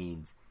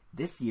in-betweens.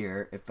 This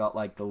year, it felt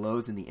like the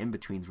lows and the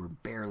in-betweens were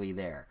barely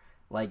there.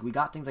 Like, we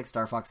got things like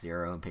Star Fox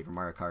Zero and Paper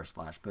Mario Kart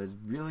Splash, but it's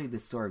really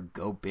this sort of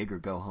go big or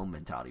go home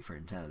mentality for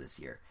Nintendo this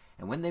year.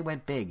 And when they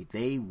went big,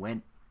 they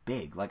went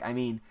big. Like, I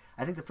mean,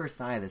 I think the first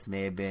sign of this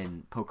may have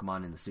been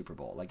Pokemon in the Super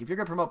Bowl. Like, if you're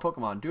going to promote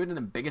Pokemon, do it in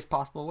the biggest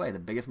possible way, the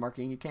biggest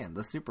marketing you can,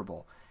 the Super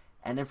Bowl.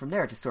 And then from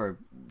there, it just sort of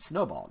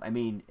snowballed. I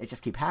mean, it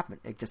just kept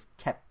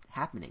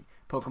happening.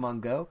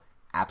 Pokemon Go,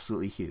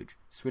 absolutely huge.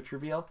 Switch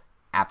reveal,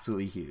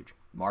 absolutely huge.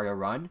 Mario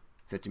Run,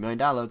 50 million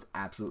downloads,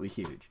 absolutely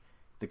huge.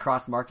 The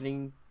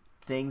cross-marketing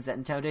things that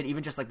Nintendo did,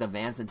 even just like the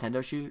Vans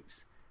Nintendo shoes,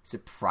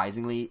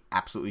 surprisingly,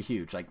 absolutely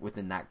huge. Like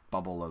within that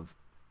bubble of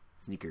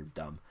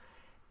sneakerdom.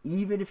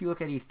 Even if you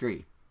look at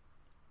E3,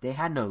 they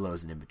had no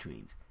lows and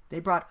in-betweens. They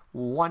brought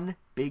one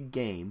big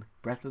game,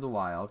 Breath of the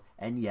Wild,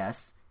 and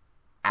yes,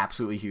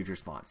 absolutely huge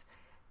response.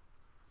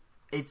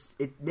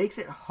 It makes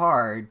it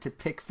hard to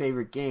pick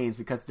favorite games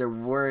because there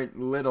weren't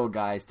little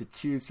guys to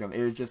choose from.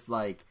 It was just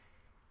like,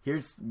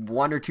 here's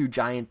one or two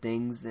giant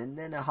things and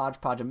then a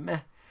hodgepodge of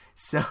meh.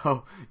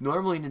 So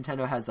normally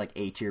Nintendo has like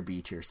A tier,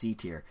 B tier, C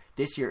tier.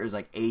 This year it was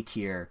like A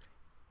tier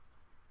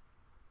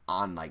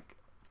on like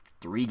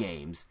 3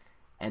 games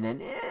and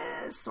then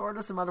sort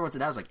of some other ones.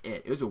 And that was like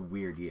it. It was a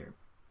weird year.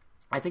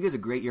 I think it was a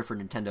great year for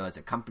Nintendo as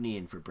a company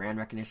and for brand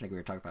recognition, like we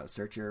were talking about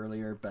Searcher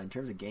earlier. But in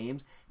terms of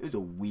games, it was a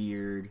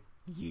weird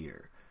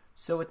year.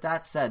 So with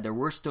that said, there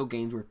were still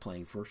games worth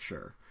playing for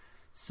sure.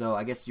 So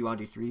I guess, do you want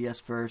to do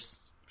 3DS first?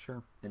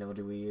 Sure. And then we'll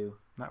do Wii U?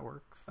 That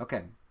works.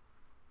 Okay.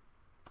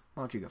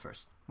 Why don't you go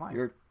first?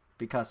 Why?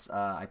 Because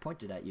I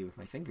pointed at you with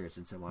my fingers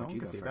and said, why don't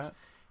you go first? That.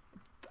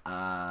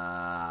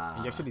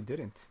 You actually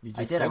didn't. You just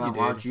I did. Said I went, you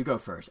why did. don't you go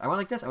first? I went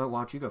like this. I went,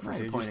 why don't you go first?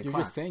 No, you're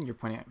just saying you're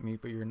pointing at me,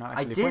 but you're not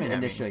actually pointing at me. I did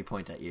initially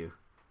point at you.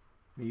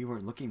 You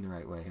weren't looking the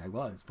right way. I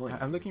was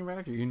pointing. I'm looking right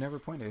at you. You never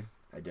pointed.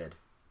 I did.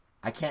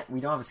 I can't. We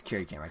don't have a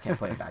security camera. I can't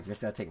play it back. You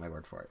just gotta take my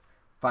word for it.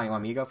 Fine. You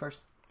want me to go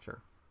first?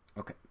 Sure.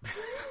 Okay.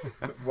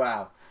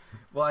 Wow.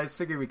 Well, I just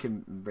figured we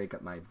can break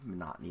up my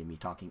monotony of me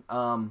talking.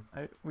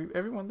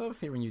 Everyone loves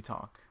hearing you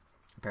talk.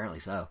 Apparently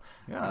so.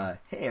 Yeah.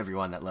 Hey,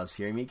 everyone that loves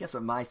hearing me. Guess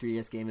what my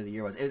 3DS game of the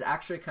year was? It was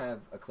actually kind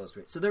of a close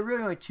race. So there were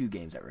really only 2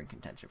 games that were in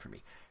contention for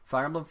me: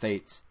 Fire Emblem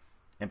Fates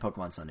and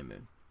Pokemon Sun and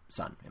Moon.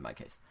 Sun, in my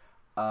case.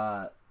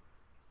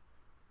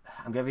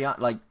 I'm gonna be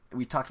honest, like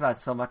we talked about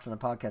it so much on the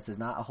podcast. There's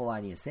not a whole lot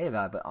I need to say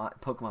about it,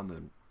 but Pokemon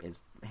Moon is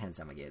hands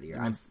down my game of the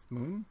year.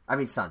 Moon? I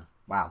mean Sun.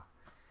 Wow.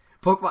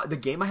 Pokemon, the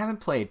game I haven't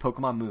played,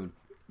 Pokemon Moon,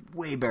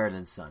 way better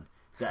than Sun.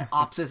 The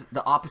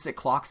opposite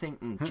clock thing,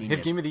 genius.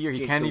 His game of the year,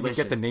 he can't even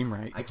get the name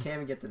right. I can't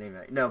even get the name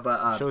right. No,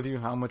 but shows you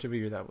how much of a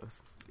year that was.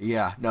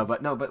 Yeah,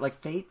 but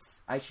like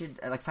Fates, I should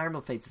like Fire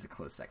Emblem Fates is a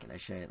close second. I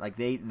shouldn't like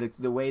the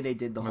way they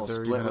did the whole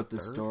split with the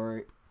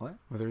story. What?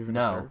 Was there even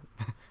no?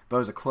 But it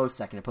was a close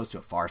second opposed to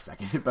a far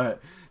second.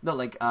 But no,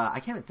 like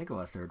I can't even think of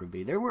what a third would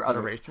be. There were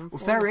other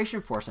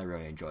Federation Force I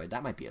really enjoyed.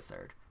 That might be a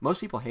third. Most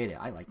people hate it.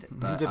 I liked it.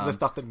 But, you did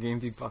list off the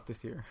games you bought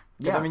this year.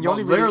 Yeah, I mean, you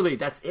only literally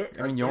that's it.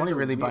 I mean, you only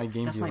really buy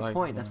games you like. That's my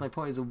point. That's my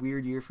point. It was a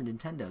weird year for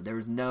Nintendo. There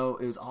was no.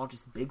 It was all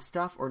just big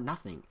stuff or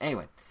nothing.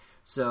 Anyway,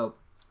 so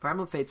Fire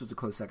Emblem Fates was a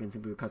close second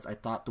simply because I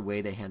thought the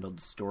way they handled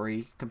the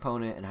story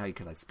component and how you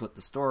could like split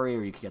the story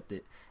or you could get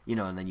the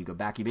and then you go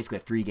back. You basically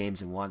have 3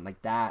 games in one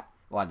like that.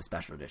 Well, I had the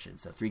special edition,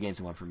 so 3 games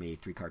in one for me,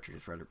 3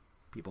 cartridges for other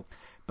people,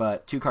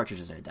 but 2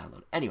 cartridges in a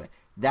download. Anyway,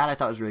 that I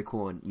thought was really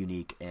cool and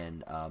unique,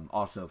 and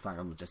also Fire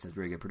Emblem just has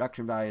really good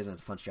production values and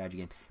it's a fun strategy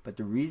game. But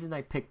the reason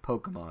I picked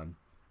Pokemon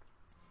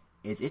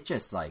is it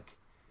just like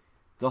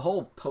the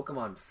whole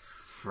Pokemon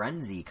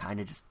frenzy kind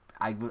of just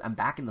I'm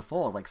back in the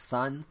fold. Like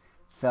Sun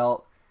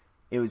felt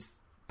it was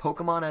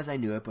Pokemon as I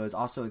knew it, but it was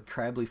also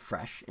incredibly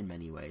fresh in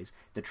many ways.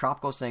 The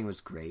tropical thing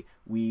was great.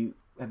 We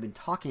have been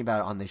talking about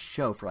it on this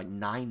show for like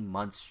 9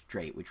 months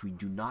straight, which we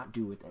do not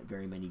do with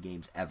very many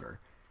games ever.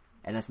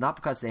 And that's not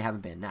because they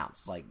haven't been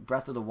announced. Like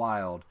Breath of the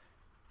Wild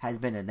has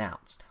been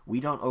announced.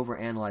 We don't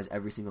overanalyze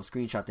every single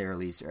screenshot they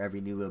release or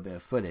every new little bit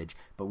of footage,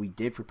 but we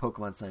did for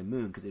Pokemon Sun and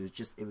Moon because it was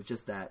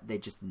just that they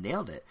just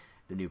nailed it.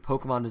 The new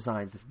Pokemon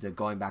designs, the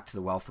going back to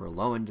the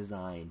Welfare-Lowen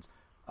designs,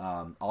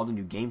 all the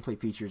new gameplay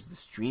features, the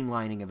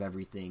streamlining of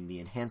everything, the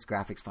enhanced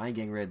graphics, finally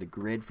getting rid of the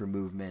grid for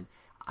movement.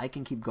 I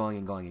can keep going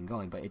and going and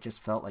going, but it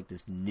just felt like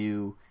this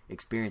new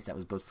experience that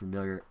was both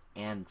familiar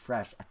and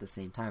fresh at the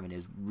same time, and it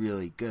was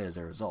really good as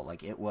a result.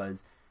 Like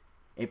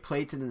it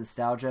played to the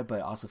nostalgia, but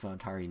it also felt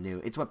entirely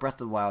new. It's what Breath of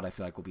the Wild I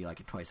feel like will be like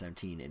in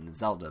 2017 in the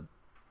Zelda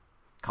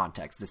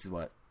context. This is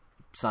what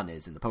Sun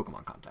is in the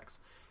Pokemon context.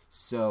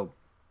 So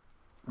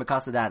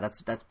because of that,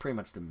 that's pretty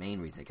much the main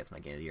reason it gets my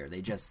game of the year.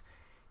 They just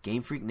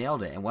Game Freak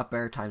nailed it, and what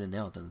better time to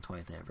nail it than the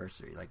 20th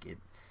anniversary? Like it.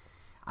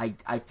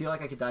 I feel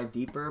like I could dive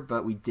deeper,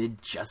 but we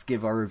did just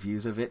give our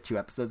reviews of it 2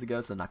 episodes ago,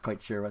 so I'm not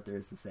quite sure what there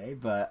is to say.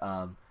 But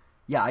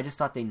yeah, I just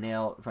thought they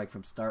nailed like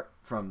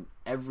from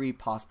every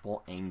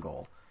possible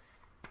angle.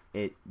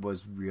 It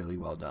was really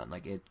well done.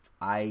 Like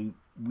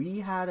we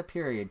had a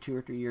period 2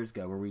 or 3 years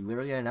ago where we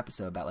literally had an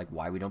episode about like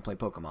why we don't play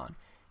Pokemon,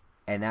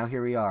 and now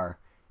here we are,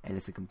 and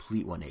it's a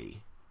complete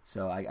 180.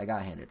 So I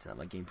gotta hand it to them.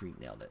 Like Game Freak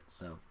nailed it.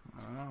 So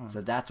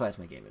that's why it's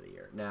my game of the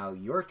year. Now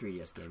your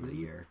 3DS game of the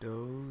year.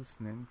 Kudos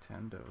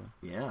Nintendo.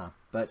 Yeah,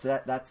 but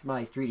so that's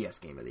my 3DS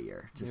game of the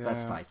year. To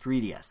specify,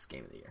 3DS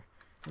game of the year.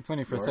 It's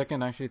funny. For a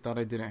second, I actually thought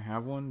I didn't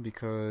have one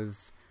because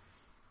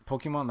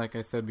Pokemon, like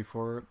I said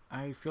before,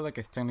 I feel like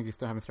I technically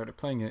still haven't started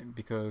playing it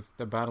because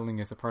the battling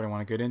is the part I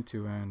want to get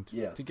into, and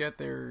to get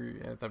there,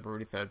 as I've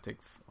already said,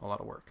 takes a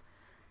lot of work.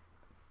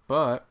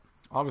 But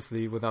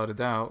obviously, without a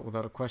doubt,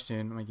 without a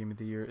question, my game of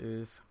the year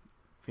is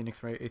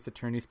Phoenix Wright Ace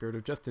Attorney: Spirit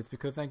of Justice,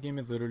 because that game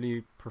is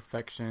literally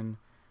perfection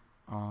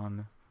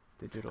on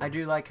digital. I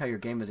do like how your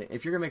game of the...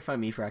 If you're going to make fun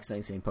of me for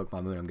accidentally saying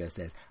Pokemon Moon, I'm going to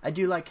say this. I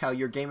do like how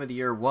your game of the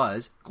year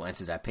was,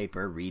 glances at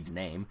paper, reads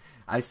name.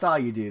 I saw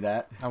you do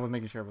that. I was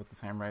making sure I wrote the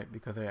time right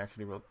because I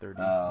actually wrote 30.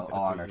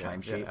 On our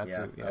timesheet?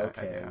 Yeah.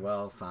 Okay,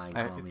 well, fine.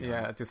 Call me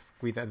out. Just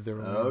squeeze that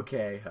 0.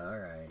 Okay, all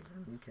right.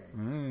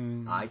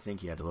 Okay. I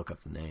think you had to look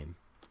up the name.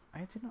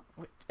 I did not...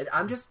 Wait.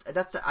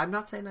 I'm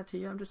not saying that to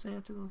you. I'm just saying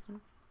it to the listener.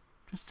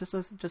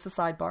 Just a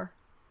sidebar.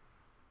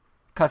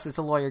 Because it's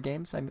a lawyer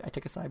game, so I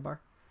take a sidebar.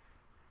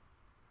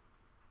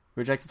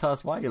 Would you like to tell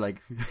us why you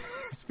like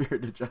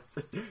Spirit of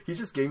Justice? He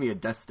just gave me a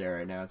death stare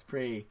right now. It's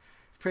pretty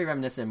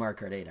reminiscent of Mario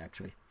Kart 8,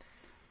 actually.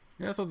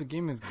 Yeah, so the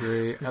game is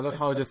great. I love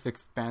how it just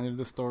expanded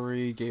the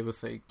story, gave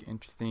us like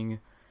interesting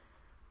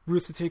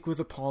routes to take with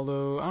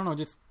Apollo. I don't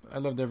know, I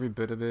loved every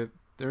bit of it.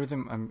 There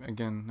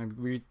isn't,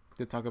 we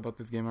did talk about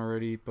this game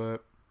already,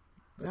 but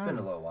it's been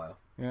a little while.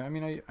 Yeah, I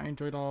mean, I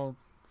enjoyed all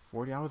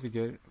 40 hours of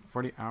it.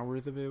 40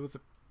 hours of it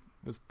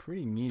was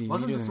pretty meaty.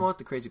 Wasn't this one with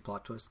the crazy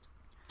plot twist?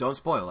 Don't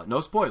spoil it.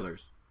 No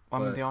spoilers. I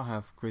mean, they all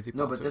have crazy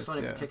plot twists. But this one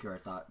in particular, I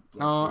thought.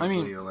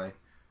 Blew you away.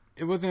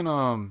 It wasn't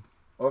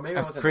or maybe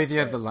as crazy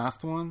as the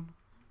last one,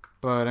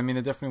 but I mean,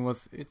 it definitely was.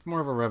 It's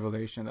more of a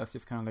revelation. That's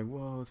just kind of like,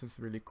 whoa, this is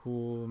really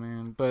cool,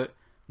 man. But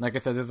like I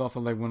said, this is also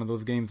like one of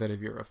those games that if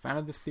you're a fan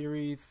of the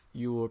series,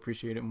 you will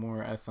appreciate it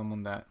more as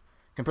someone that,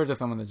 compared to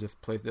someone that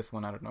just plays this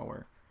one out of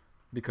nowhere.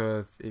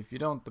 Because if you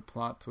don't, the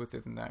plot twist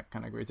isn't that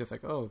kind of great. It's just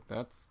like, oh,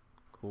 that's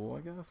cool,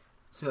 I guess.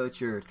 So it's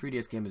your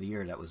 3DS game of the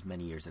year that was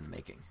many years in the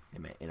making,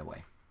 in a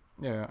way.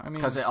 Yeah, I mean...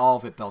 Because all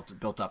of it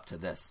built up to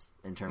this,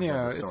 in terms of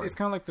the story. It's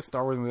kind of like the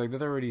Star Wars movie. Like,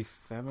 there's already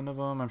 7 of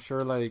them. I'm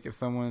sure, like, if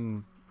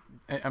someone...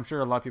 I'm sure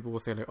a lot of people will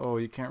say, like, oh,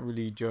 you can't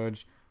really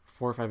judge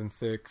 4, 5, and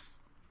 6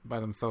 by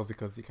themselves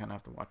because you kind of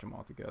have to watch them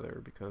all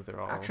together because they're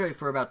all... Actually,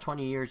 for about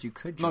 20 years, you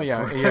could judge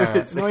 4, 5,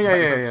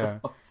 yeah.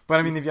 But,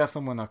 I mean, if you have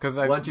someone else...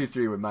 1, 2,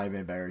 3 might have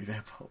been a better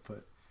example,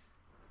 but...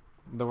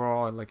 They were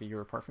all, like, a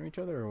year apart from each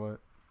other, or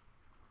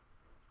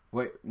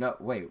what?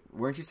 Wait.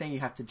 Weren't you saying you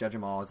have to judge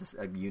them all as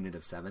a unit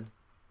of 7?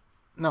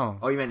 No.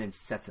 Oh, you meant in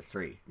sets of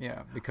 3.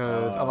 Yeah,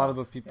 because a lot of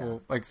those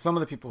people, like some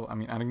of the people, I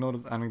mean,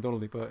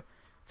 anecdotally, but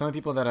some of the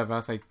people that I've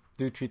asked, like,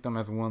 do treat them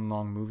as one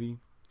long movie.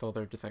 So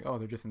they're just like, oh,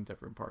 they're just in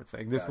different parts.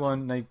 Like, this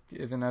one, like,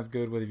 isn't as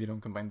good if you don't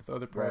combine this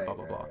other part, blah,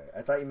 blah, blah. Right.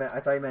 I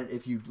thought you meant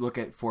if you look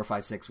at 4,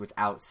 5, 6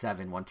 without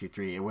 7, 1, 2,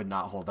 3, it would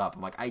not hold up.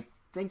 I'm like, I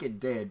think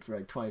it did for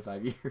like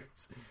 25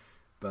 years.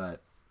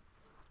 But,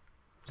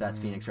 so that's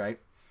Phoenix, right?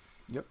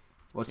 Yep.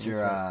 What's Phoenix,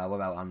 your, what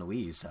about on the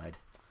Wii U side?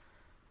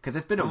 Because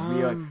it's been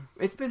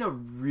a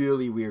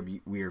really weird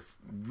year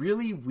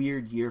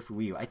for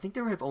Wii U. I think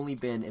there have only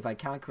been, if I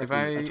count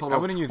correctly, a total I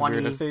wouldn't of 20.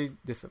 Use weird. I'd say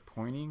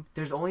disappointing.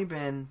 There's only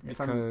been, if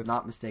I'm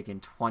not mistaken,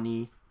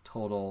 20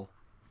 total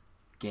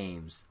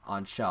games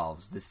on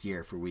shelves this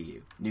year for Wii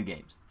U. New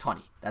games,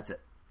 20. That's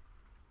it.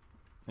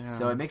 Yeah.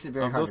 So it makes it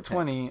very hard to pick. Of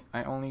those 20,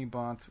 I only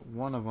bought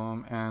one of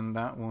them, and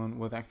that one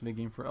was actually a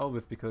game for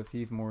Elvis because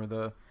he's more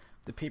the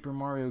Paper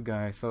Mario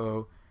guy.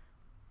 So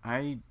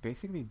I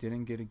basically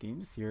didn't get a game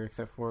this year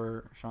except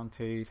for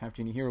Shantae's Half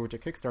Genie Hero, which I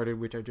kickstarted,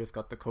 which I just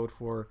got the code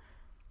for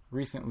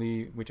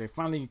recently, which I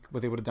finally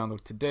was able to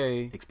download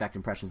today. Expect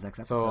impressions next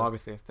episode. So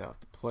obviously I still have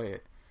to play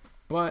it.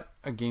 But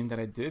a game that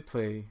I did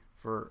play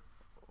for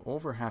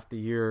over half the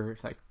year,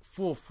 like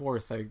full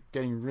force, like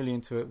getting really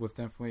into it, was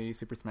definitely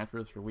Super Smash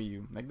Bros. For Wii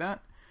U. Like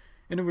that,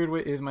 in a weird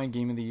way, is my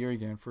game of the year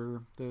again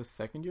for the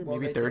second year,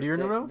 maybe third year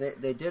in a row.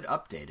 They did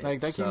update it.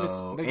 Like that game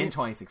is in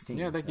 2016.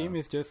 Yeah, that game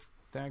is just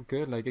that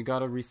good. Like it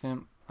got a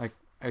recent, like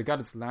it got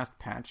its last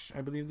patch,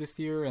 I believe, this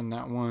year, and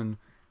that one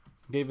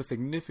gave a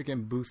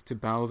significant boost to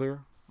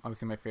Bowser,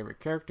 obviously my favorite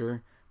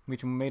character,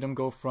 which made him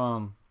go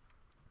from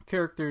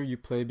character you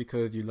play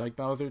because you like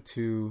Bowser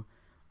to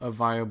a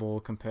viable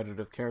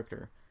competitive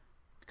character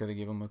because they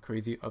gave him a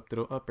crazy up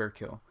air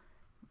kill,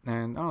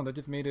 and that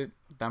just made it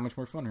that much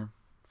more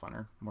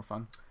more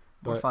fun.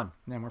 More fun.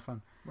 Yeah, more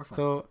fun.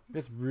 So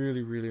just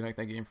really, really liked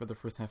that game for the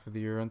first half of the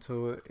year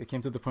until it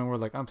came to the point where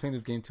like I'm playing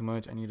this game too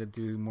much. I need to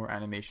do more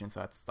animation, so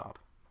I had to stop.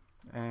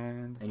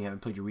 And you haven't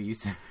played your Wii U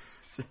since.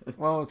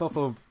 Well, it's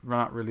also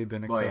not really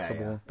been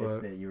accessible.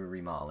 But you were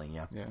remodeling,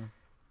 yeah.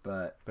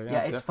 But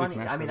yeah, it's funny.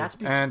 Smash I mean, Brothers.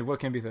 And what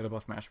can be said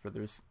about Smash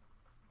Brothers?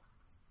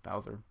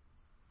 Bowser.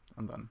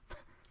 I'm done.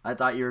 I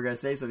thought you were going to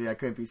say something that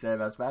couldn't be said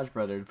about Smash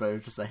Brothers, but it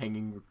was just a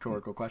hanging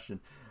rhetorical question.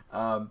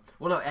 Well,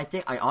 no,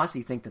 I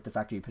honestly think that the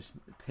fact that you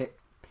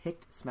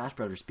picked Smash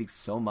Brothers speaks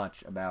so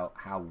much about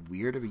how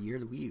weird of a year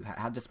the Wii U had,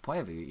 how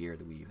disappointing of a year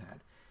the Wii U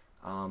had.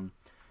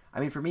 I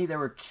mean, for me, there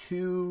were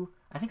two.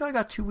 I think I only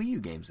got 2 Wii U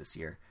games this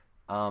year: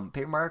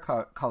 Paper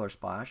Mario Color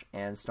Splash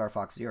and Star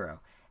Fox Zero.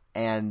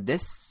 And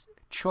this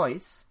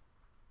choice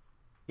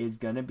is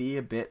going to be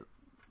a bit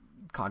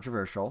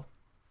controversial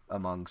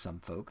among some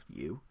folk,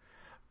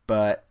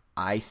 but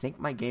I think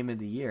my game of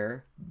the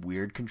year,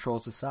 weird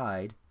controls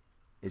aside,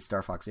 is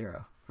Star Fox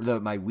Zero.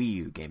 My Wii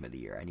U game of the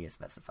year. I need to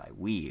specify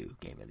Wii U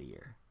game of the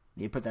year.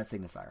 You need to put that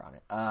signifier on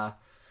it.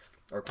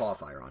 or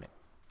qualifier on it.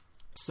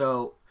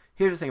 So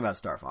here's the thing about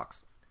Star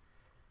Fox.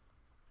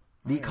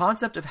 The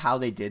concept of how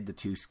they did the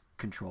two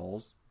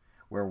controls,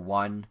 where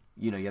one,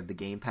 you have the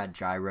gamepad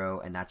gyro,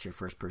 and that's your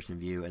first-person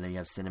view, and then you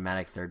have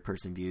cinematic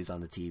third-person views on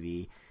the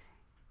TV,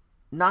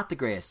 not the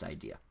greatest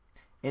idea.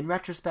 In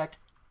retrospect,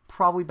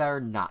 probably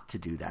better not to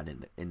do that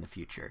in the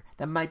future.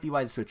 That might be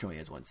why the Switch only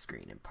has one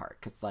screen in part,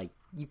 because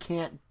you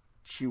can't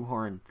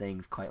shoehorn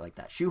things quite like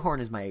that. Shoehorn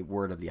is my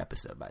word of the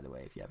episode, by the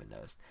way, if you haven't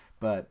noticed.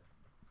 But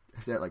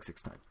I've said it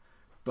 6 times.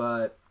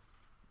 But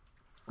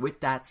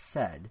with that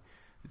said,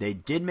 they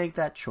did make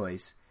that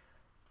choice,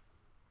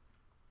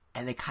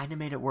 and they kind of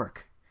made it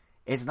work.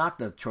 It's not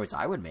the choice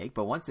I would make,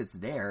 but once it's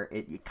there,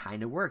 it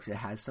kind of works. It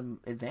has some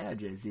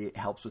advantages. It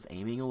helps with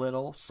aiming a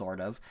little, sort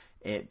of.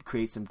 It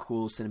creates some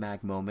cool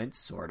cinematic moments,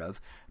 sort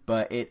of.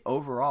 But it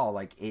overall,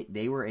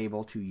 they were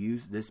able to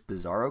use this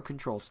bizarro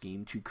control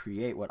scheme to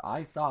create what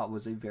I thought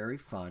was a very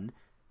fun,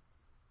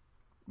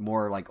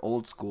 more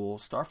old school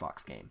Star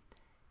Fox game.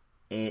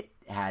 It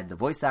had the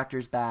voice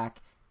actors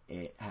back.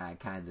 It had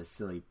kind of the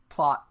silly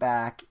plot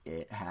back.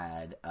 It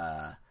had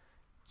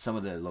some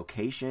of the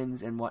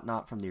locations and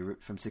whatnot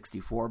from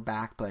 64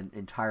 back, but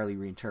entirely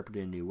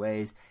reinterpreted in new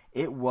ways.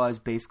 It was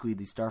basically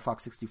the Star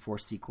Fox 64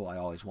 sequel I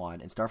always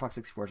wanted, and Star Fox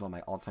 64 is one of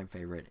my all-time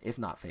favorite, if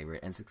not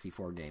favorite,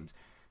 N64 games.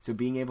 So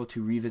being able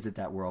to revisit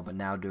that world, but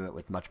now do it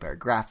with much better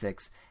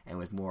graphics and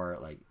with more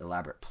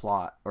elaborate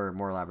plot, or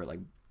more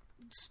elaborate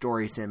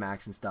story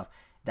cinematics and stuff,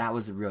 that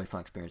was a really fun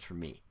experience for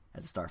me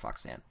as a Star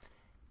Fox fan.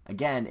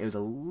 Again, it was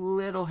a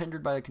little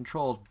hindered by the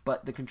controls,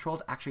 but the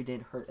controls actually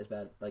didn't hurt as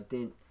bad,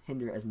 didn't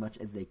hinder as much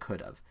as they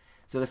could have.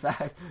 So the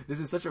fact, this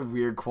is such a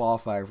weird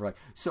qualifier for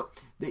so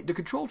the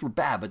controls were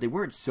bad, but they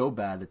weren't so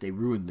bad that they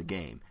ruined the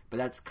game. But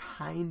that's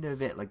kind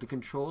of it. The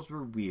controls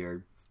were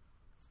weird.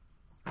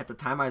 At the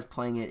time I was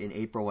playing it in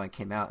April when it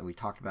came out, and we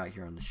talked about it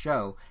here on the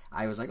show,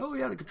 I was like, oh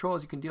yeah, the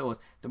controls you can deal with.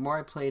 The more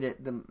I played it,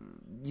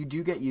 you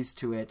do get used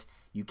to it.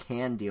 You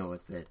can deal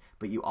with it,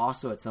 but you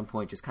also at some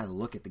point just kind of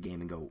look at the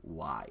game and go,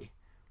 why?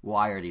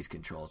 Why are these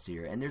controls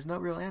here? And there's no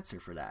real answer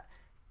for that.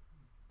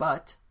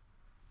 But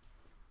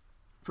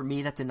for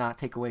me, that did not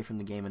take away from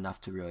the game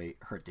enough to really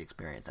hurt the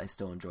experience. I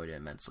still enjoyed it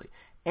immensely.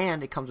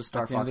 And it comes with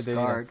Star Fox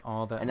Guard,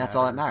 and that's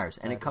all that matters.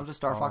 And it comes with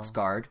Star Fox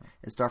Guard,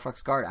 and Star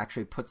Fox Guard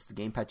actually puts the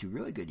gamepad to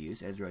really good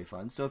use. It's really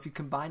fun. So if you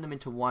combine them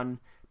into one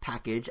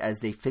package, as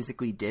they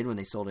physically did when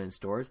they sold it in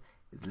stores,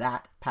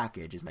 that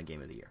package is my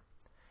game of the year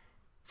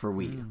for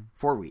Wii U.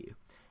 For Wii U.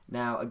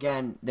 Now,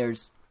 again,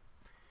 there's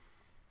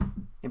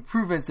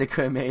improvements they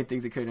could have made,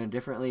 things they could have done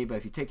differently, but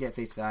if you take it at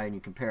face value and you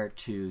compare it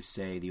to,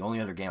 say, the only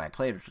other game I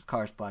played, which was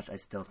Color Splash, I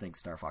still think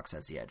Star Fox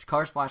has the edge.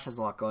 Color Splash has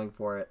a lot going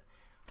for it.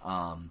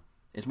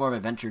 It's more of an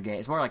adventure game.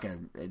 It's more like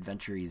an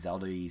adventure-y,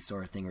 Zelda-y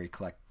sort of thing where you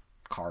collect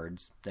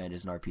cards than it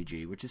is an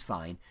RPG, which is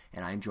fine,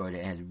 and I enjoyed it.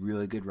 It has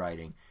really good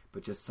writing,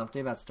 but just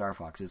something about Star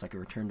Fox is like a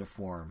return to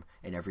form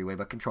in every way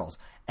but controls,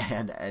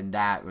 and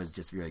that was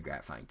just really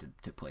gratifying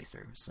to play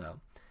through. So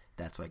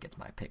that's why it gets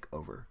my pick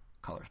over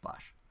Color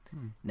Splash.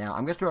 Now,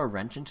 I'm going to throw a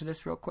wrench into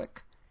this real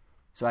quick.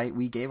 So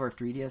we gave our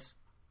 3DS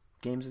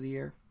games of the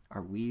year,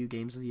 our Wii U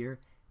games of the year,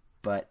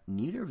 but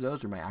neither of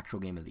those are my actual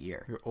game of the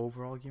year. Your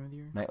overall game of the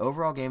year? My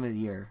overall game of the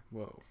year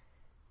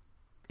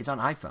is on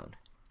iPhone.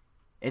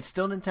 It's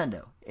still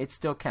Nintendo. It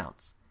still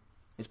counts.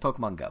 It's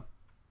Pokemon Go.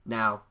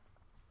 Now,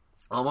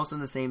 almost in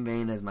the same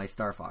vein as my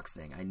Star Fox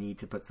thing, I need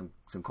to put some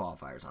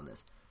qualifiers on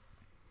this.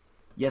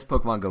 Yes,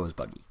 Pokemon Go is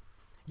buggy.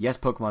 Yes,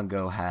 Pokemon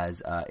Go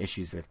has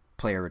issues with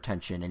player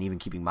retention and even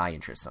keeping my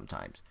interest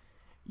sometimes.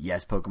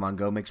 Yes, Pokemon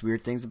Go makes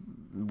weird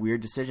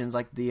decisions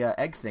like the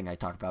egg thing I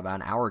talked about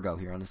an hour ago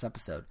here on this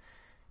episode.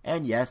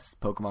 And yes,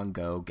 Pokemon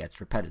Go gets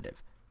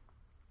repetitive.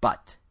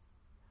 But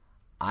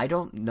I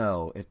don't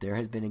know if there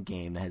has been a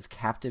game that has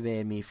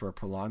captivated me for a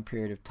prolonged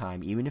period of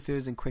time, even if it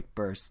was in quick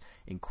bursts,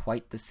 in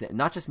quite the same,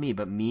 not just me,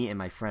 but me and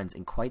my friends,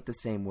 in quite the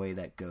same way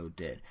that Go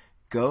did.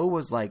 Go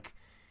was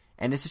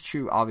and this is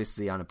true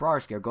obviously on a broader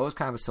scale, Go is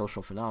kind of a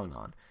social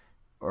phenomenon.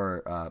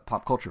 Or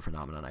pop culture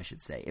phenomenon, I should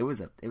say. It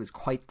was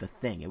quite the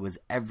thing. It was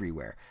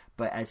everywhere.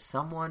 But as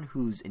someone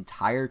whose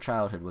entire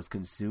childhood was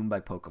consumed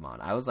by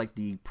Pokemon, I was like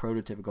the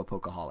prototypical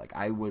Pokaholic.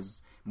 I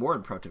was more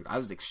than prototypical. I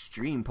was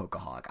extreme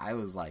Pokaholic. I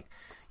was like,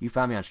 you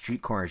found me on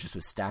street corners just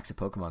with stacks of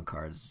Pokemon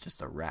cards,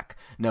 just a wreck.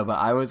 No, but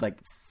I was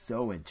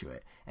so into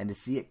it. And to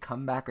see it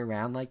come back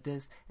around like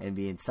this and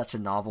be in such a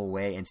novel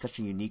way and such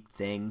a unique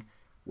thing,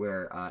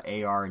 where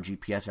AR and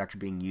GPS are actually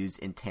being used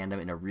in tandem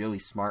in a really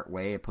smart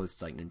way, opposed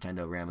to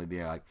Nintendo randomly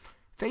being like,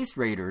 Face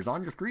Raiders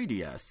on your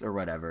 3DS or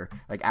whatever,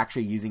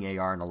 actually using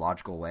AR in a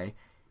logical way.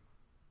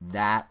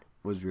 That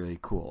was really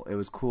cool. It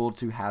was cool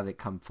to have it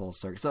come full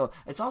circle. So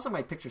it's also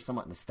my picture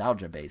somewhat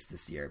nostalgia based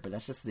this year, but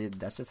that's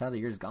just how the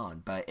year's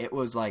gone. But it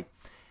was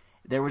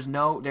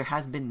there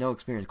has been no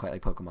experience quite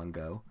like Pokemon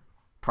Go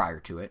prior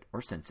to it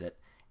or since it,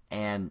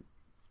 and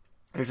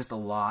there's just a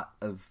lot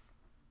of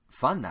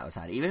fun that was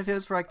had, even if it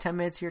was for 10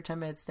 minutes here, 10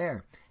 minutes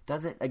there.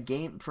 A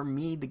game for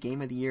me, the game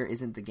of the year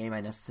isn't the game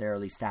I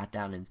necessarily sat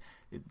down and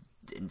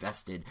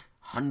invested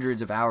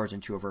hundreds of hours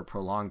into over a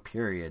prolonged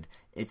period,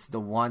 it's the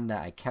one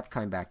that I kept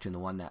coming back to, and the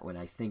one that when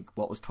I think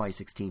what was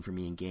 2016 for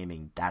me in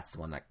gaming, that's the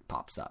one that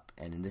pops up.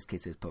 And in this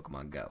case, it's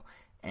Pokemon Go.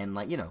 And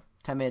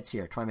 10 minutes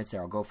here, 20 minutes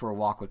there, I'll go for a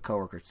walk with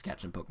coworkers to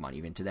catch some Pokemon,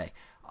 even today.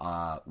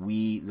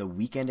 The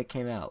weekend it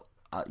came out,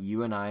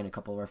 you and I and a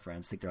couple of our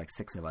friends, I think there are like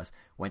 6 of us,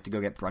 went to go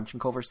get brunch in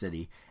Culver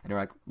City, and they're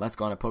like, let's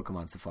go on a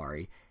Pokemon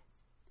safari.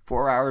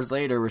 4 hours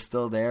later, we're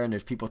still there, and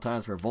there's people telling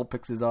us where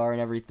Vulpixes are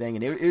and everything,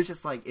 and it was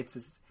just like, it's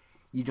this,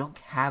 you don't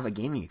have a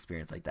gaming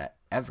experience like that,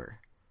 ever.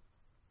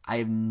 I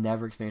have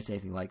never experienced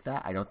anything like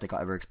that. I don't think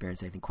I'll ever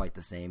experience anything quite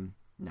the same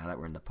now that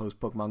we're in the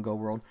post-Pokemon Go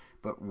world,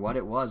 but what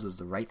it was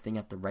the right thing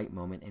at the right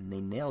moment, and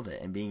they nailed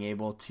it, and being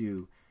able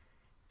to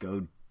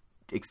go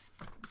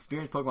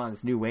experience Pokemon in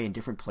this new way in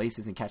different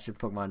places and catch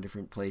Pokemon in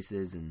different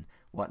places and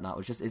whatnot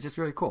it's just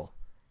really cool.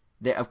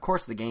 Of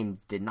course, the game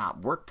did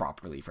not work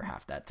properly for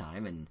half that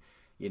time, and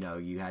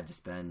you had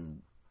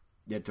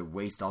to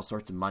waste all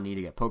sorts of money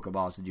to get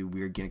Pokeballs to do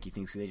weird gimmicky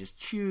things. So they just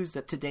choose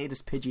that today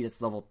this Pidgey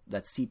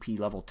that's CP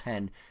level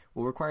 10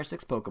 will require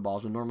 6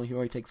 Pokeballs when normally he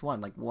only takes 1.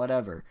 Like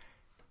whatever,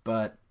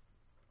 but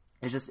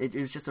it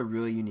was just a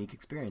really unique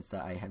experience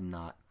that I have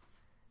not.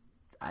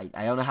 I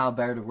don't know how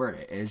better to word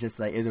it. It was just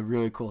like, it was a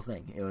really cool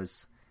thing.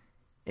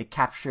 It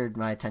captured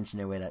my attention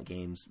in a way that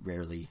games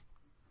rarely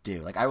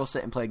do. Like, I will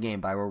sit and play a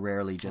game, but I will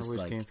rarely just I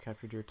wish games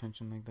captured your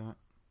attention like that.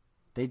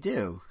 They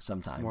do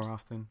sometimes. More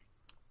often.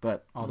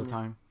 But all the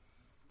time.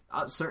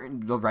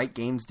 The right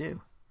games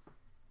do.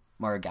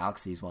 Mario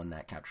Galaxy is one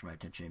that captured my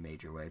attention in a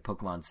major way.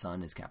 Pokemon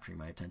Sun is capturing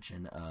my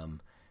attention.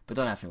 But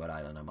don't ask me what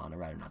island I'm on. I'd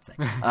rather not say.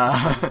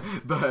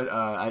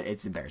 But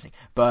it's embarrassing.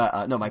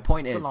 But no, my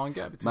point is, the long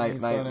gap between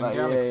Sun and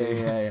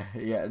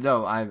Galaxy. Yeah.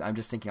 No, I'm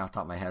just thinking off the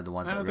top of my head the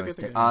ones that really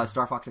stick.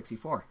 Star Fox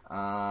 64.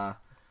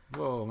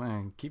 Whoa,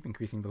 man, keep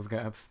increasing those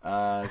gaps.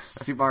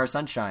 Super Mario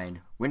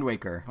Sunshine, Wind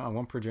Waker. Wow,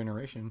 one per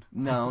generation.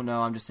 No,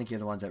 I'm just thinking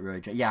of the ones that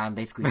really. Yeah, I'm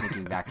basically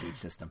thinking back to each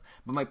system.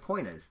 But my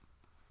point is,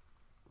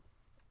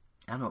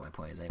 I don't know what my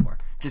point is anymore.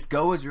 Just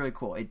Go was really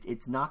cool.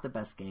 It's not the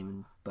best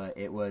game, but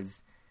it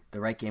was the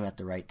right game at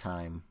the right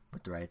time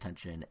with the right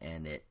attention,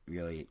 and it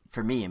really,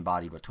 for me,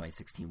 embodied what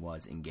 2016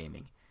 was in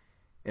gaming.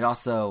 It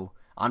also,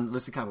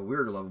 this is kind of a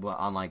weirder level, but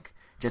on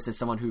just as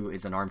someone who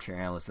is an armchair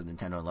analyst of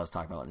Nintendo and loves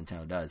talking about what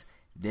Nintendo does,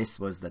 this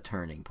was the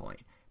turning point.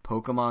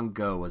 Pokemon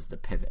Go was the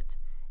pivot.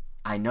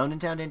 I know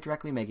Nintendo didn't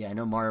directly make it. I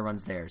know Mario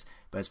runs theirs,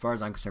 but as far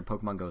as I'm concerned,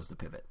 Pokemon Go is the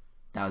pivot.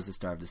 That was the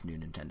start of this new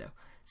Nintendo.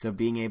 So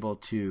being able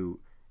to,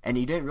 and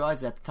you didn't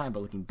realize it at the time,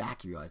 but looking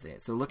back, you realize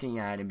it. So looking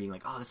at it and being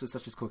like, oh, this was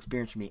such a cool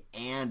experience for me,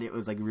 and it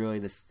was really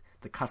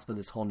the cusp of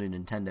this whole new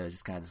Nintendo,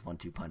 just kind of this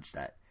 1-2 punch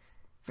that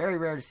very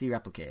rare to see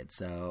replicated.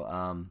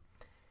 So,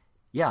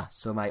 yeah.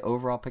 So my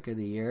overall pick of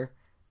the year,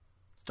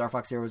 Star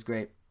Fox Zero was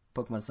great.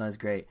 Pokemon Sun is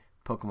great.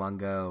 Pokemon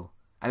Go.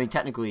 I mean,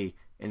 technically,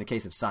 in the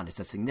case of Sun, it's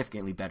a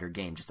significantly better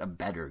game, just a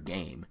better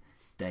game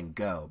than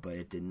Go, but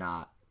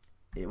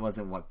it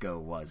wasn't what Go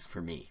was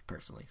for me,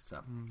 personally.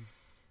 So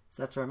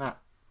that's where I'm at.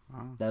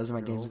 Wow. Those are my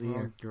games of the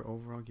year. Your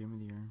overall game of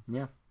the year.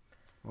 Yeah.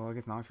 Well, I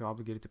guess now I feel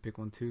obligated to pick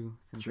one too,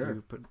 since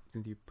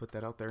you put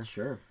that out there.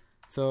 Sure.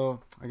 So,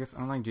 I guess,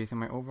 unlike Jason,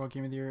 my overall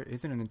game of the year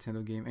isn't a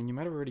Nintendo game, and you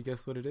might have already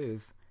guessed what it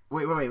is.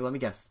 Wait, let me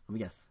guess.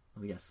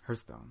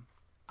 Hearthstone.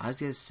 I was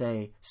going to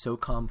say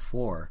SOCOM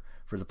 4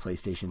 for the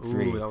PlayStation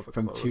 3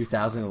 from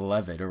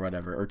 2011 or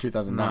whatever, or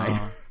 2009.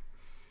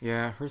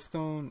 Yeah,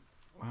 Hearthstone,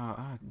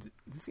 wow,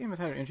 this game has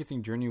had an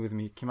interesting journey with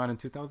me. It came out in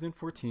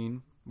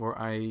 2014, where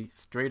I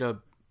straight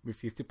up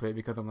refused to play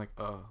because I'm like,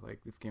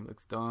 this game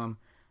looks dumb.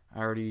 I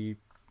already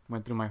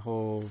went through my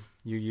whole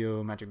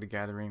Yu-Gi-Oh!, Magic the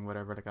Gathering,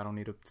 whatever. I don't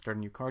need to start a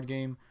new card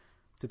game.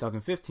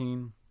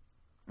 2015,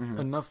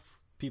 enough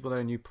people that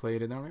I knew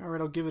played it. And I'm like, all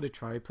right, I'll give it a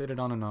try. Played it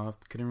on and off.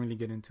 Couldn't really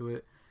get into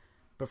it.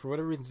 But for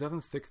whatever reason,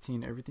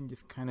 2016, everything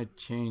just kind of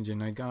changed.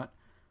 And I've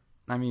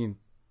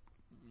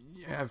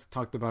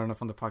talked about it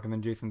enough on the podcast,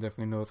 and Jason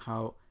definitely knows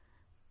how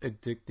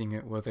addicting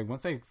it was.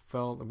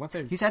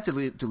 He's had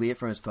to delete it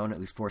from his phone at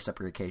least 4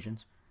 separate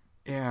occasions.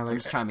 Yeah, I'm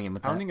just chiming in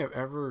with that. I don't think I've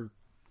ever,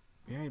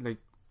 the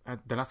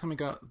last time I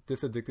got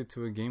this addicted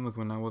to a game was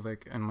when I was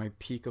in my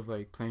peak of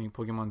playing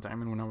Pokemon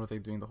Diamond, when I was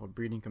doing the whole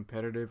breeding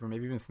competitive, or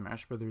maybe even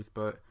Smash Brothers.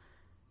 But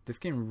this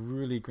game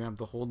really grabbed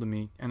a hold of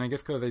me, and I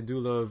guess because I do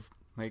love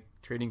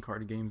trading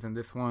card games, and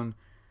this one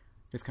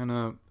just kind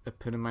of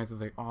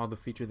epitomizes all the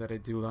features that I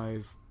do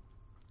like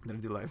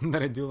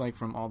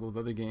from all those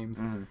other games.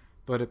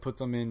 But it puts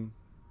them in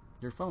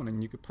your phone,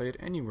 and you could play it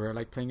anywhere. I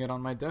like playing it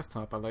on my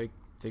desktop. I like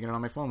taking it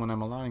on my phone when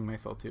I'm allowing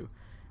myself to,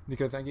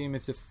 because that game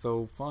is just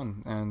so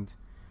fun, and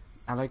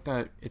I like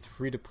that it's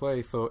free to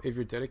play. So if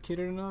you're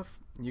dedicated enough,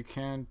 you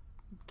can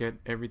get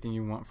everything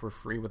you want for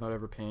free without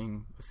ever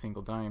paying a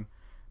single dime.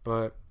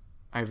 But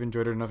I've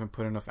enjoyed it enough and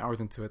put enough hours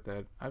into it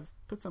that I've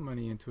put some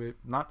money into it.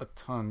 Not a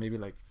ton, maybe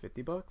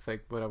 $50,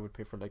 what I would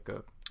pay for a.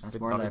 That's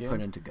more than I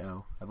put into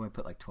Go. I've only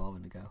put 12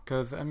 into Go.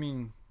 Because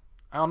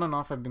on and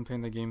off, I've been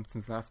playing the game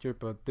since last year,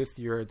 but this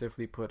year I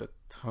definitely put a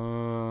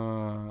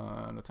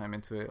ton of time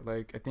into it.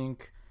 I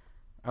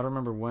don't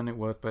remember when it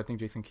was, but I think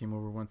Jason came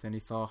over once and he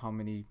saw how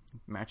many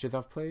matches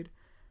I've played.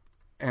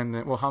 And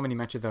then, well, how many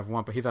matches I've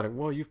won? But he's like,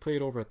 well, you've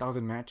played over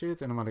 1,000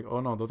 matches, and I'm like, oh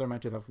no, those are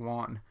matches I've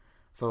won.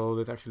 So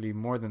there's actually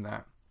more than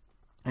that.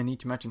 And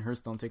each match in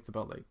Hearthstone takes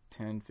about like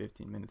 10,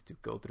 15 minutes to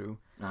go through.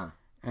 Uh-huh.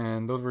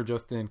 And those were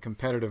just in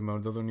competitive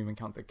mode. Those don't even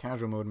count the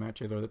casual mode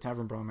matches or the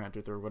Tavern Brawl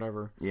matches or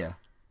whatever. Yeah.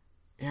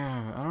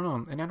 Yeah, I don't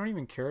know. And I don't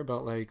even care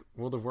about like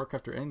World of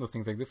Warcraft or any of those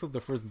things. Like, this was the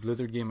first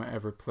Blizzard game I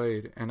ever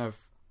played, and I've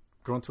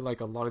grown to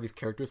like a lot of these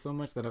characters so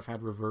much that I've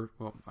had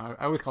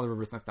I always call it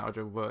reverse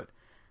nostalgia, but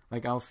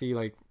like I'll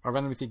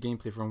randomly see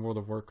gameplay from World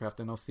of Warcraft,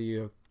 and I'll see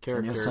a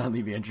character. And you'll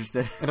suddenly be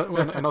interested.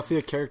 and I'll see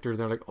a character,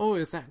 they're like, oh,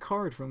 it's that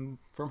card from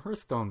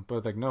Hearthstone. But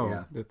it's like,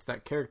 no, it's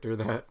that character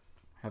that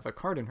has a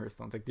card in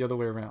Hearthstone. It's like the other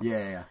way around.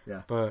 Yeah.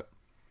 But,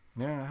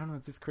 yeah, I don't know,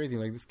 it's just crazy.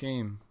 Like, this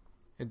game,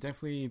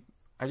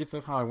 I just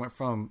love how I went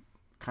from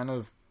kind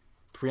of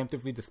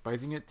preemptively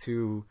despising it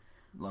to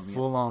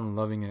full-on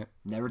loving it.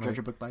 Never judge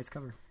a book by its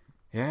cover.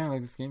 Yeah,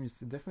 like, this game just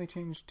definitely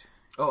changed.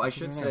 Oh, I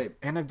should say...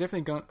 And I've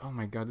definitely gone... Oh,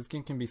 my God, this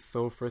game can be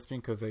so frustrating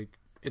because, like,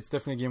 it's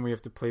definitely a game where you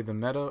have to play the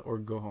meta or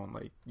go home.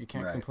 Like, you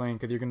can't complain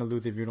because you're going to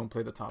lose if you don't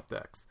play the top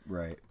decks.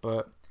 Right.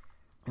 But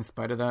in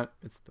spite of that,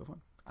 it's still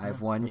fun. I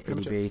have one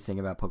itty-bitty thing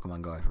about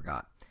Pokemon Go I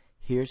forgot.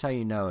 Here's how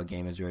you know a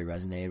game has really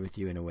resonated with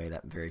you in a way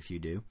that very few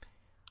do.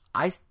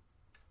 I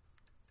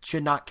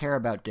should not care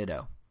about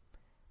Ditto.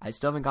 I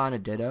still haven't gotten a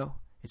Ditto.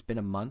 It's been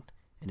a month,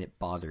 and it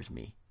bothers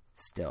me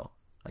still.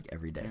 Like,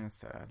 every day. Yeah,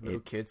 sad. Little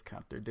kids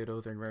count their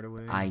Dittos like right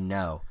away. I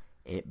know.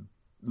 It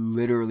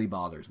literally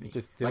bothers me.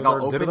 Just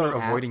Dittos are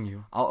avoiding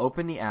you. I'll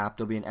open the app.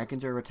 There'll be an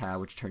Ekans or a Rattata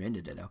which turn into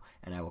Ditto,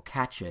 and I will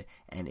catch it.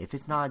 And if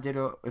it's not a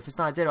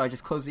Ditto, I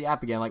just close the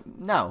app again. I'm like,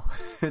 no,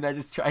 and I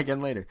just try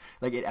again later.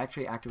 Like, it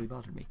actually actively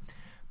bothered me.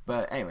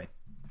 But anyway,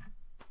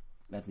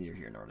 that's neither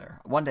here nor there.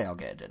 One day I'll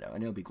get a Ditto,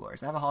 and it'll be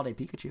glorious. I have a Holiday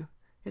Pikachu.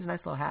 He has a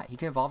nice little hat. He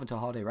can evolve into a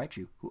Holiday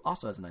Raichu, who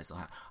also has a nice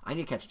little hat. I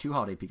need to catch 2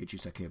 Holiday Pikachu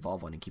so I can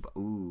evolve one and keep...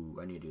 Ooh,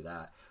 I need to do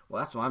that.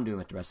 Well, that's what I'm doing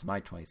with the rest of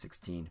my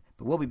 2016.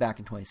 But we'll be back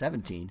in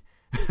 2017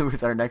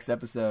 with our next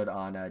episode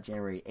on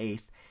January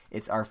 8th.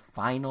 It's our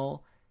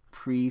final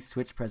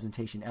pre-Switch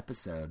presentation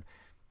episode,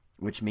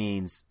 which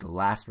means the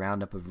last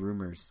roundup of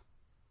rumors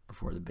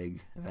before the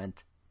big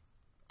event.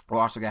 We're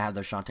also going to have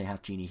the Shantae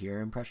Half Genie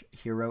Hero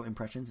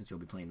impressions, since you'll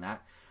be playing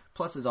that.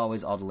 Plus, as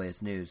always, all the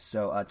latest news.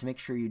 So to make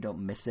sure you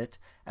don't miss it,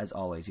 as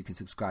always, you can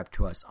subscribe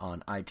to us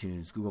on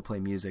iTunes, Google Play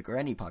Music, or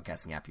any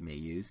podcasting app you may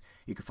use.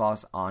 You can follow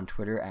us on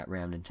Twitter at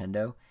Ram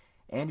Nintendo.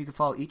 And you can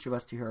follow each of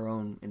us to hear our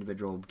own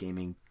individual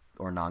gaming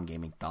or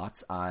non-gaming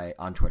thoughts.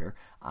 On Twitter,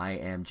 I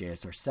am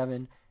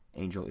JSR7.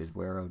 Angel is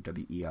Wero,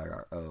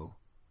 WERRO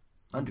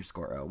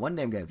 _O. One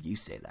day I'm going to have you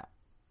say that.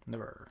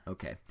 Never.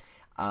 Okay.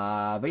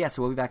 But yeah,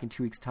 so we'll be back in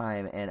 2 weeks'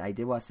 time. And I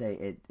did want to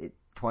say,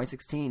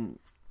 2016...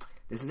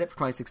 This is it for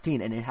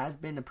 2016, and it has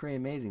been a pretty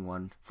amazing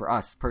one for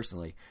us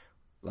personally.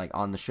 Like,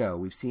 on the show,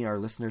 we've seen our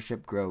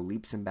listenership grow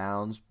leaps and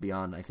bounds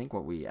beyond, I think,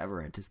 what we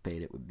ever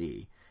anticipated it would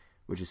be,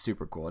 which is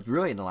super cool. It's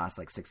really in the last,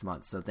 6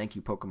 months. So thank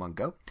you, Pokemon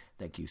Go.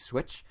 Thank you,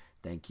 Switch.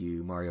 Thank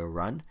you, Mario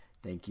Run.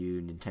 Thank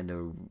you,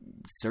 Nintendo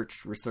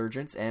Search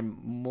Resurgence.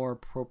 And more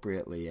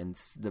appropriately, and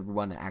the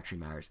one that actually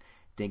matters,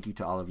 thank you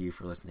to all of you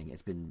for listening.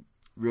 It's been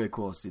really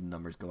cool to see the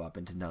numbers go up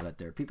and to know that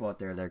there are people out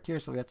there that are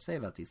curious what we have to say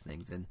about these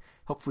things. And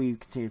hopefully you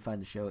continue to find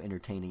the show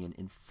entertaining and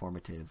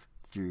informative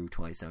through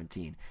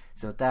 2017.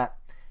 So with that,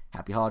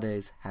 happy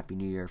holidays, happy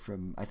new year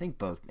from, I think,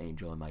 both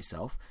Angel and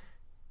myself.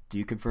 Do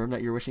you confirm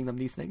that you're wishing them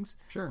these things?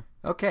 Sure.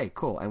 Okay,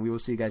 cool. And we will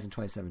see you guys in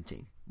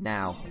 2017.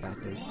 Now, back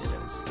to